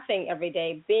 laughing every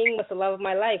day, being with the love of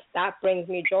my life, that brings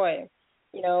me joy.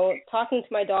 Talking to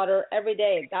my daughter every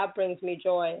day, that brings me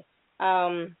joy.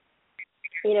 Being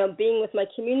with my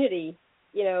community,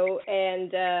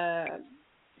 and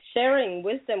sharing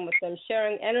wisdom with them,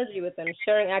 sharing energy with them,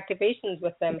 sharing activations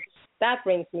with them, that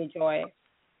brings me joy.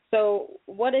 So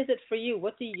what is it for you?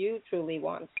 What do you truly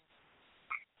want?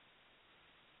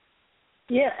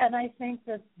 Yeah, and I think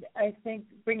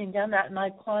bringing down that, and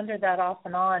I ponder that off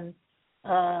and on,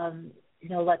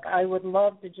 like I would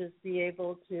love to just be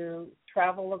able to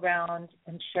travel around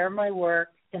and share my work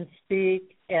and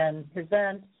speak and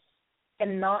present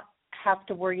and not have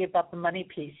to worry about the money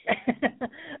piece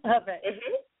of it.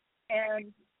 Mm-hmm.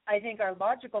 And I think our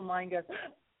logical mind goes,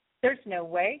 there's no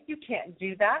way, you can't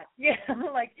do that.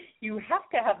 Like you have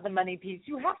to have the money piece.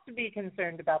 You have to be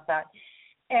concerned about that.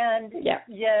 And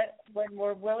yet when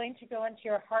we're willing to go into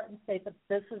your heart and say that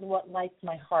this is what lights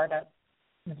my heart up,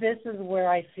 this is where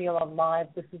I feel alive,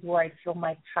 this is where I feel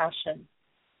my passion,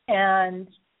 and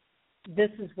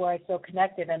this is where I feel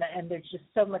connected, and there's just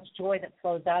so much joy that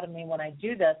flows out of me when I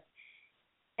do this,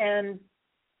 and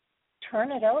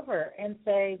turn it over and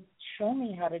say, show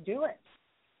me how to do it.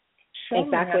 Show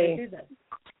me how to do this.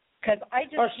 Because I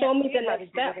just show me the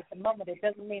next step. At the moment, it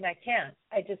doesn't mean I can't.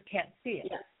 I just can't see it.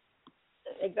 Yeah.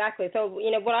 Exactly. So,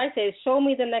 what I say is show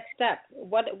me the next step.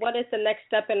 What is the next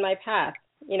step in my path?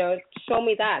 Show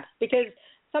me that. Because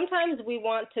sometimes we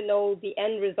want to know the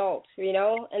end result,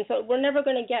 and so we're never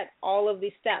going to get all of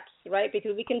these steps, right?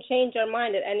 Because we can change our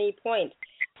mind at any point.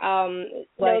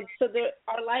 Right. So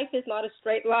our life is not a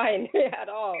straight line at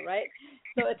all, right?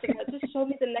 So it's about just show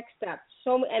me the next step.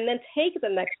 Show me, and then take the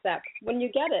next step when you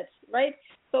get it, right?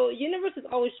 So universe is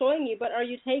always showing you, but are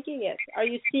you taking it? Are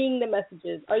you seeing the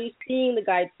messages? Are you seeing the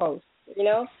guideposts,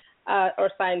 or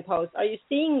signposts? Are you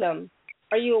seeing them?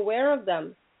 Are you aware of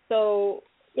them? So,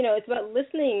 it's about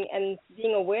listening and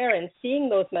being aware and seeing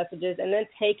those messages and then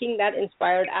taking that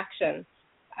inspired action.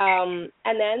 And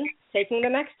then taking the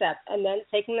next step, and then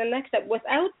taking the next step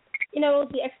without,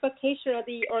 the expectation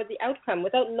or the outcome,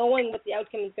 without knowing what the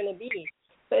outcome is going to be.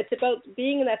 So it's about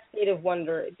being in that state of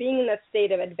wonder, being in that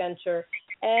state of adventure,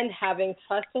 and having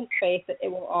trust and faith that it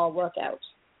will all work out.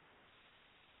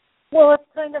 Well, it's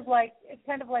kind of like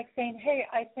saying, hey,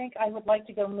 I think I would like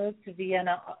to go move to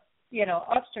Vienna,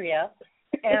 Austria,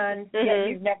 and yet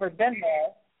you've never been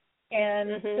there.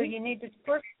 And so you need to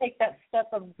first take that step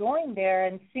of going there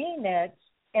and seeing it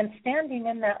and standing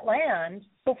in that land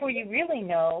before you really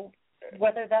know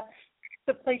whether that's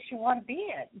the place you want to be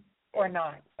in or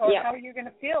not, or how you're going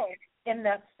to feel in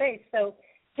that space. So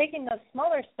taking those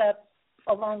smaller steps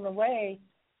along the way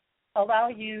allow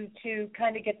you to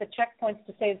kind of get the checkpoints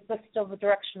to say, is this still the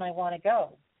direction I want to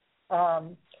go?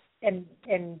 And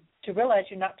to realize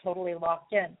you're not totally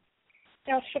locked in.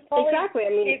 Now, Shefali, exactly. I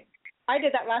mean, I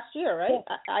did that last year, right?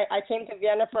 Yeah. I came to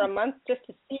Vienna for a month just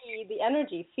to see the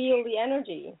energy, feel the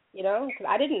energy, because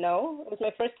I didn't know. It was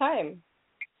my first time.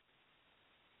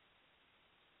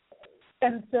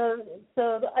 And so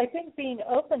I think being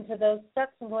open to those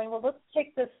steps and going, well, let's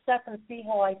take this step and see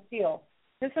how I feel.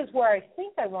 This is where I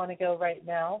think I want to go right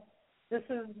now. This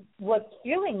is what's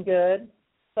feeling good,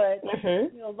 but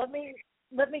let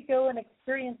me go and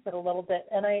experience it a little bit.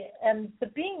 And the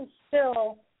being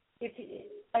still,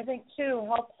 I think too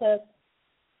helps us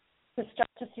to start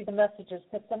to see the messages,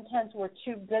 because sometimes we're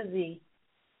too busy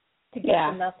to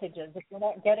get the messages. If we're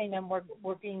not getting them,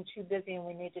 we're being too busy, and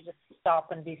we need to just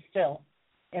stop and be still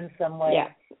in some way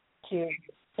to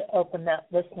open that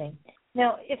listening.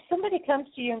 Now, if somebody comes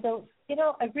to you and goes,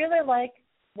 I really like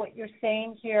what you're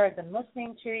saying here. I've been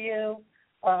listening to you,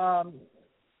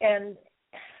 and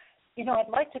I'd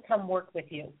like to come work with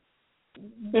you.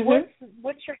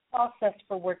 What's your process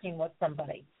for working with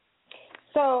somebody?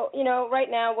 So, right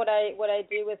now what I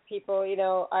do with people,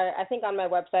 I think on my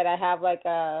website I have like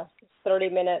a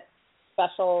 30-minute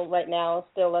special right now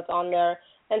still that's on there.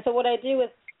 And so what I do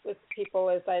with people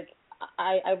is like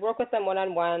I work with them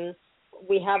one-on-one.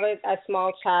 We have a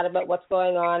small chat about what's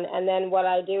going on. And then what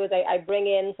I do is I bring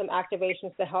in some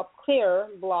activations to help clear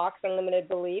blocks and limited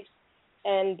beliefs.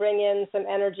 and bring in some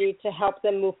energy to help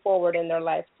them move forward in their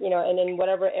life, and in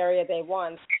whatever area they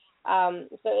want. So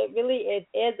it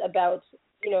is about,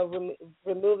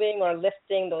 removing or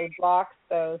lifting those blocks,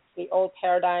 the old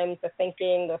paradigms, the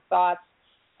thinking, the thoughts,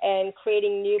 and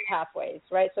creating new pathways,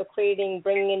 right? So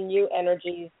bringing in new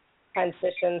energies,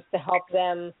 transitions to help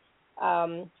them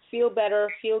feel better,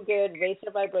 feel good, raise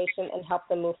their vibration, and help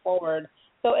them move forward.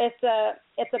 So it's a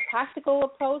practical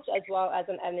approach as well as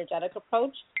an energetic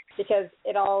approach, because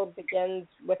it all begins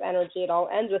with energy, it all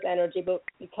ends with energy. But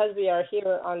because we are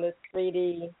here on this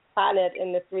 3D planet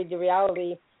in this 3D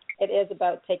reality, it is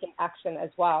about taking action as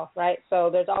well, right? So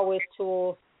there's always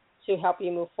tools to help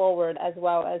you move forward, as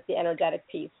well as the energetic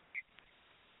piece.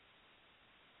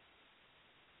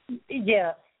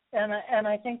 Yeah, and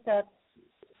I think that's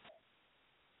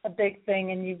a big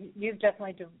thing, and you've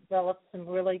definitely developed some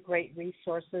really great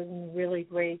resources and really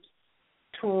great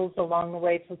tools along the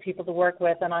way for people to work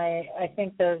with, and I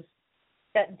think that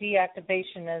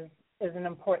deactivation is an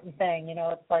important thing.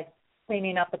 It's like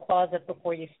cleaning up the closet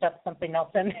before you stuff something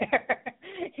else in there.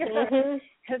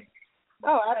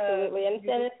 Oh, absolutely, and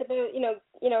it's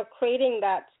about creating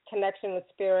that connection with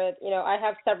spirit. I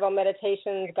have several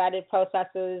meditations, guided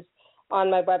processes on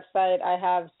my website. I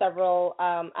have several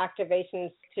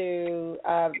activations to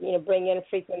bring in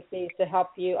frequencies to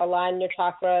help you align your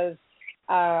chakras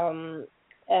and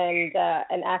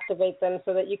activate them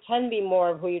so that you can be more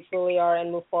of who you truly are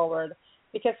and move forward.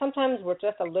 Because sometimes we're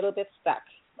just a little bit stuck,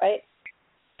 right?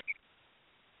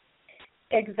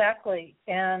 Exactly.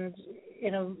 And,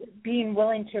 being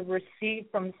willing to receive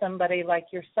from somebody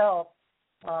like yourself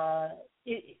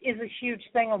is a huge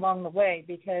thing along the way,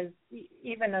 because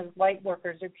even as light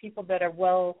workers or people that are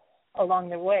well along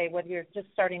their way, whether you're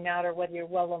just starting out or whether you're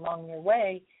well along your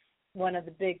way, one of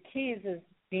the big keys is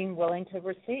being willing to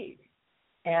receive.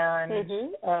 And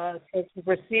so to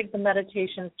receive the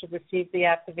meditations, to receive the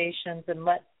activations, and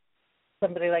let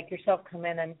somebody like yourself come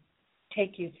in and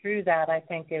take you through that, I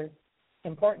think is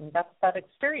important. That's that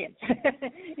experience.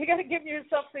 You got to give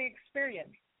yourself the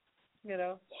experience. You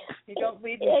don't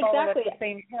lead and follow at the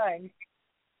same time.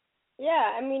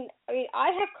 Yeah, I mean, I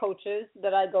have coaches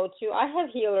that I go to. I have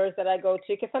healers that I go to,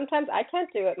 because sometimes I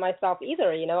can't do it myself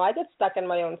either. I get stuck in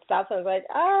my own stuff, and I was like,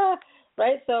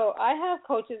 right? So I have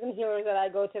coaches and healers that I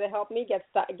go to help me get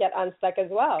unstuck as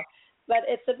well. But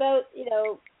it's about,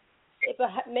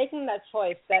 making that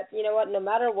choice that, no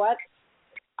matter what,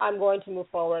 I'm going to move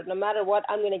forward. No matter what,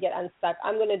 I'm going to get unstuck.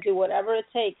 I'm going to do whatever it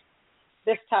takes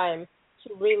this time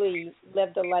to really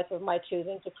live the life of my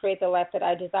choosing, to create the life that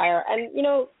I desire. And,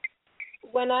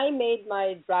 when I made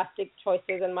my drastic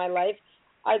choices in my life,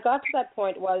 I got to that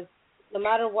point was, no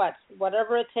matter what,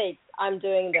 whatever it takes, I'm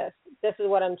doing this. This is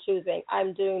what I'm choosing.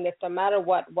 I'm doing this no matter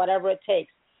what, whatever it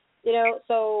takes.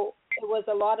 So it was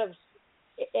a lot of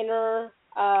inner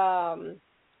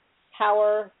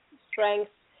power, strength,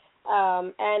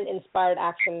 and inspired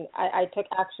action. I took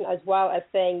action as well as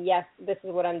saying, yes, this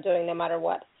is what I'm doing no matter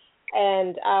what.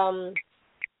 And,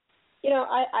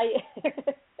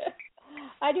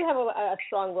 I do have a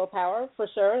strong willpower, for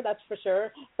sure, that's for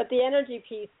sure. But the energy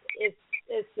piece is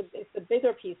the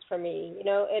bigger piece for me.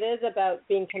 It is about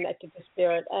being connected to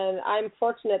spirit. And I'm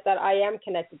fortunate that I am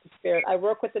connected to spirit. I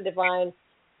work with the divine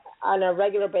on a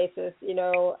regular basis,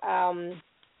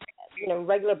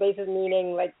 regular basis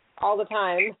meaning like all the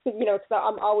time, because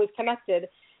I'm always connected.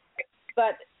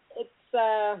 But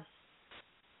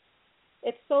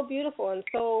it's so beautiful and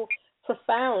so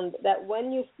profound that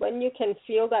when you can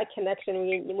feel that connection,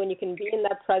 when you can be in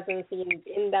that presence,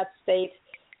 in that state,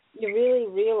 you really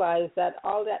realize that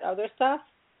all that other stuff,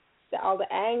 all the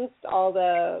angst, all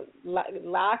the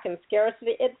lack and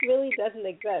scarcity, it really doesn't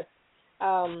exist.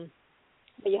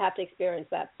 But you have to experience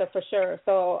that. So for sure.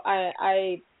 So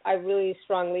I really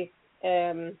strongly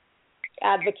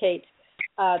advocate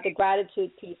the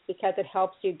gratitude piece, because it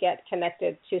helps you get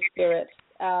connected to spirit,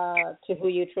 to who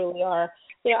you truly are.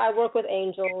 I work with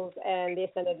angels and the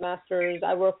Ascended Masters.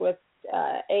 I work with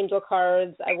angel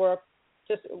cards. I work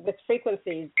just with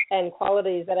frequencies and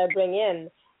qualities that I bring in.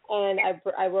 And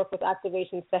I work with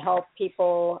activations to help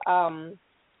people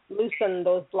loosen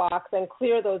those blocks and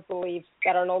clear those beliefs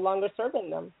that are no longer serving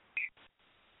them.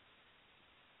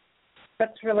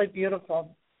 That's really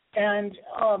beautiful. And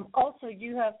also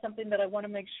you have something that I want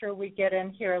to make sure we get in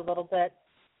here a little bit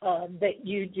that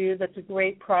you do that's a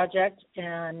great project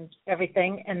and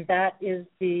everything, and that is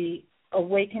the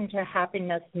Awaken to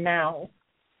Happiness Now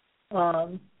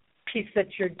piece that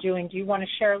you're doing. Do you want to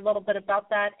share a little bit about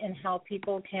that and how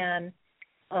people can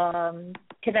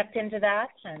connect into that?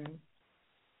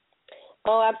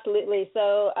 Oh, absolutely.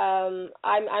 So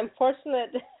I'm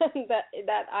fortunate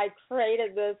that I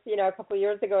created this, a couple of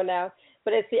years ago now.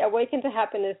 But it's the Awaken to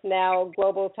Happiness Now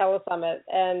Global Telesummit,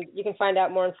 and you can find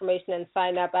out more information and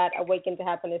sign up at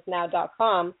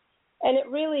awakentohappinessnow.com. And it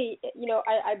really,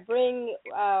 I bring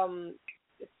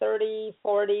 30,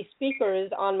 40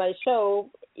 speakers on my show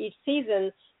each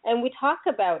season, and we talk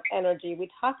about energy, we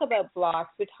talk about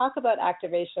blocks, we talk about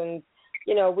activations.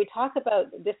 We talk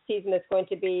about this season is going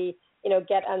to be,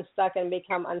 get unstuck and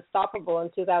become unstoppable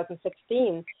in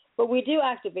 2016. But we do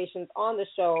activations on the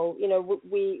show.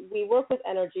 We work with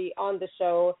energy on the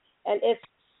show, and it's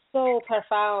so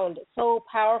profound, so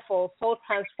powerful, so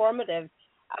transformative.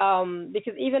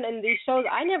 Because even in these shows,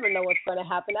 I never know what's going to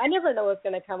happen. I never know what's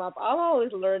going to come up. I'm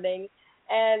always learning,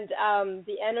 and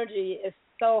the energy is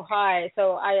so high.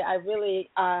 So I really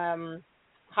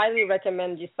highly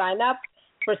recommend you sign up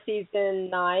for season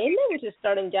 9, which is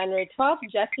starting January 12th.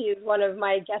 Jessie is one of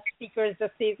my guest speakers this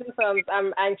season, so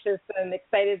I'm anxious and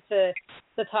excited to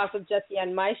talk with Jessie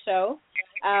on my show.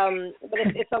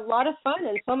 But it's a lot of fun,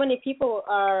 and so many people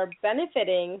are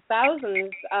benefiting.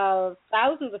 Thousands of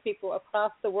people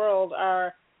across the world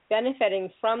are benefiting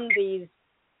from these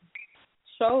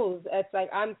shows. It's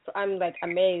like I'm like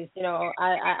amazed.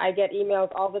 I get emails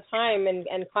all the time and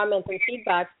comments and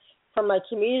feedback from my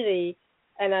community.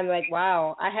 And I'm like,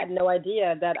 wow, I had no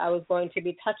idea that I was going to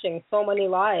be touching so many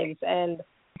lives and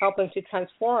helping to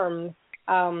transform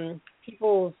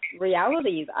people's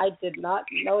realities. I did not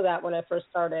know that when I first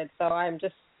started. So I'm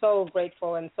just so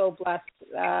grateful and so blessed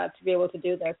to be able to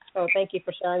do this. So thank you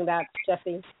for sharing that,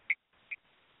 Jessie.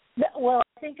 Well,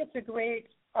 I think it's a great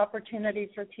opportunity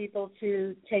for people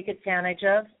to take advantage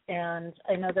of. And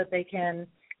I know that they can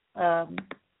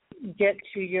get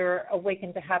to your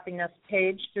Awaken to Happiness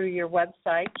page through your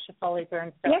website,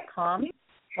 shefaliburns.com. Yep.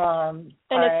 And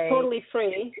it's totally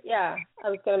free. Yeah,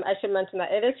 I should mention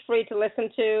that. It is free to listen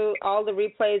to. All the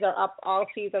replays are up all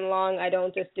season long. I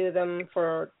don't just do them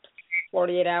for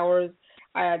 48 hours.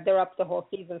 They're up the whole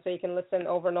season, so you can listen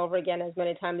over and over again as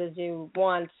many times as you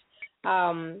want,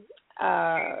 because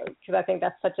I think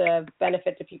that's such a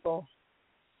benefit to people.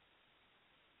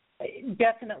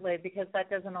 Definitely, because that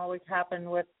doesn't always happen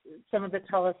with some of the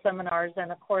teleseminars.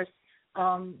 And, of course,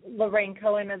 Lorraine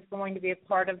Cohen is going to be a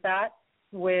part of that,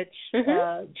 which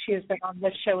she has been on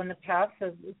this show in the past,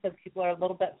 so people are a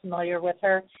little bit familiar with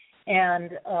her.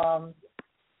 And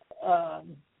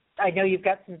I know you've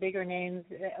got some bigger names,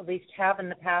 at least have in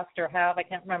the past or have. I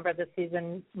can't remember this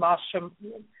season. Mas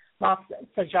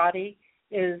Sajadi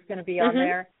is going to be on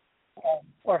there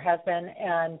or has been.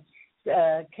 And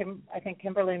I think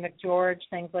Kimberly McGeorge,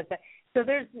 things like that. So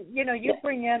there's, you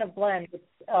bring in a blend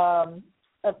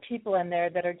of people in there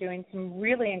that are doing some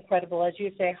really incredible, as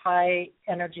you say, high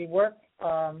energy work,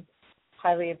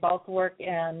 highly evolved work,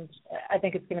 and I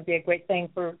think it's going to be a great thing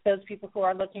for those people who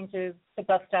are looking to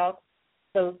bust out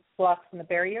those blocks and the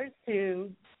barriers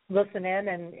to listen in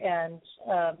and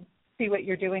see what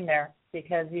you're doing there,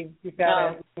 because you've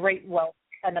got a great wealth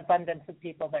and abundance of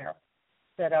people there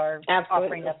that are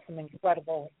offering us some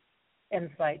incredible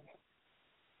insights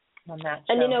on that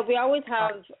show. And, we always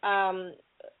have,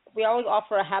 we always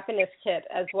offer a happiness kit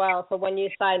as well. So when you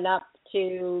sign up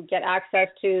to get access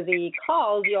to the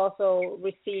calls, you also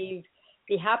receive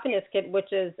the happiness kit,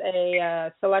 which is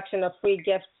a selection of free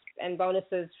gifts and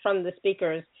bonuses from the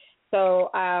speakers. So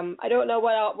I don't know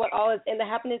what all is in the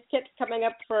happiness kit coming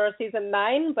up for season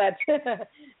 9, but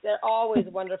they're always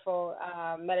wonderful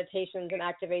meditations and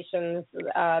activations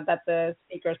that the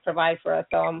speakers provide for us.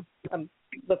 So I'm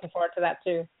looking forward to that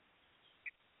too.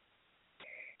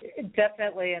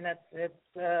 Definitely, and it's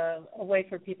a way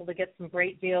for people to get some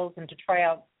great deals and to try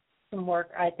out some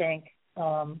work, I think,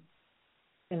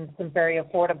 in some very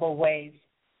affordable ways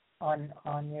on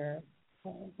your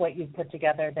what you put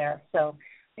together there. So,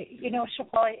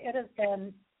 Shefali, it has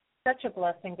been such a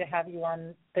blessing to have you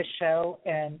on the show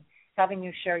and having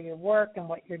you share your work and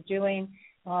what you're doing.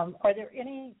 Are there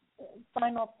any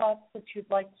final thoughts that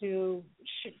you'd like to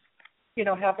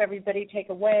have everybody take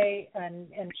away and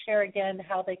share again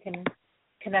how they can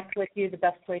connect with you, the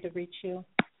best way to reach you?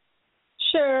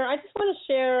 Sure. I just want to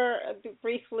share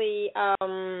briefly,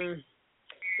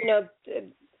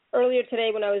 earlier today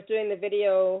when I was doing the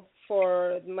video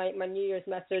for my New Year's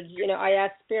message, I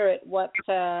asked Spirit what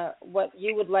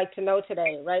you would like to know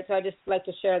today, right? So I just like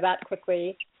to share that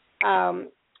quickly,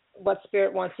 what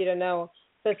Spirit wants you to know.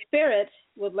 So Spirit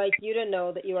would like you to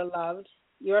know that you are loved,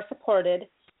 you are supported,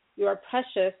 you are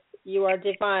precious, you are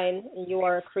divine, and you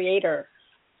are a creator.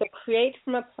 So create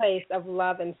from a place of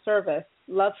love and service,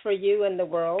 love for you and the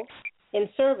world, in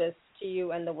service to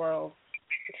you and the world.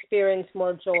 experience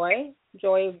more joy,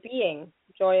 joy of being,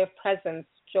 joy of presence,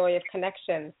 joy of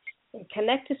connection. And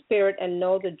connect to spirit and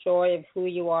know the joy of who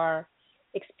you are.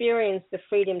 Experience the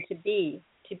freedom to be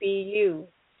you,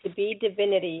 to be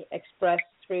divinity expressed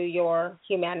through your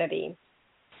humanity.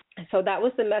 So that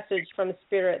was the message from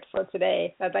Spirit for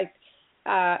today.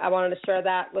 I wanted to share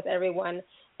that with everyone.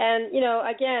 And,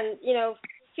 again,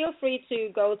 feel free to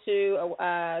go to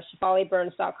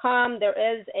ShefaliBurns.com.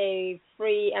 There is a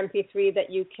free MP3 that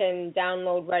you can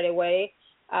download right away.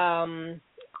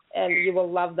 And you will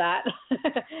love that.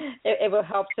 It will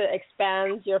help to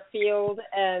expand your field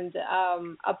and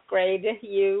upgrade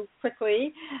you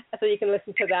quickly, so you can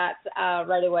listen to that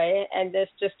right away. And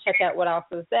just check out what else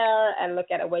is there and look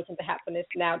at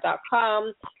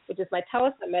awakentohappinessnow.com, which is my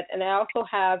telesummit. And I also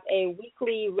have a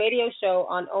weekly radio show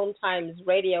on Own Times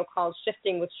Radio called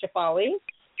Shifting with Shefali,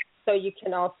 so you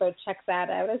can also check that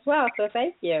out as well. So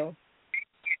thank you.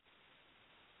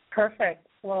 Perfect.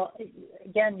 Well,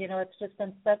 again, it's just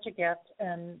been such a gift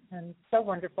and so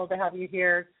wonderful to have you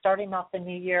here, starting off the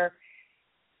new year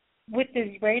with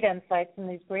these great insights and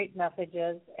these great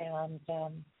messages. And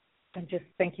just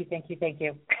thank you.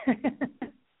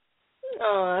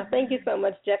 Oh, thank you so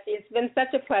much, Jessie. It's been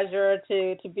such a pleasure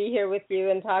to be here with you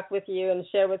and talk with you and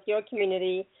share with your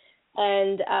community.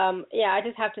 And, I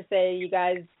just have to say, you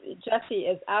guys, Jessie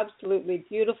is absolutely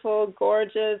beautiful,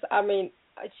 gorgeous. I mean,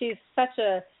 she's such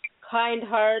a kind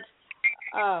heart,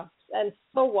 and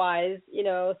so wise,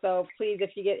 so please,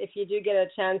 if you do get a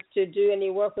chance to do any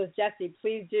work with Jessie,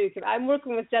 please do, because I'm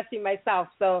working with Jessie myself,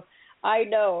 so I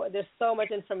know there's so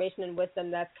much information and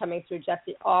wisdom that's coming through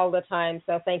Jessie all the time.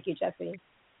 So thank you, Jessie.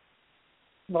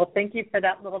 Well, thank you for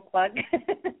that little plug.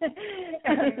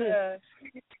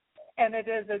 And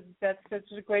that's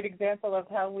such a great example of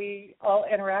how we all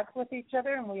interact with each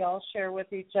other and we all share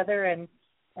with each other, and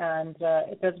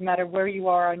it doesn't matter where you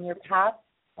are on your path.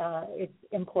 It's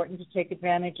important to take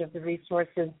advantage of the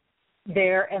resources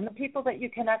there and the people that you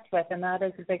connect with, and that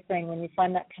is a big thing when you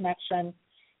find that connection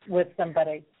with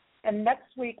somebody. And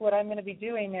next week what I'm going to be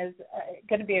doing is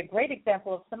going to be a great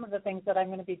example of some of the things that I'm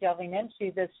going to be delving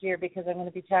into this year, because I'm going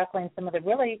to be tackling some of the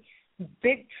really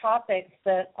big topics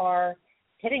that are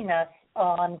hitting us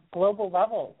on global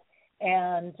levels.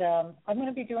 And I'm going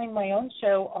to be doing my own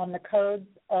show on the codes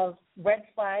of red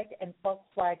flag and false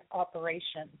flag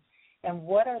operations. And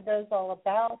what are those all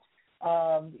about?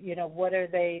 What are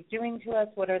they doing to us?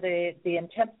 What are the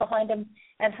intents behind them?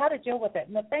 And how to deal with it.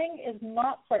 And the thing is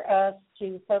not for us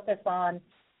to focus on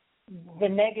the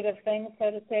negative things,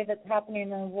 so to say, that's happening in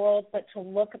the world, but to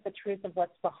look at the truth of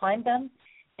what's behind them.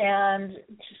 And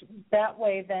that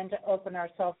way then to open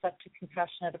ourselves up to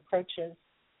compassionate approaches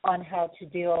on how to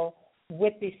deal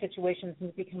with these situations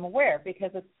and become aware,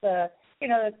 because it's,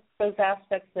 it's those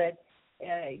aspects that,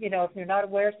 if you're not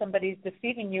aware somebody's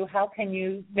deceiving you, how can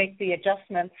you make the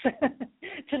adjustments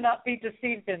to not be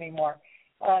deceived anymore,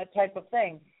 type of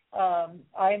thing.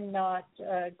 I'm not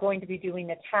going to be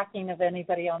doing attacking of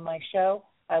anybody on my show.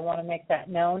 I want to make that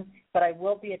known, but I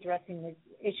will be addressing these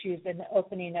issues and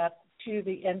opening up to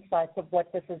the insights of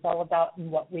what this is all about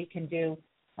and what we can do,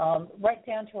 right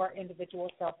down to our individual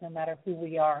self, no matter who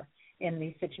we are in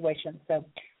these situations. So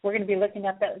we're going to be looking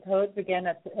at that codes again.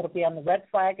 It'll be on the red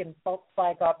flag and false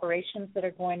flag operations that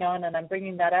are going on, and I'm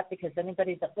bringing that up because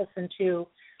anybody that listened to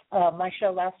my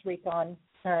show last week on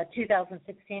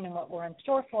 2016 and what we're in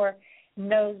store for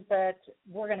knows that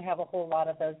we're going to have a whole lot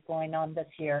of those going on this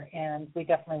year, and we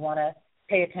definitely want to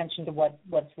pay attention to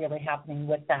what's really happening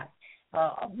with that.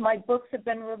 My books have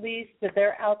been released.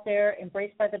 They're out there.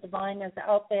 Embraced by the Divine is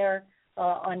out there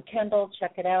on Kindle.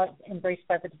 Check it out.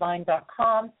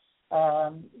 EmbracedByTheDivine.com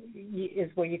is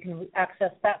where you can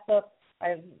access that book.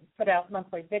 I've put out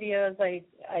monthly videos. I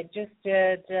just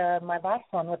did my last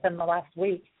one within the last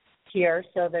week here,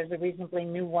 so there's a reasonably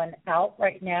new one out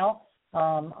right now.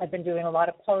 I've been doing a lot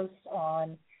of posts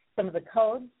on some of the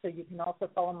codes, so you can also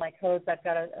follow my codes. I've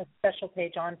got a special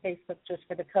page on Facebook just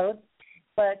for the codes.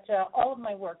 But all of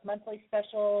my work, monthly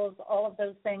specials, all of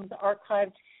those things,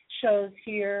 archived shows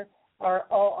here are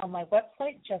all on my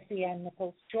website,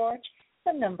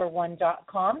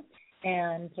 JessieAnnNicholsGeorge1.com.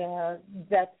 And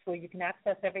that's where you can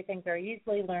access everything very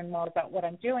easily, learn more about what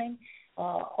I'm doing.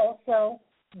 Also,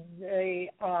 the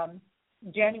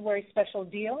January special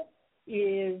deal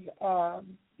is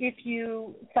if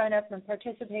you sign up and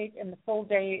participate in the full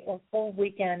day or full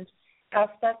weekend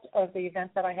aspect of the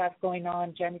event that I have going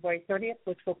on January 30th,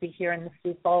 which will be here in the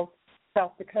Sioux Falls,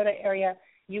 South Dakota area,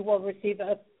 you will receive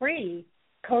a free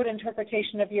code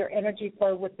interpretation of your energy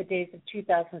flow with the days of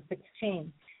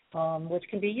 2016, which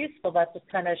can be useful. That just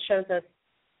kind of shows us,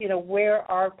 where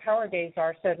our power days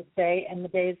are, so to say, and the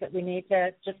days that we need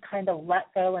to just kind of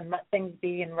let go and let things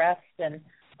be and rest and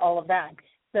all of that.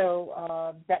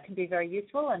 So that can be very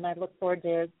useful, and I look forward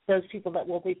to those people that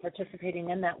will be participating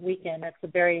in that weekend. It's a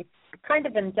very kind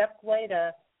of in-depth way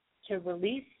to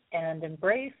release and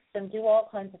embrace and do all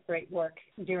kinds of great work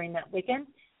during that weekend.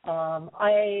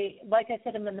 Like I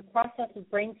said, I'm in the process of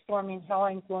brainstorming how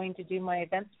I'm going to do my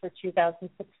events for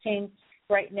 2016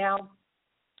 right now,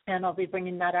 and I'll be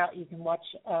bringing that out. You can watch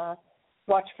for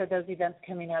those events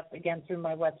coming up, again, through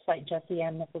my website,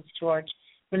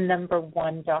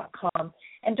 JessieAnnNicholsGeorge1.com.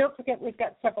 And don't forget, we've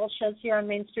got several shows here on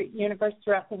Main Street Universe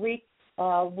throughout the week.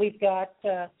 We've got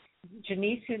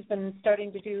Janice, who's been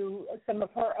starting to do some of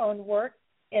her own work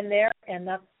in there, and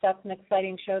that's an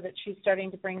exciting show that she's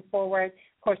starting to bring forward.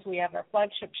 Of course, we have our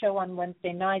flagship show on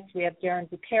Wednesday nights. We have Darren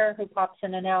Bouquet, who pops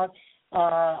in and out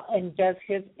and does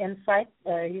his insights.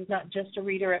 He's not just a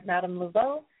reader at Madame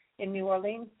Laveau in New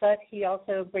Orleans, but he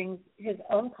also brings his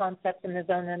own concepts and his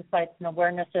own insights and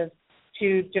awarenesses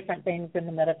to different things in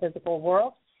the metaphysical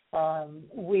world.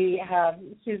 We have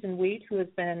Susan Wheat, who has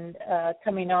been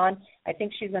coming on. I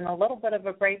think she's in a little bit of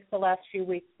a break the last few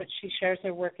weeks, but she shares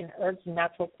her work in herbs and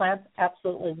natural plants.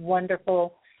 Absolutely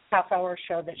wonderful half-hour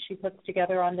show that she puts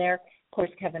together on there. Of course,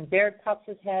 Kevin Baird pops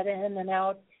his head in and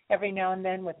out every now and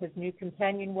then with his new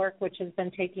companion work, which has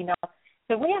been taking off.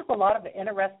 So we have a lot of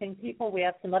interesting people. We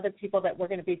have some other people that we're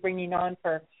going to be bringing on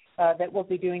for that will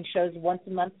be doing shows once a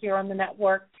month here on the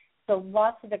network. So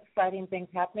lots of exciting things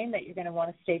happening that you're going to want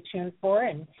to stay tuned for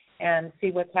and see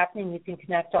what's happening. You can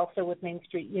connect also with Main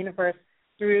Street Universe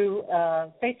through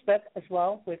Facebook as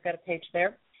well. We've got a page there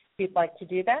if you'd like to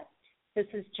do that. This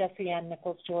is Jessie Ann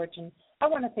Nichols George, and I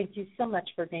want to thank you so much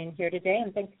for being here today,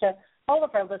 and thanks to all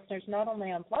of our listeners, not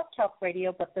only on Blog Talk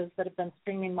Radio, but those that have been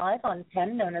streaming live on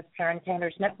PEN, known as Karen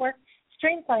Tanner's Network,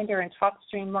 StreamFinder, and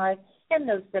TalkStream Live, and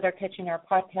those that are catching our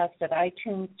podcast at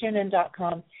iTunes,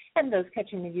 TuneIn.com, and those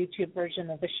catching the YouTube version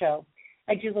of the show.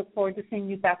 I do look forward to seeing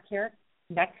you back here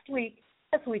next week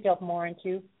as we delve more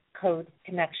into Code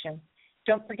Connection.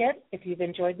 Don't forget, if you've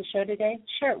enjoyed the show today,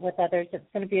 share it with others. It's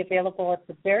going to be available at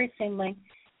the very same link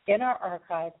in our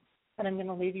archive. And I'm going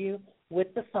to leave you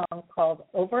with the song called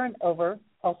Over and Over,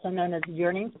 also known as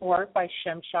Yearning For by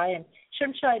Shemshai. And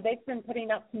Shemshai, they've been putting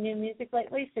out some new music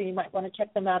lately, so you might want to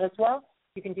check them out as well.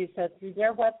 You can do so through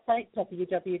their website,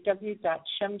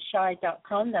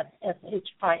 www.shemshai.com. That's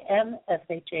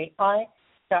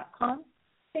SHIMSHAI.com.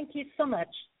 Thank you so much,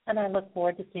 and I look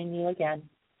forward to seeing you again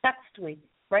next week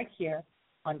right here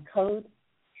on Code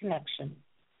Connection.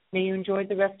 May you enjoy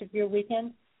the rest of your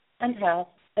weekend and have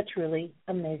a truly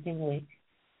amazing week.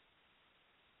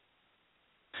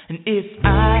 And if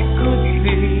I could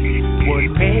see what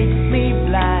makes me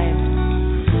blind,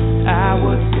 I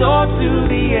would soar to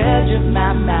the edge of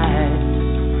my mind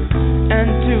and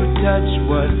to touch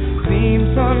what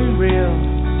seems unreal,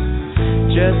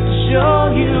 just to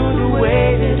show you the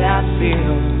way that I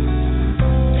feel.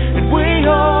 And we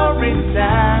are in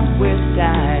time with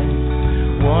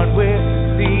time, one with the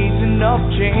season of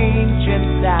change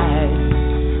inside.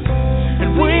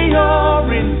 And we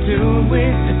are in tune with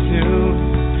the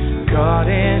tune, caught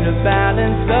in a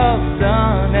balance of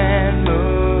sun and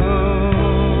moon.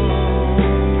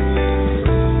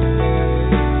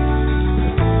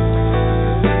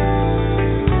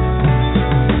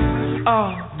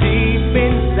 Oh, deep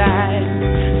inside,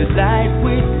 the light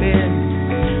within,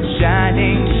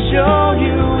 shining to show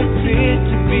you it's here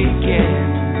to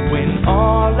begin. When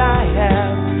all I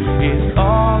have is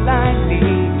all I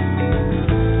need,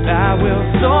 I will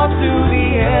soar to the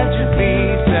edge of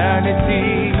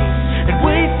eternity. And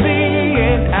we see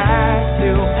it eye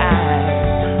to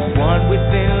eye, one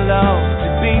within love to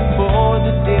be for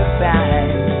the divine.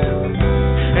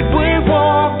 And we're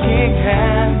walking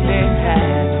hand in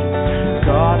hand,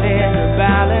 caught in the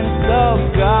balance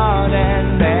of God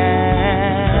and man.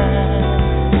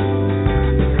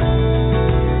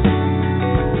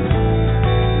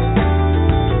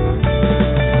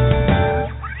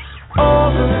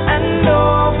 Over and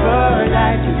over,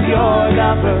 life is your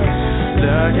lover,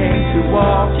 learning to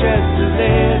walk just a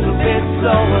little bit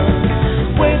slower,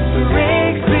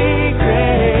 whispering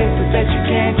secrets, but that you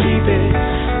can't keep it.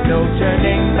 No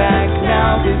turning back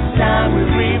now, this time we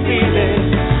reveal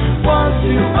it. One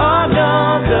to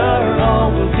another,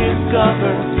 all will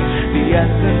discover the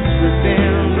essence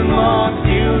within the most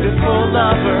beautiful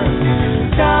lover.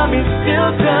 Time is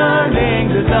still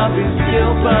turning, the love is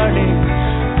still burning.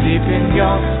 Deep in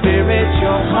your spirit,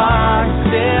 your heart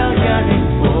still yearning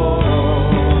for.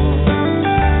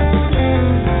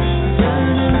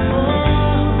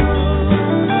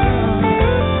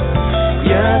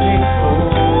 Yearning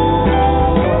for.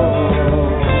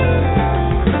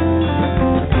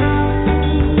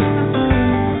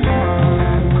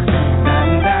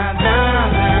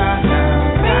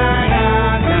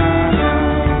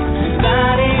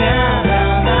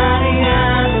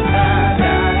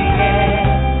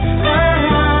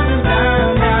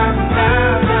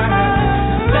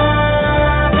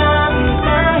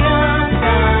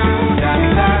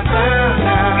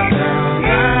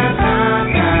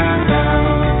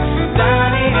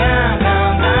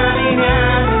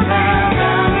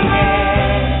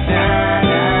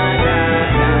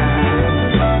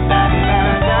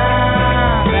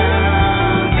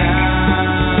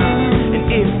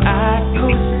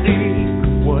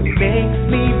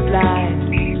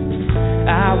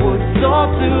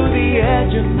 fall to the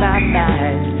edge of my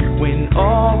mind when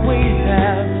all we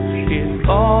have is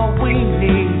all we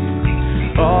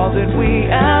need. All that we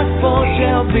ask for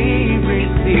shall be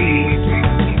received.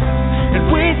 And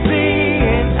we see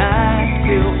in eye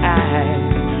to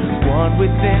eye, one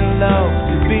within love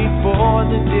to be for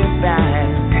the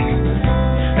divine.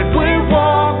 And we're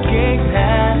walking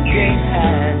hand in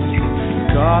hand,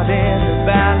 caught in the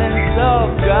balance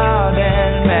of God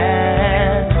and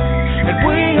man. And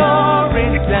we are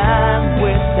in time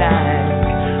with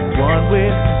time, one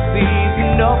with the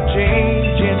season of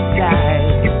change inside.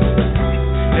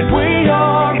 And we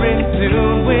are in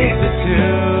tune with the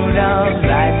tune of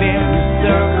life in the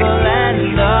circle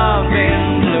and love in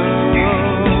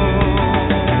bloom.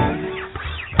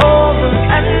 Over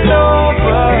and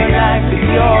over, life is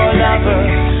your lover,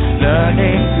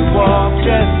 learning to walk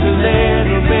just a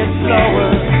little bit slower,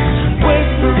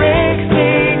 whispering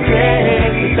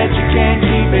secrets, I bet you can't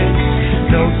keep it.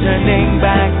 No turning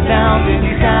back now, this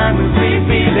time we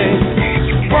reveal it.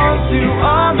 One to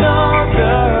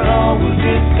another, all will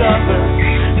discover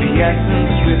the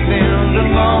essence within the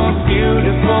most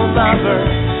beautiful lover.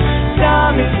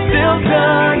 Time is still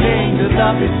turning, the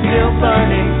love is still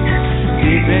burning.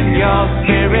 Deep in your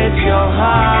spirit, your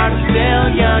heart is still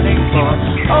yearning for.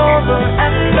 Over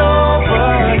and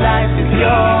over, life is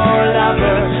your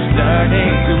lover,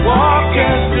 learning to